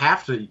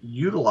 have to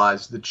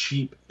utilize the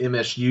cheap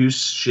MSU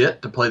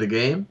shit to play the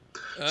game.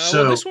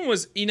 Well, this one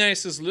was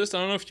Enis's list. I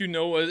don't know if you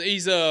know.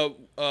 He's let's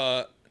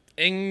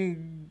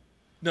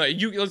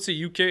say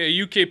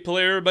a UK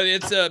player, but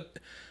it's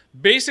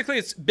basically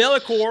it's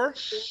Bellacore,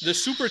 the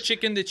super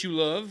chicken that you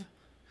love,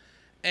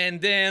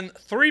 and then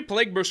 3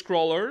 Plagueburst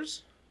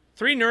Crawlers,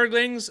 3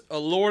 Nurglings, a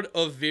Lord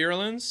of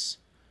Virulence.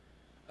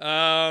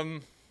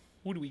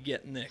 Who do we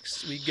get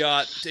next? We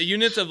got a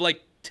unit of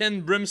like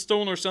 10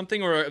 Brimstone or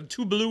something, or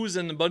 2 blues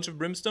and a bunch of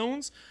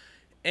Brimstones,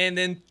 and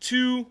then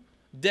 2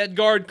 Dead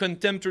Guard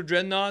Contemptor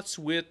Dreadnoughts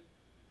with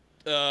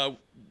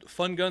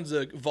fun guns,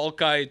 the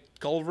Volkai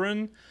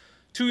Culverin,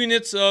 2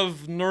 units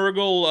of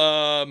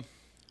Nurgle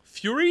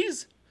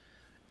Furies,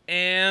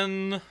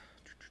 and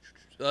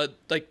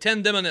like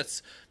 10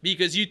 Demonettes,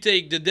 because you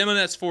take the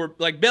Demonettes for,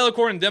 like,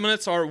 Bellacore and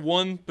Demonettes are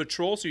 1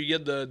 patrol, so you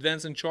get the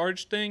advance and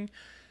charge thing,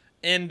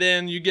 and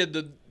then you get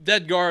the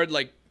Dead Guard,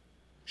 like,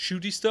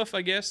 shooty stuff,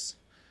 I guess,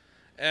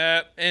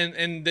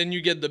 and then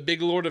you get the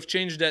big Lord of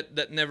Change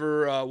that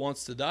never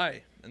wants to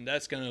die. And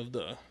that's kind of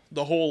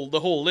the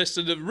whole list.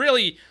 So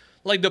really,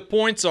 like, the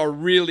points are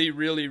really,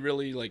 really,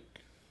 really, like,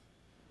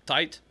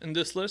 tight in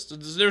this list.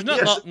 There's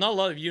not a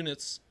lot of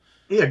units.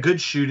 Yeah,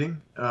 good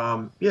shooting.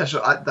 So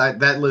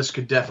that list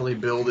could definitely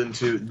build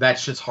into that.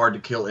 Shit's hard to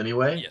kill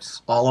anyway.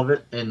 Yes, all of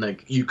it, and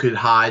like you could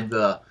hide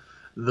the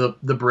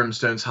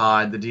Brimstones,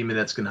 hide the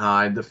Demonettes, can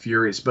hide the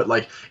Furies. But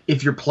like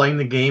if you're playing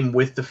the game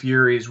with the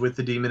Furies, with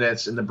the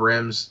Demonettes, and the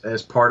Brims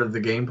as part of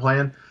the game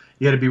plan,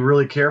 you got to be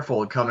really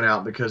careful coming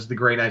out, because the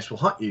Grey Knights will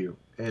hunt you,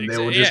 and they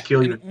will just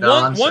kill you.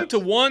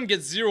 1-1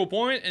 gets 0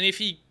 point, and if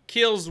he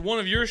kills one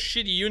of your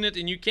shitty unit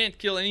and you can't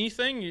kill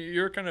anything,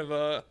 you're kind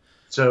of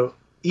So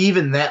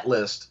even that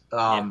list,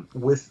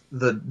 with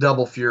the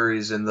double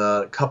Furies and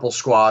the couple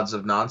squads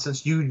of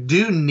nonsense, you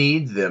do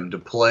need them to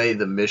play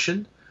the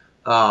mission,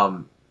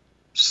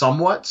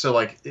 somewhat. So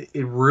like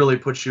it really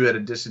puts you at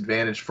a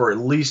disadvantage for at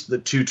least the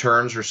 2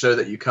 turns or so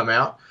that you come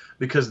out,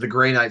 because the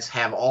Grey Knights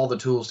have all the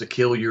tools to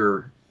kill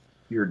your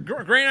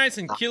Grey Knights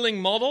and killing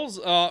models,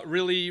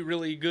 really,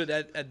 really good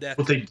at that.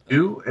 What they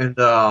do,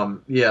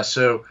 and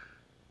so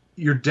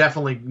you're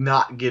definitely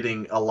not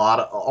getting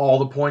all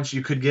the points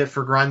you could get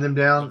for grind them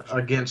down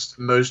against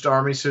most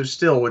armies. So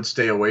still would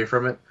stay away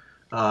from it.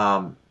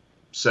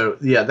 So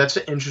yeah, that's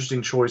an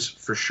interesting choice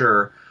for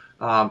sure.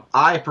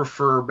 I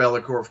prefer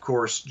Bellicor, of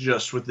course,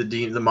 just with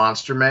the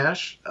monster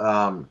mash,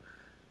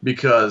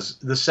 because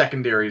the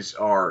secondaries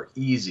are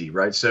easy,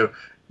 right? So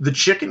the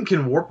chicken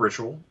can warp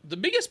ritual. The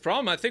biggest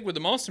problem, I think, with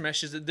the Monster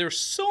Mash is that there's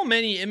so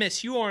many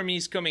MSU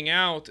armies coming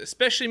out,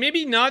 especially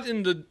maybe not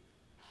in the,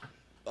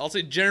 I'll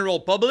say, general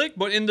public,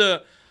 but in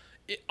the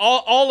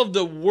all of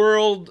the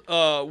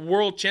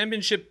world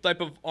championship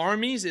type of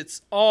armies.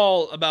 It's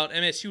all about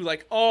MSU,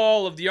 like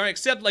all of the armies,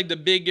 except like the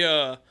big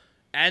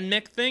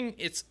AdMech thing.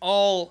 It's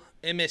all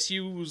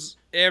MSUs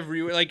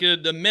everywhere. Like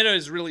the meta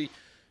is really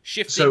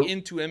shifting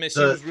into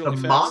MSUs really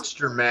the fast.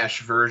 Monster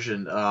Mash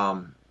version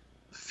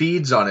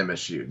feeds on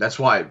MSU. That's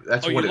why.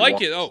 That's Oh, what you it like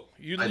wants. it? Oh,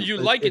 you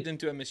like it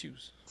into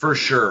MSUs. For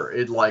sure.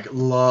 It like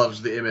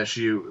loves the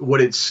MSU.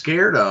 What it's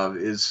scared of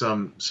is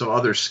some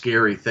other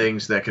scary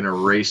things that can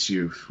erase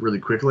you really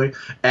quickly.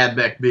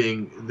 Admech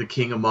being the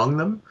king among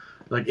them.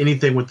 Like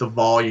anything with the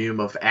volume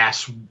of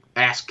ass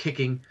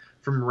kicking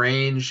from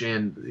range,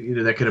 and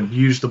that can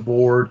abuse the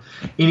board.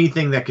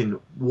 Anything that can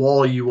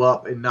wall you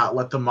up and not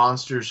let the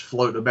monsters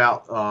float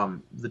about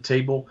the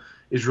table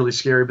is really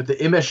scary. But the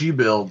MSU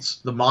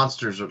builds, the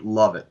monsters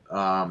love it.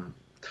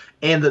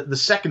 And the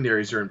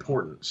secondaries are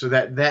important. So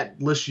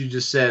that list you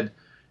just said,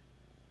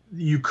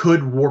 you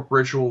could warp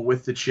ritual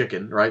with the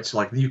chicken, right? So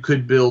like you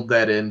could build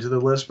that into the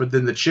list, but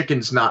then the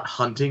chicken's not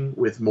hunting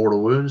with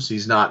mortal wounds.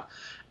 He's not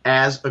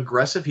as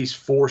aggressive. He's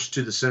forced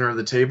to the center of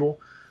the table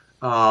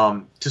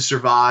to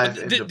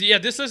survive. Yeah,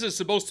 this list is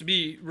supposed to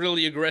be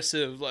really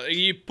aggressive. Like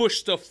you push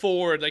stuff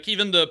forward. Like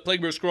even the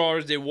Plaguebearer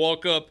Scrawlers, they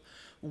walk up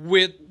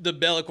with the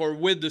Bellicor,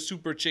 with the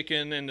Super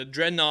Chicken and the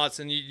Dreadnoughts,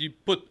 and you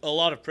put a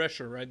lot of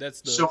pressure, right?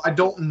 So I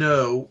don't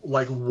know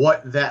like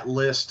what that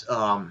list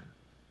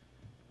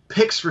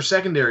picks for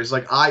secondaries.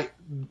 Like I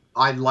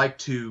like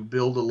to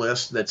build a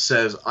list that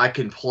says I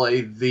can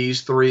play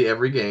these three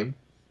every game,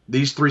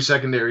 these three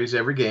secondaries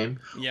every game,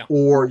 yeah.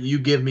 Or you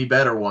give me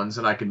better ones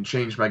and I can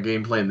change my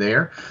game plan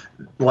there.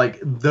 Like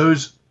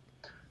those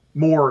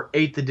more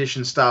 8th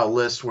edition style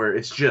lists where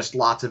it's just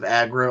lots of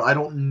aggro. I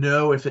don't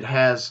know if it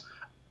has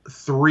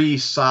 3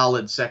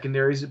 solid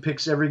secondaries it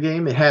picks every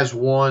game. It has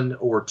 1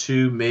 or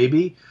 2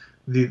 maybe.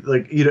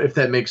 If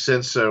that makes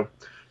sense. So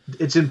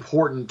it's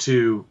important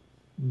to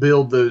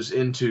build those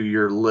into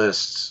your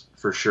lists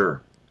for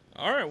sure.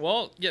 All right,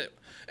 well, yeah.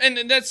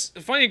 And that's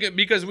funny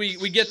because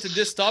we get to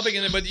this topic,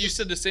 but you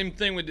said the same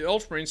thing with the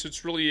Ultramarine, so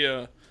it's really,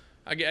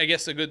 I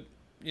guess, a good,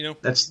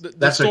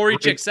 the story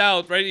checks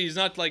out, right? He's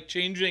not like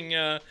changing,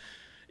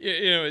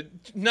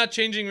 not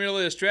changing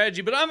really the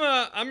strategy. But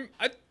I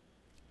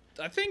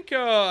think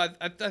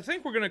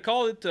we're gonna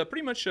call it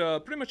pretty much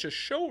a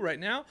show right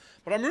now.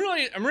 But I'm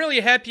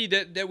really happy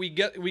that we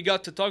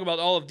got to talk about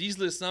all of these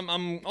lists.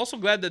 I'm also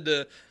glad that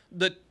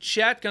the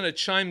chat kind of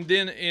chimed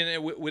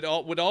in with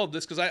all of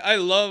this, because I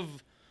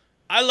love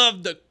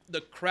the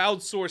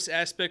crowdsource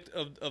aspect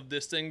of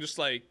this thing. Just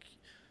like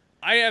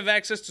I have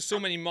access to so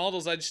many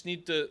models, I just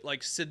need to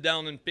like sit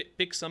down and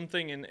pick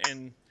something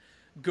and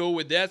go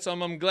with that. So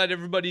I'm glad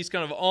everybody's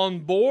kind of on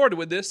board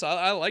with this.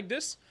 I like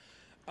this.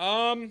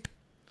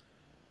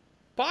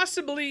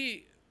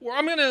 Possibly, well,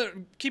 I'm gonna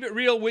keep it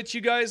real with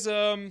you guys.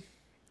 Oh,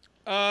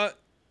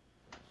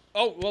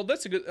 well,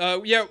 that's a good.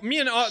 Yeah, me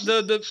and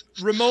the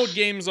remote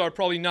games are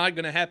probably not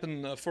gonna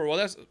happen for a while.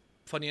 That's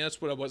funny.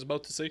 That's what I was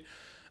about to say.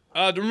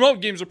 The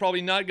remote games are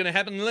probably not gonna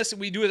happen unless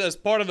we do it as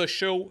part of a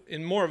show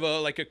in more of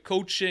a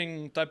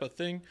coaching type of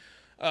thing.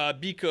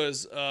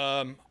 Because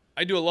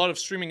I do a lot of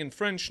streaming in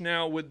French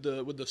now with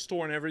the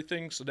store and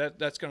everything, so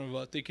that's kind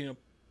of taking up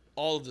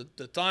all of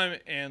the time.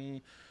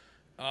 And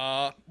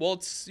well,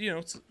 it's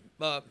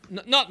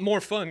not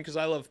more fun because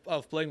I love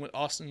playing with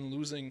Austin and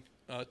losing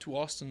to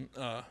Austin.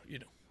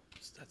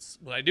 That's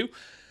what I do.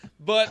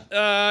 But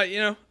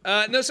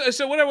no.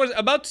 So what I was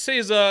about to say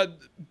is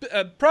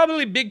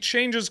probably big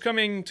changes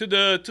coming to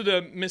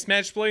the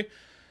mismatched play.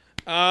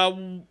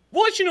 We'll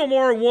let you know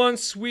more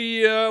once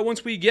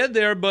we get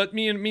there. But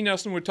me and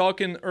Austin were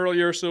talking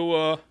earlier,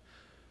 so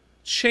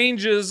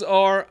changes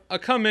are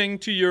coming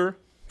to your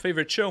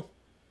favorite show.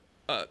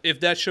 If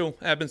that show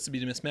happens to be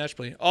the mismatched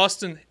play.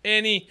 Austin,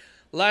 any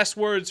last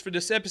words for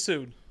this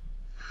episode?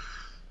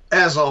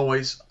 As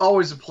always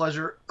a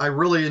pleasure. I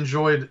really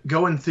enjoyed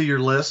going through your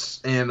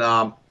lists, and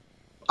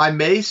I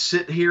may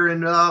sit here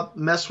and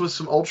mess with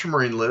some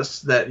Ultramarine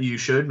lists that you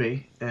showed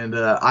me, and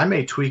I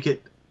may tweak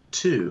it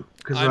too.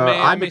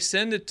 I may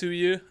send it to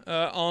you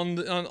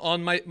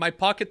on my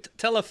pocket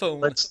telephone.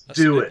 Let's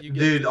do it,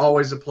 dude.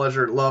 Always a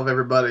pleasure. Love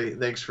everybody.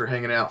 Thanks for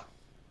hanging out.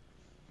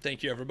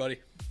 Thank you, everybody.